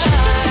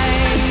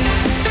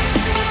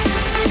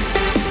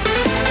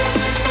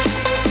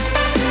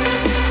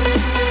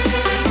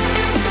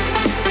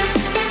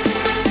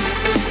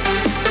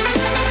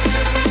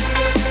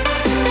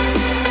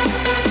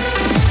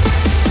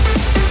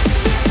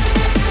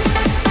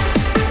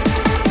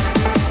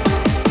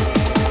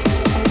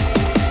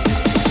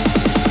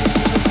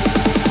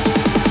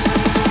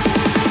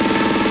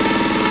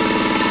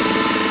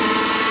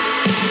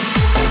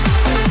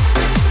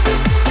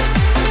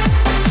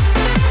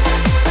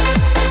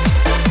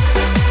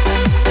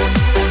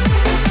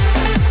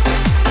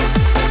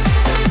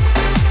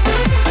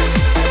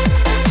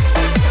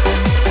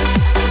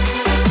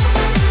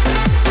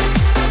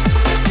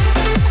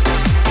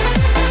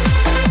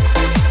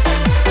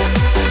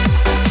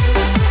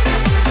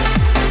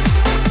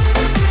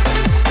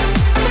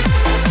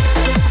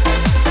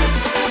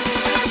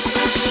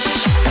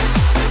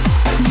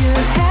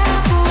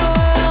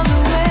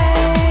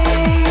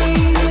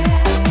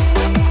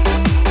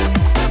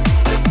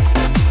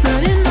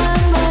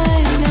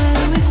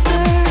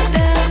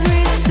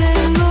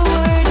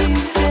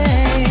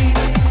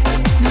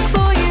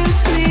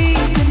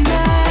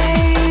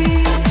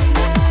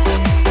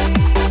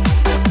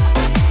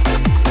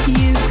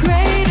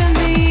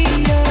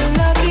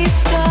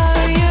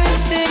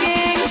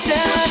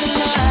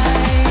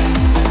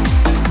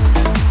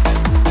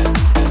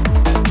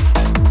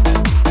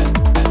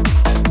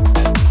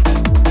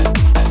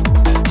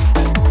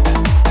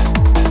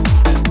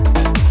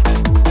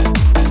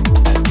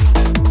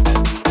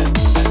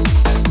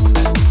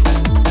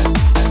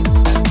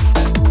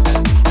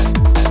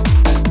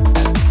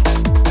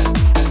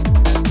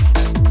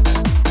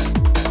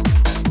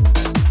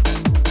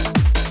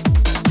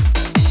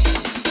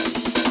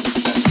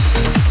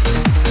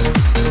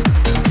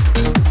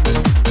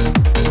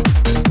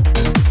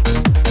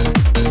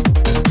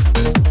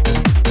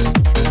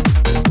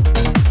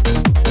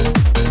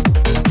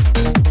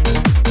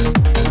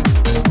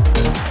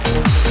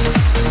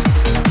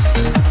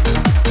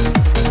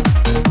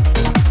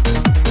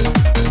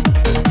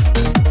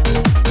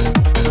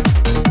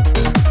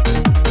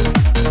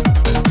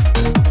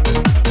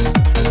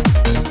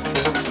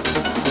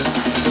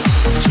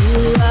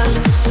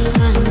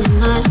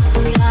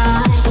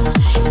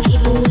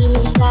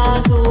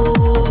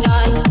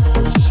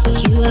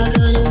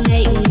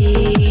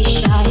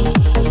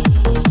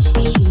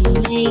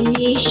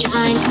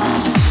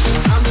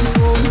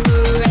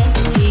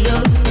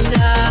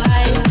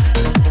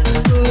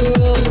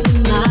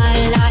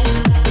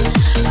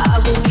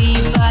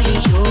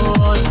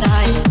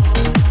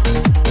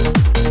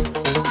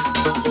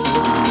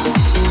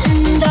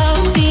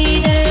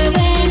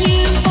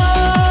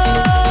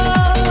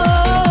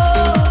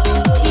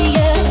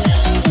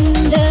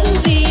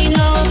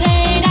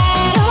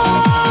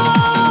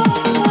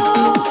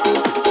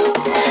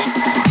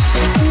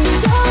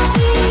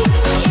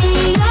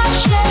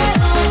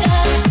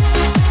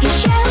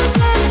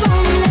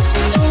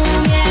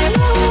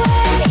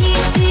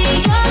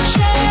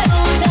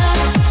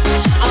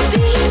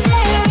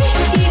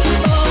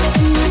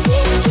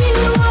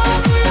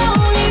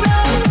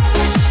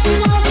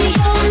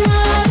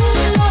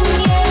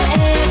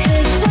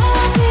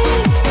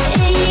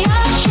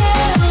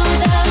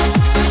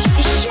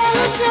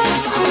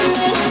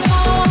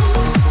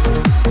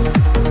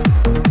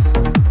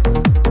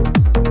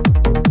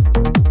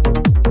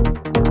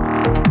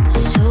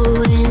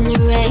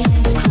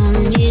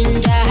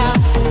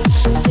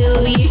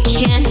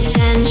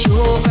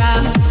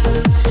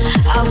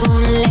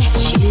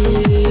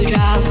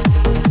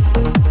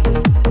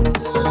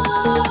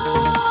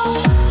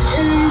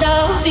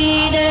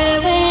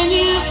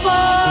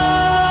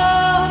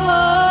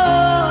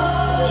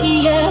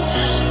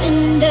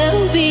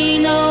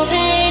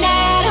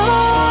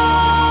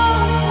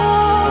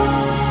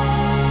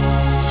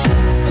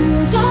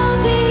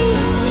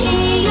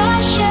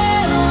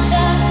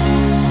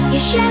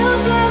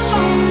 Shelter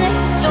from the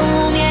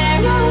storm.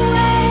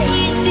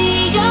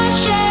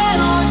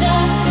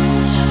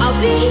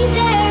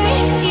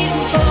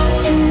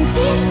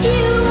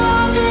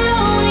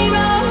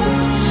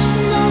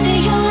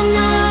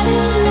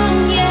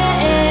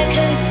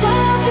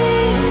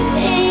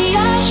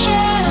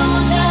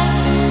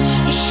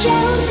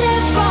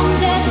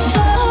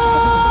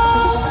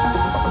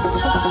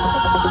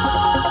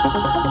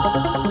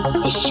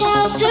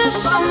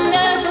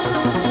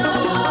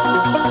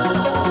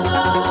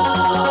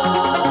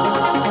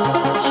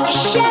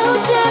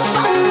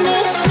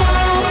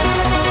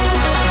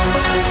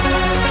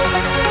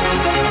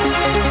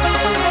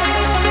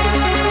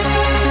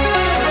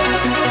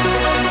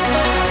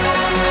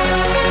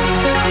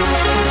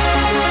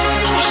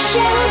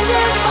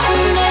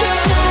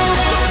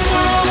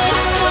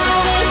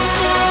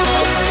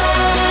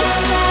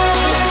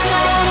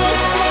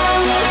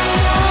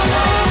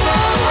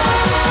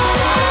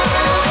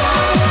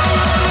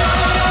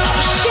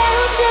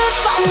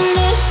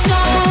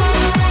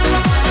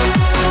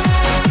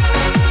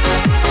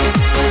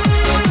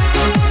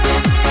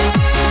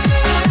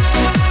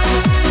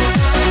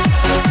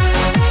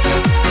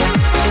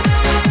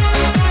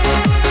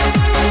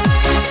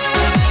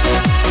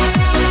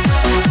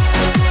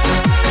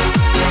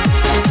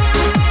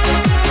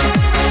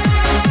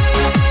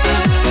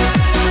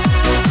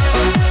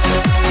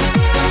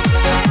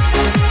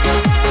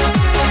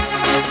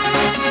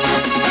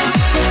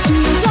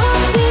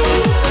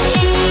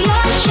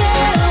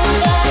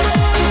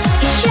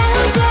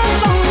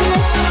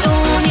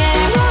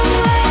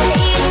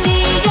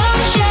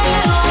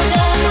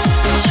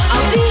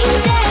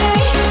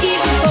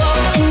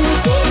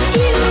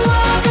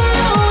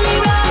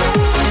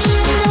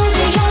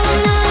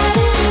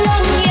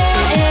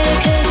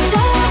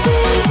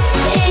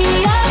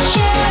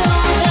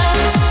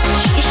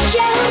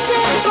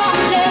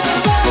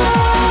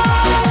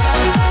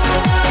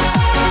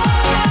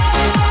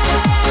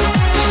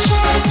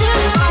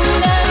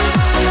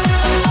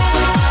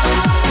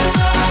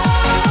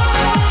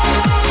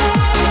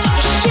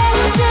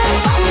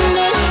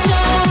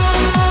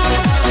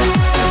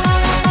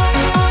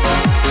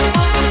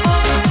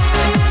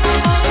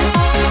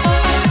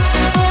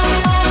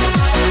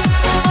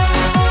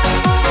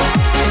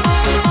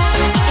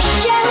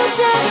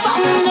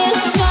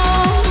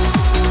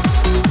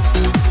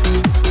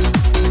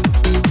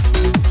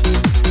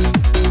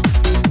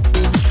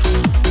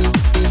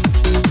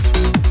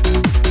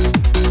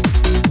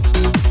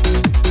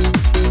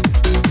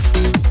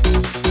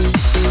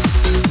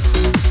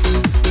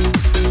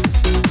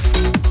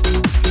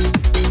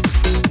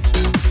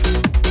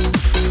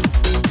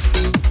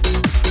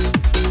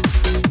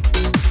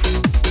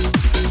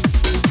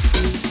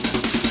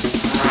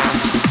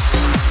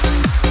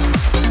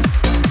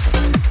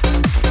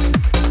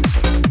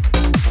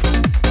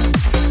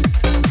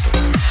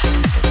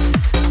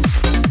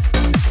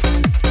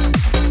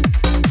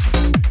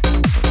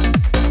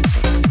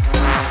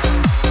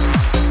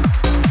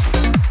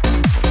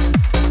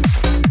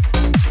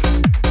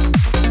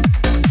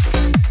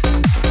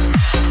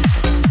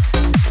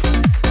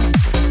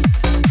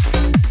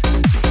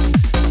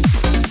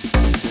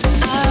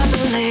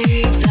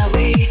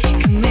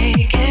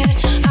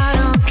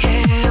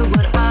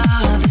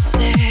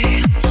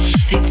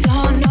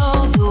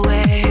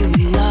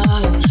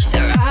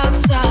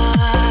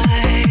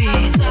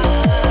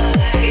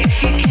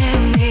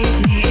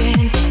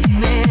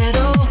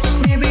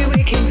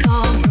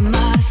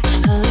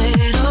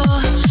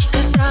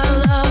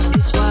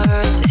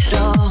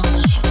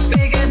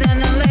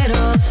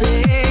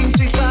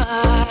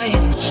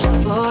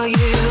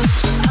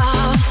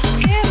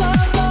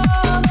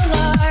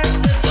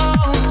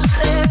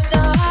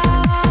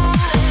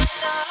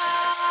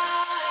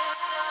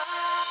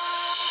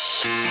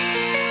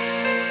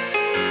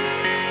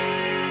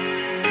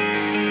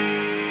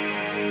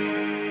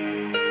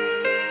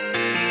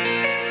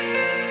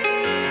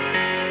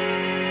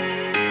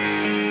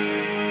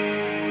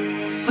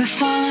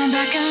 falling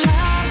back in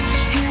love.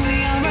 Here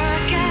we are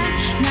again.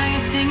 Now you're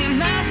singing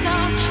my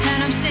song,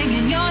 and I'm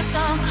singing your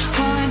song.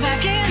 Falling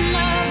back in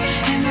love,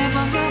 and we're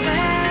both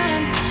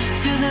moving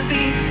to the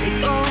beat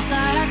that goes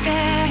like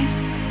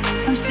this.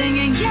 I'm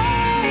singing yeah,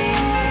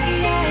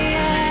 yeah, yeah,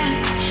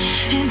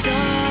 yeah. And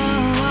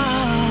oh,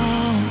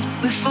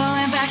 we're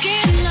falling back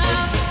in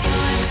love.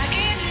 Falling back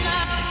in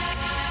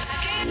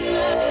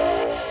love.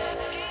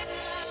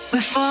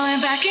 We're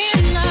falling back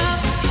in love.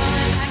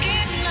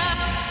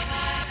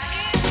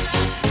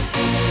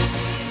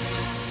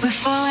 We're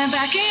falling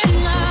back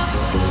in love,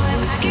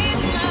 falling back in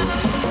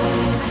love.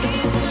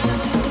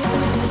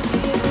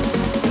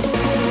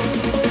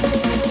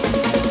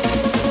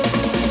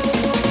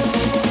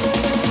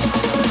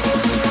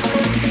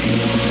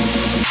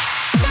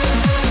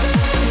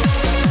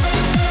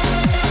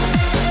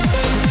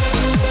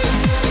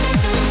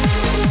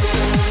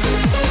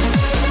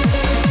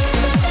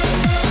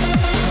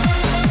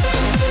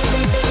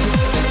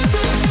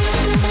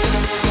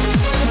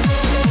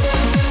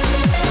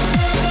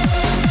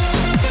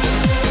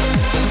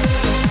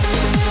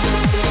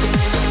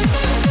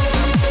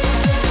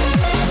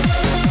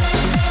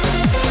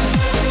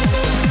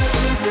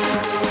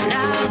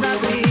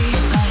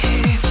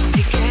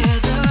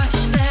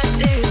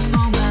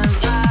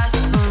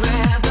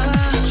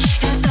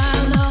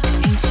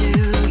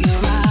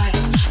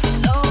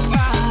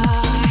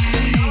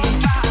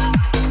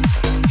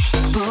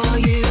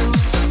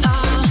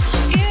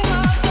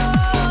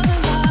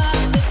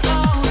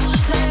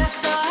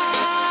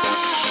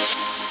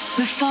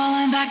 We're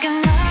falling back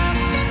in love.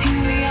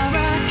 Here we are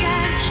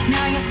again.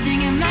 Now you're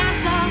singing my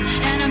song,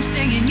 and I'm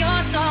singing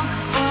your song.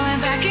 Falling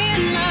back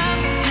in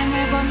love, and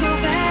we're both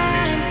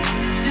moving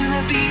to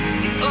the beat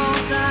that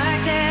goes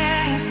like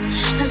this.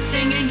 I'm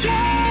singing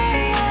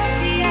yeah,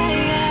 yeah, yeah,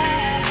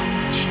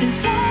 yeah. And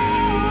oh,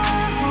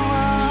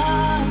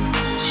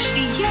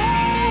 yeah,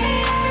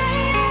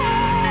 yeah,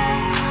 yeah.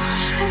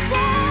 And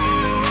oh,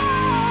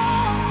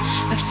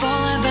 we're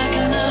falling back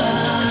in love.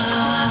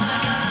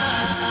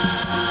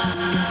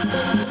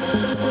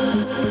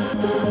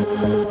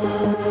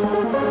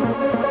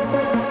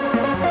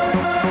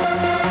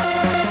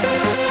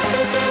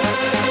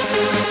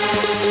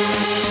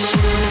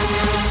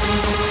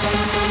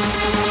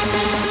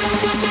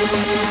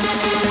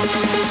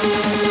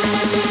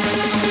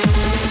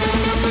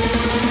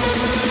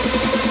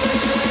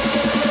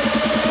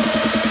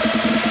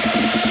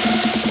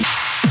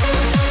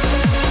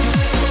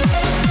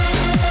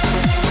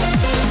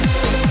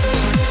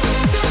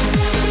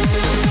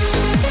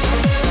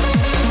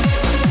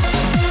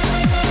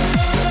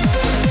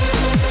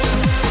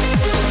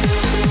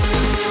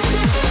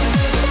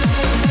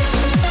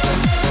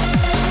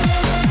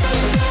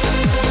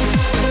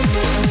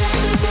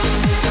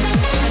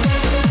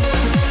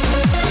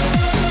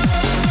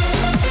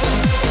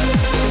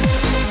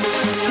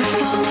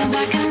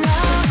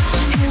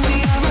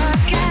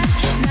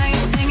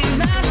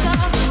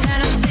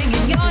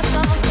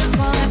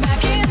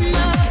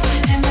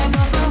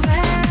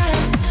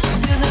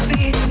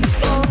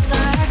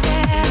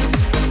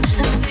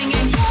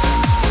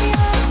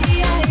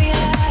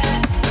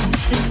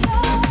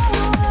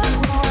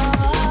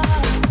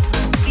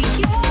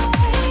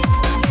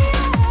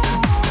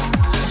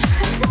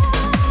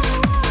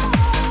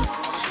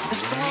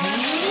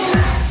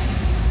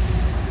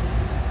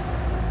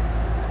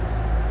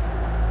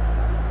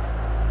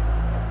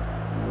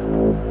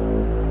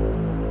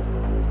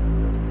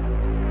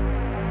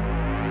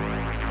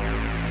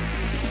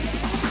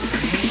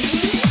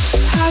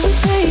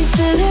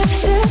 To live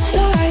this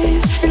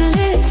life and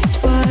live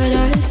what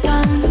I've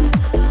done.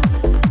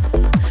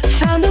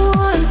 Found the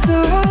one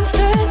throughout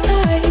the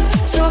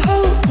night, so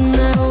hoping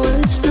there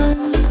was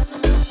none.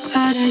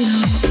 But I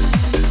know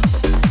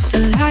the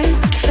light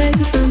could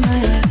fade from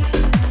my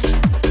eyes,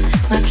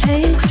 my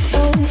plane could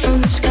fall from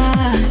the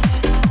skies.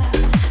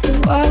 The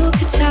world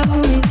could tell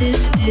me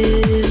this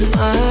is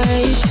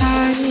my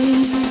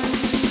time.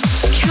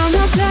 Count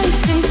my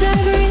blessings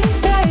every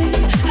day,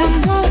 I'm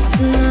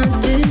hoping I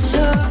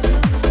deserve.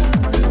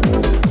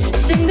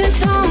 Sing this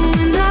song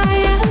when I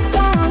am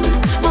gone,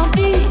 I'll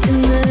be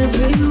in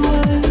every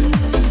word.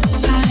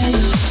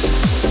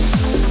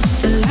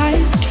 The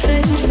light could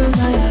fade from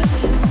my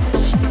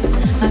eyes,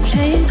 my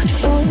plane could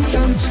fall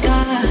from the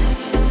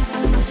skies.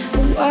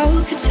 The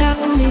world could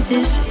tell me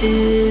this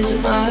is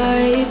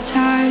my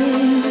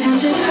time.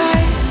 And if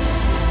I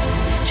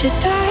should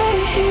die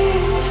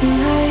here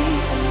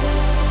tonight,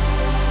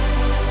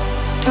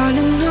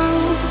 darling, know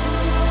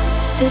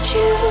that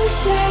you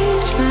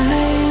saved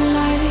my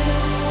life.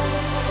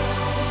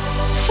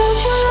 Found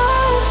your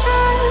love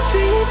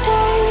every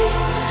day,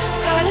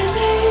 but a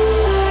thing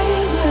I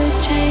would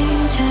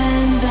change,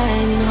 and I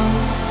know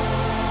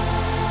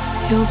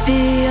you'll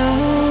be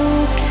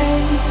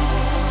okay.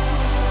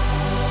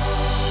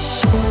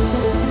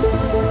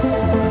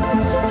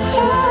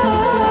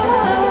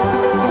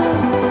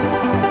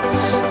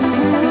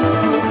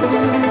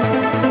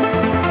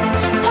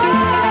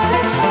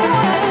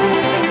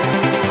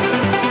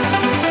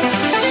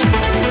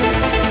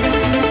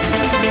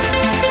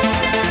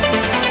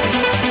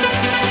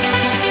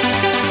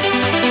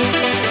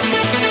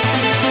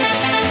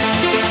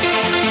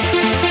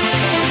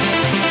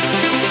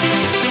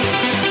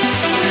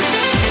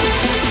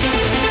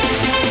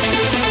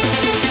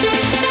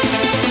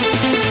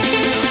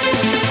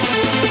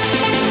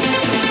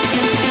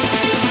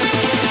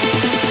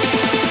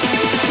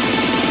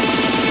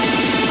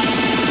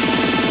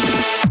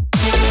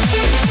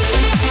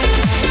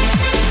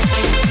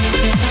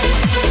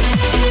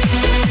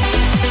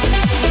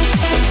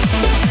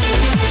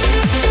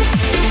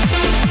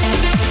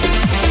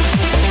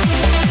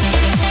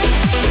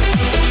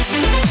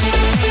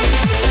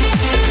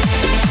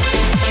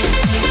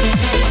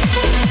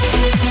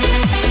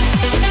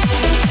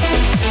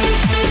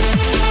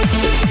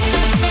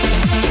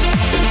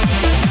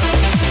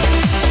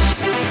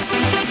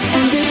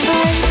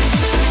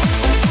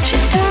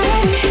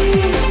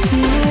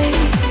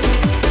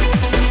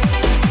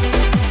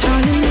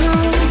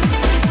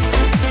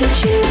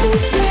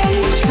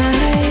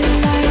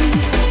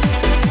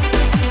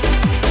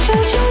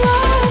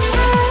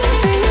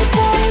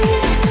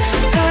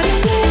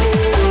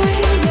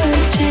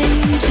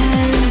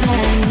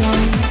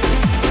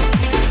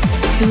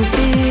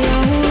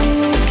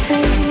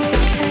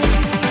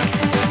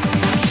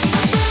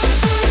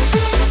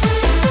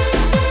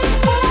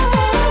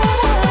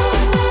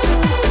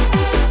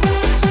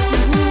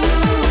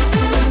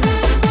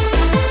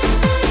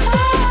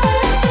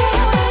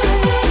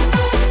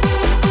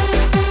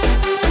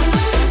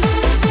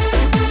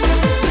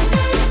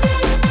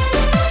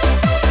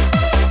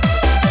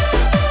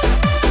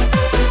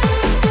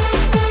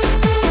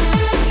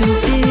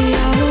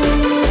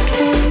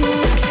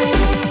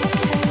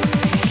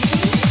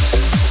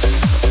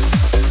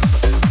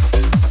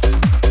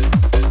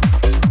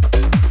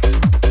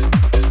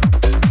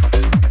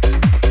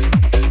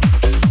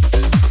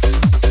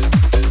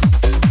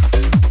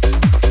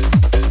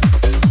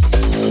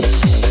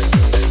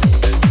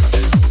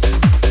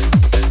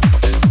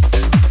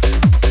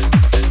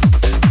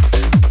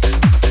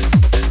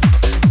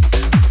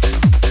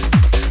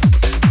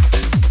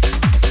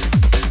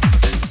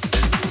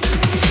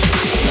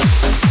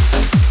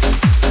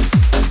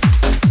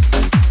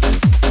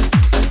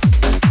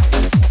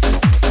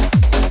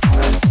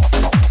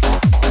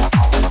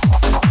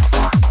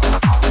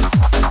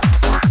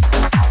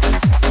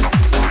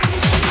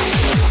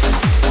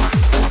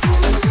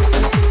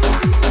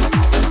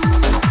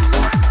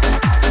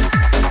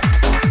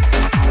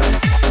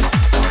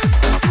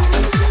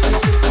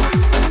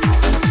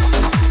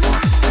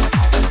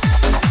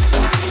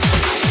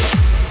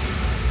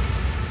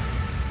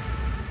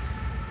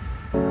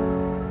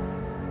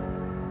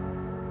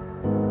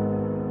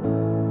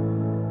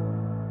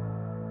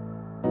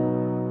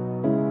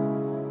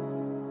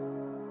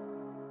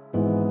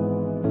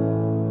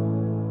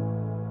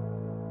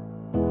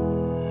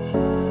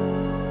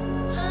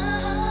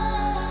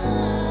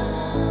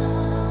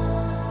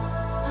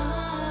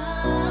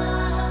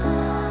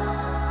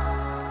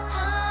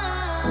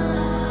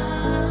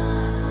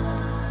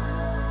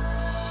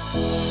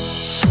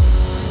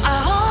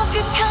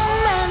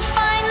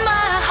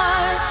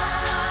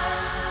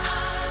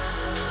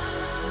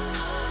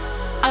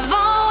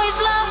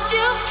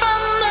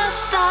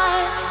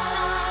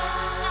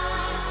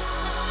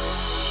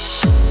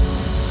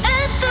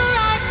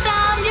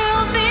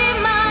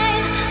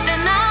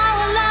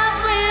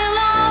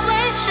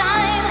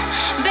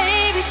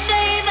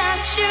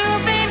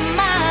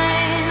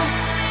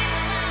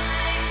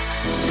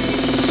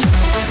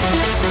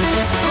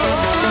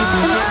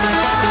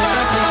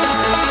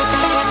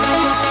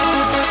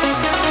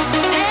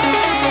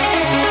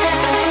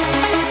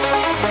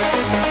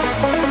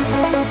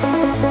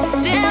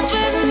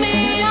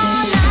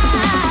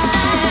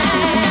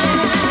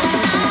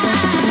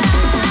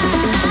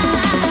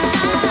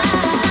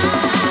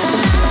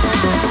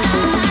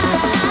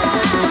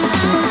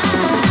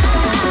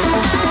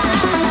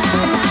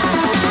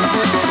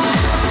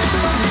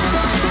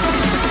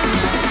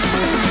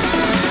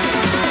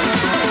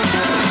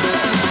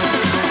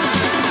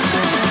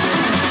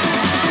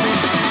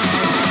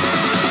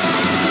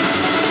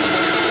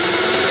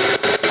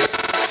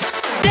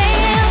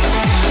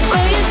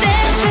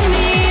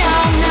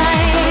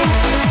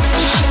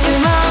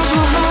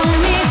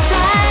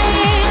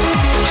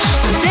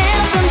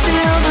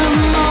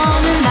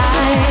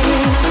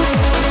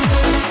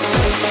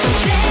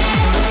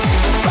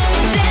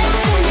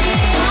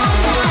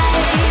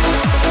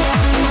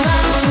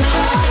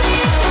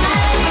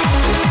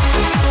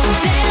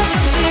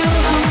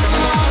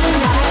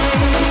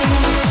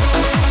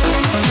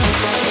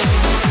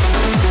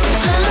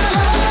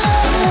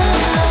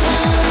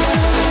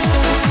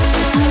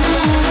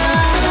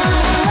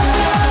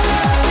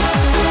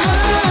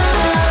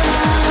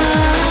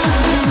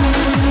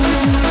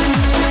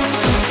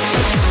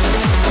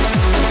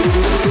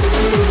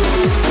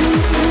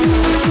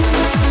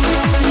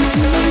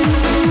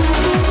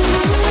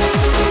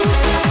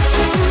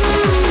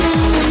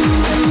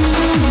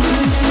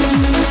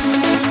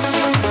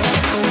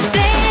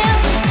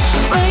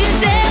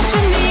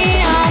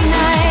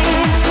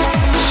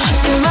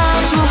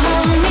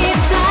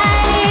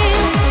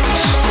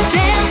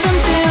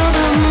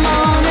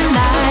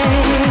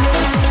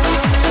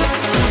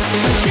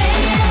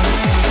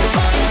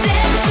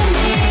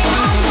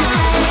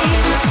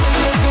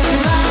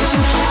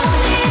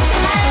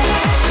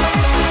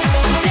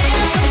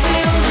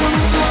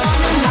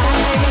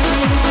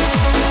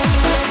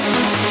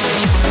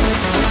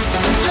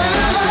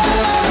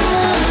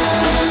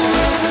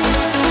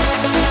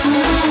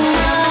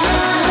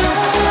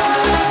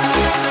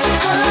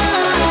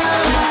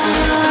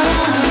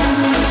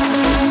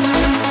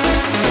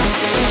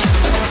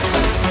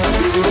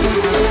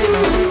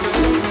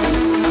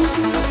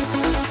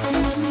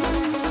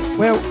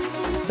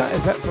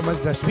 is it from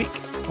us this week.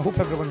 I hope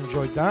everyone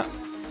enjoyed that.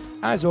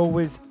 As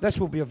always, this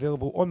will be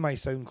available on my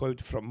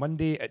SoundCloud from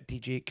Monday at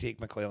DJ Craig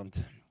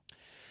McClelland.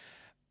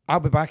 I'll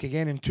be back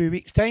again in 2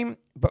 weeks' time,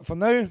 but for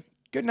now,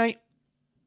 good night.